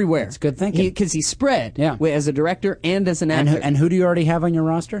good. Everywhere. It's good thinking. Because he's spread Yeah. as a director and as an And actor. who do you already have on your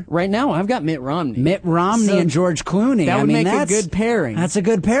roster? Right now, I've got Mitt Romney. Mitt Romney So and George Clooney. That would make a that's good pairing. That's a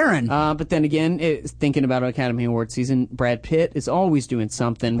good pairing. But then again, thinking about Academy Award season, Brad Pitt is always doing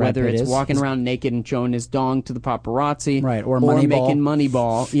something, Brad whether Pitt it's is. walking around naked and showing his dong to the paparazzi, Right, or Moneyball. making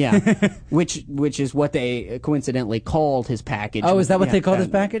Moneyball, yeah, which is what they coincidentally called his package. Oh, is that what Yeah, they called his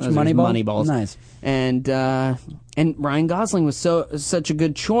package? those are Moneyball? Moneyballs. Nice. And Ryan Gosling was such a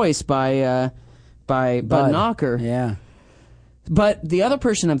good choice by Bud Knocker. Yeah. But the other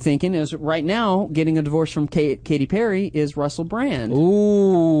person I'm thinking is right now getting a divorce from Katy Perry is Russell Brand.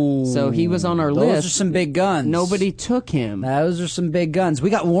 Ooh. So he was on our list. Those are some big guns. Nobody took him. Those are some big guns. We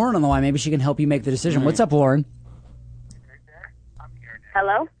got Lauren on the line. Maybe she can help you make the decision. Right. What's up, Lauren?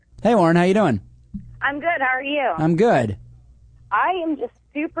 Hello? Hey, Lauren. How you doing? I'm good. How are you? I'm good. I am just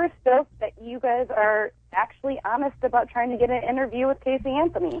super stoked that you guys are actually honest about trying to get an interview with Casey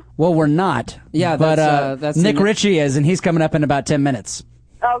Anthony. Well, we're not. Yeah, but that's Nick Ritchie is, and he's coming up in about 10 minutes.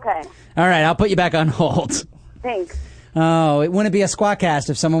 Okay. All right, I'll put you back on hold. Thanks. Oh, it wouldn't be a Squawkcast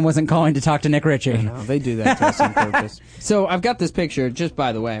if someone wasn't calling to talk to Nick Ritchie. No, they do that to us on purpose. So I've got this picture, just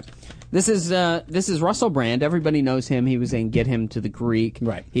by the way. This is Russell Brand. Everybody knows him. He was in Get Him to the Greek.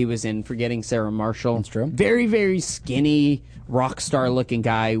 Right. He was in Forgetting Sarah Marshall. That's true. Very, very skinny, rock star looking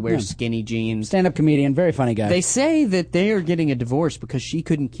guy, wears skinny jeans. Stand-up comedian, very funny guy. They say that they are getting a divorce because she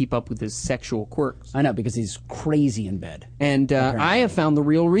couldn't keep up with his sexual quirks. I know, because he's crazy in bed. And I have found the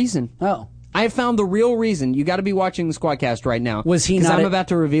real reason. Oh. I have found the real reason. You got to be watching the Squadcast right now. Was he not Because I'm a- about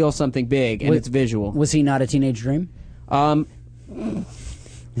to reveal something big, and it's visual. Was he not a teenage dream?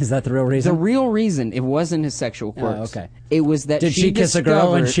 Is that the real reason? The real reason it wasn't his sexual quirks. Oh, okay. It was that Did she kiss a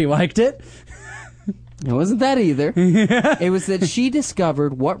girl and she liked it? It wasn't that either. It was that she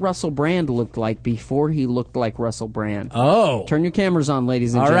discovered what Russell Brand looked like before he looked like Russell Brand. Oh. Turn your cameras on,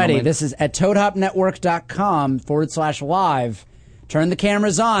 ladies and gentlemen. Alrighty, this is at ToadHopNetwork.com/live. Turn the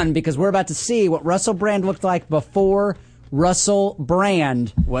cameras on because we're about to see what Russell Brand looked like before Russell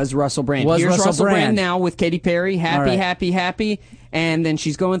Brand was Russell Brand. Was Here's Russell Brand now with Katy Perry. Happy, All right. happy, happy. And then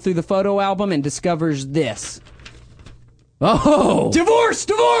she's going through the photo album and discovers this. Oh! Divorce!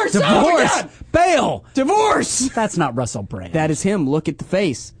 Divorce! Divorce! Oh my God! Bail! Divorce! That's not Russell Brand. That is him. Look at the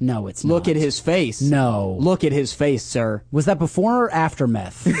face. No, it's Look not. at his face. No. Look at his face, sir. Was that before or after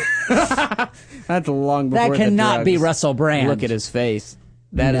meth? That's long before That cannot the be drugs. Russell Brand. Look at his face.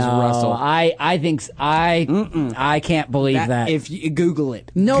 That is No, Russell. I think I can't believe that. If you Google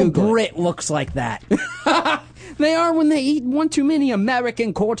it. No Google it. Brit looks like that. They are when they eat one too many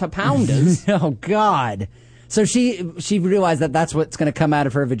American quarter pounders. Oh God. So she realized that that's what's going to come out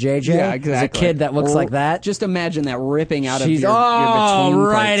of her vajayjay? Yeah, exactly. As a kid that looks Or like that? Just imagine that ripping out She's, of your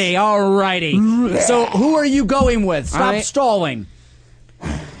between alrighty. So who are you going with? Stop stalling.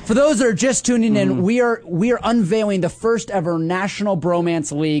 For those that are just tuning in, we are unveiling the first ever National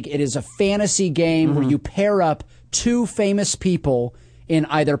Bromance League. It is a fantasy game where you pair up two famous people in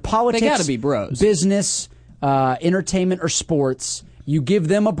either politics, They gotta be bros. business, entertainment, or sports. You give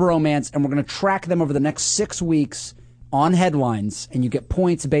them a bromance, and we're going to track them over the next 6 weeks on headlines, and you get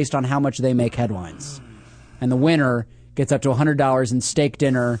points based on how much they make headlines. And the winner gets up to $100 in steak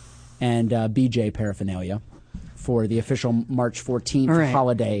dinner and BJ paraphernalia for the official March 14th All right.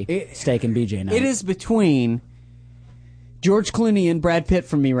 holiday steak and BJ night. It is between George Clooney and Brad Pitt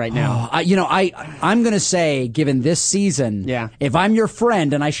for me right now. I'm going to say, given this season, if I'm your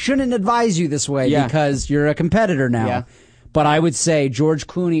friend, and I shouldn't advise you this way because you're a competitor now, but I would say George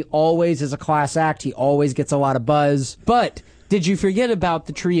Clooney always is a class act. He always gets a lot of buzz. But did you forget about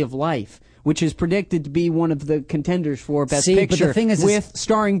The Tree of Life, which is predicted to be one of the contenders for Best See, but Picture the thing is with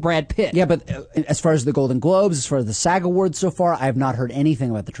starring Brad Pitt? Yeah, but as far as the Golden Globes, as far as the SAG Awards so far, I have not heard anything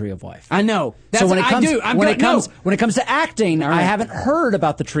about the Tree of Life. I know. So when it comes, No. when it comes to acting, I haven't heard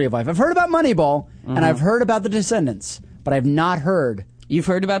about the Tree of Life. I've heard about Moneyball, and I've heard about The Descendants, but I've not heard. You've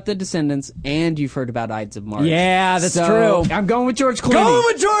heard about The Descendants, and you've heard about Ides of March. Yeah, that's So, true. I'm going with George Clooney. Going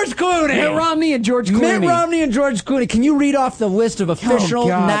with George Clooney. Mitt Romney and George Clooney. Mitt Romney and George Clooney. Can you read off the list of official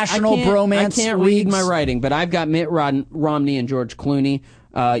national bromance I can't leagues? read my writing, but I've got Mitt Romney and George Clooney.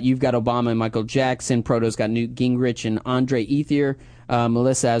 You've got Obama and Michael Jackson. Proto's got Newt Gingrich and Andre Ethier.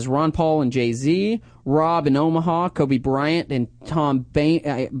 Melissa has Ron Paul and Jay-Z. Rob in Omaha. Kobe Bryant and Tom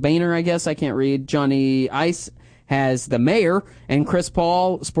Boehner, I guess. I can't read. Johnny Ice has the mayor. And Chris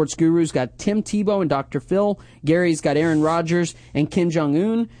Paul, Sports Guru's got Tim Tebow and Dr. Phil. Gary's got Aaron Rodgers and Kim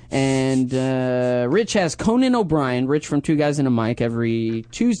Jong-un. And Rich has Conan O'Brien. Rich from Two Guys and a Mic every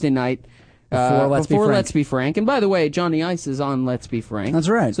Tuesday night. Before Let's Be Frank. And by the way, Johnny Ice is on Let's Be Frank. That's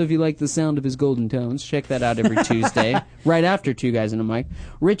right. So if you like the sound of his golden tones, check that out every Tuesday, right after Two Guys and a Mic.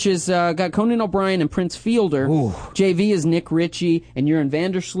 Rich has got Conan O'Brien and Prince Fielder. Ooh. JV is Nick Ritchie and Jurgen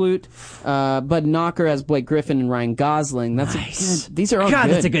Vandersloot. Bud Knocker has Blake Griffin and Ryan Gosling. That's nice. These are all God,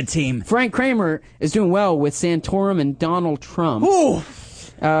 good. that's a good team. Frank Kramer is doing well with Santorum and Donald Trump. Ooh.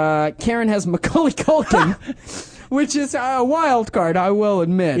 Karen has Macaulay Culkin. Which is a wild card, I will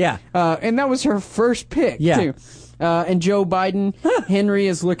admit. Yeah. And that was her first pick, too. And Joe Biden. Henry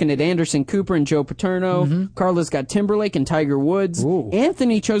is looking at Anderson Cooper and Joe Paterno. Mm-hmm. Carla's got Timberlake and Tiger Woods. Ooh.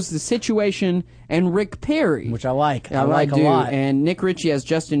 Anthony chose The Situation and Rick Perry. Which I like. I like a do. lot. And Nick Ritchie has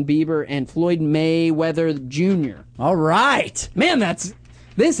Justin Bieber and Floyd Mayweather Jr. All right. Man, this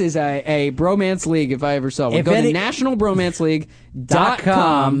is a bromance league if I ever saw one. Go to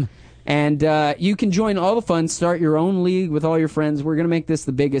nationalbromanceleague.com. And you can join all the fun, start your own league with all your friends. We're going to make this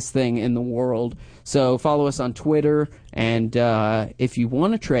the biggest thing in the world. So follow us on Twitter. And if you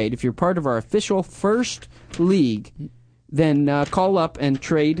want to trade, if you're part of our official first league, then call up and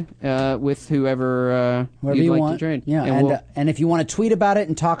trade with whoever you'd you like want to trade. Yeah, and if you want to tweet about it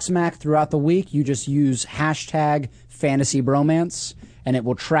and talk smack throughout the week, you just use #FantasyBromance, and it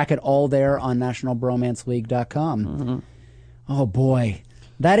will track it all there on nationalbromanceleague.com. Mm-hmm. Oh, boy.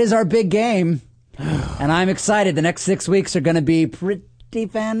 That is our big game, and I'm excited. The next 6 weeks are going to be pretty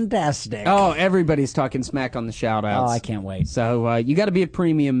fantastic. Oh, everybody's talking smack on the shout-outs. Oh, I can't wait. So you got to be a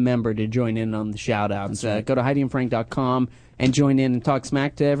premium member to join in on the shout-outs. Right. Go to HeidiandFrank.com and join in and talk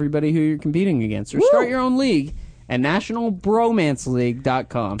smack to everybody who you're competing against. Or start your own league at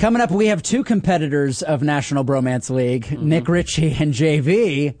NationalBromanceLeague.com. Coming up, we have two competitors of National Bromance League, Nick Ritchie and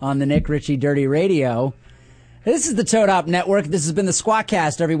JV, on the Nick Ritchie Dirty Radio. This is the Toad Hop Network. This has been the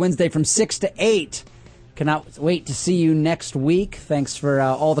Squawkcast every Wednesday from 6 to 8. Cannot wait to see you next week. Thanks for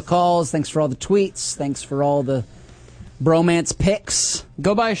all the calls. Thanks for all the tweets. Thanks for all the bromance picks.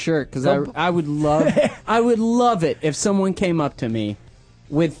 Go buy a shirt, because I would love it if someone came up to me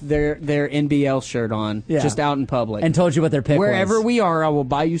with their NBL shirt on, just out in public, and told you what their pick was. Wherever we are, I will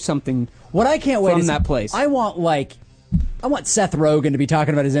buy you something. What I can't wait from is that place. I want Seth Rogen to be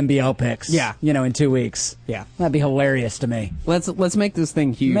talking about his NBL picks. Yeah. In 2 weeks. Yeah. That'd be hilarious to me. Let's make this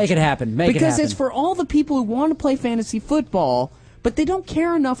thing huge. Make it happen. Because it's for all the people who want to play fantasy football, but they don't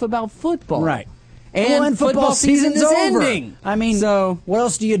care enough about football. Right. And football season is over. ending. I mean, so what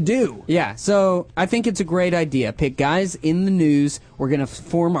else do you do? Yeah, so I think it's a great idea. Pick guys in the news. We're going to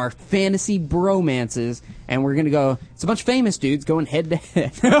form our fantasy bromances, and we're going to go. It's a bunch of famous dudes going head to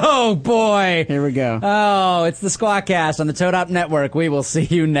head. Oh, boy. Here we go. Oh, it's the Squawkcast on the Toad Hop Network. We will see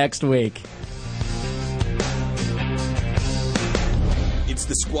you next week. It's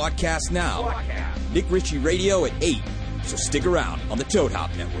the Squawkcast now. Nick Ritchie Radio at 8. So stick around on the Toad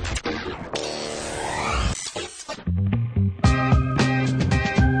Hop Network.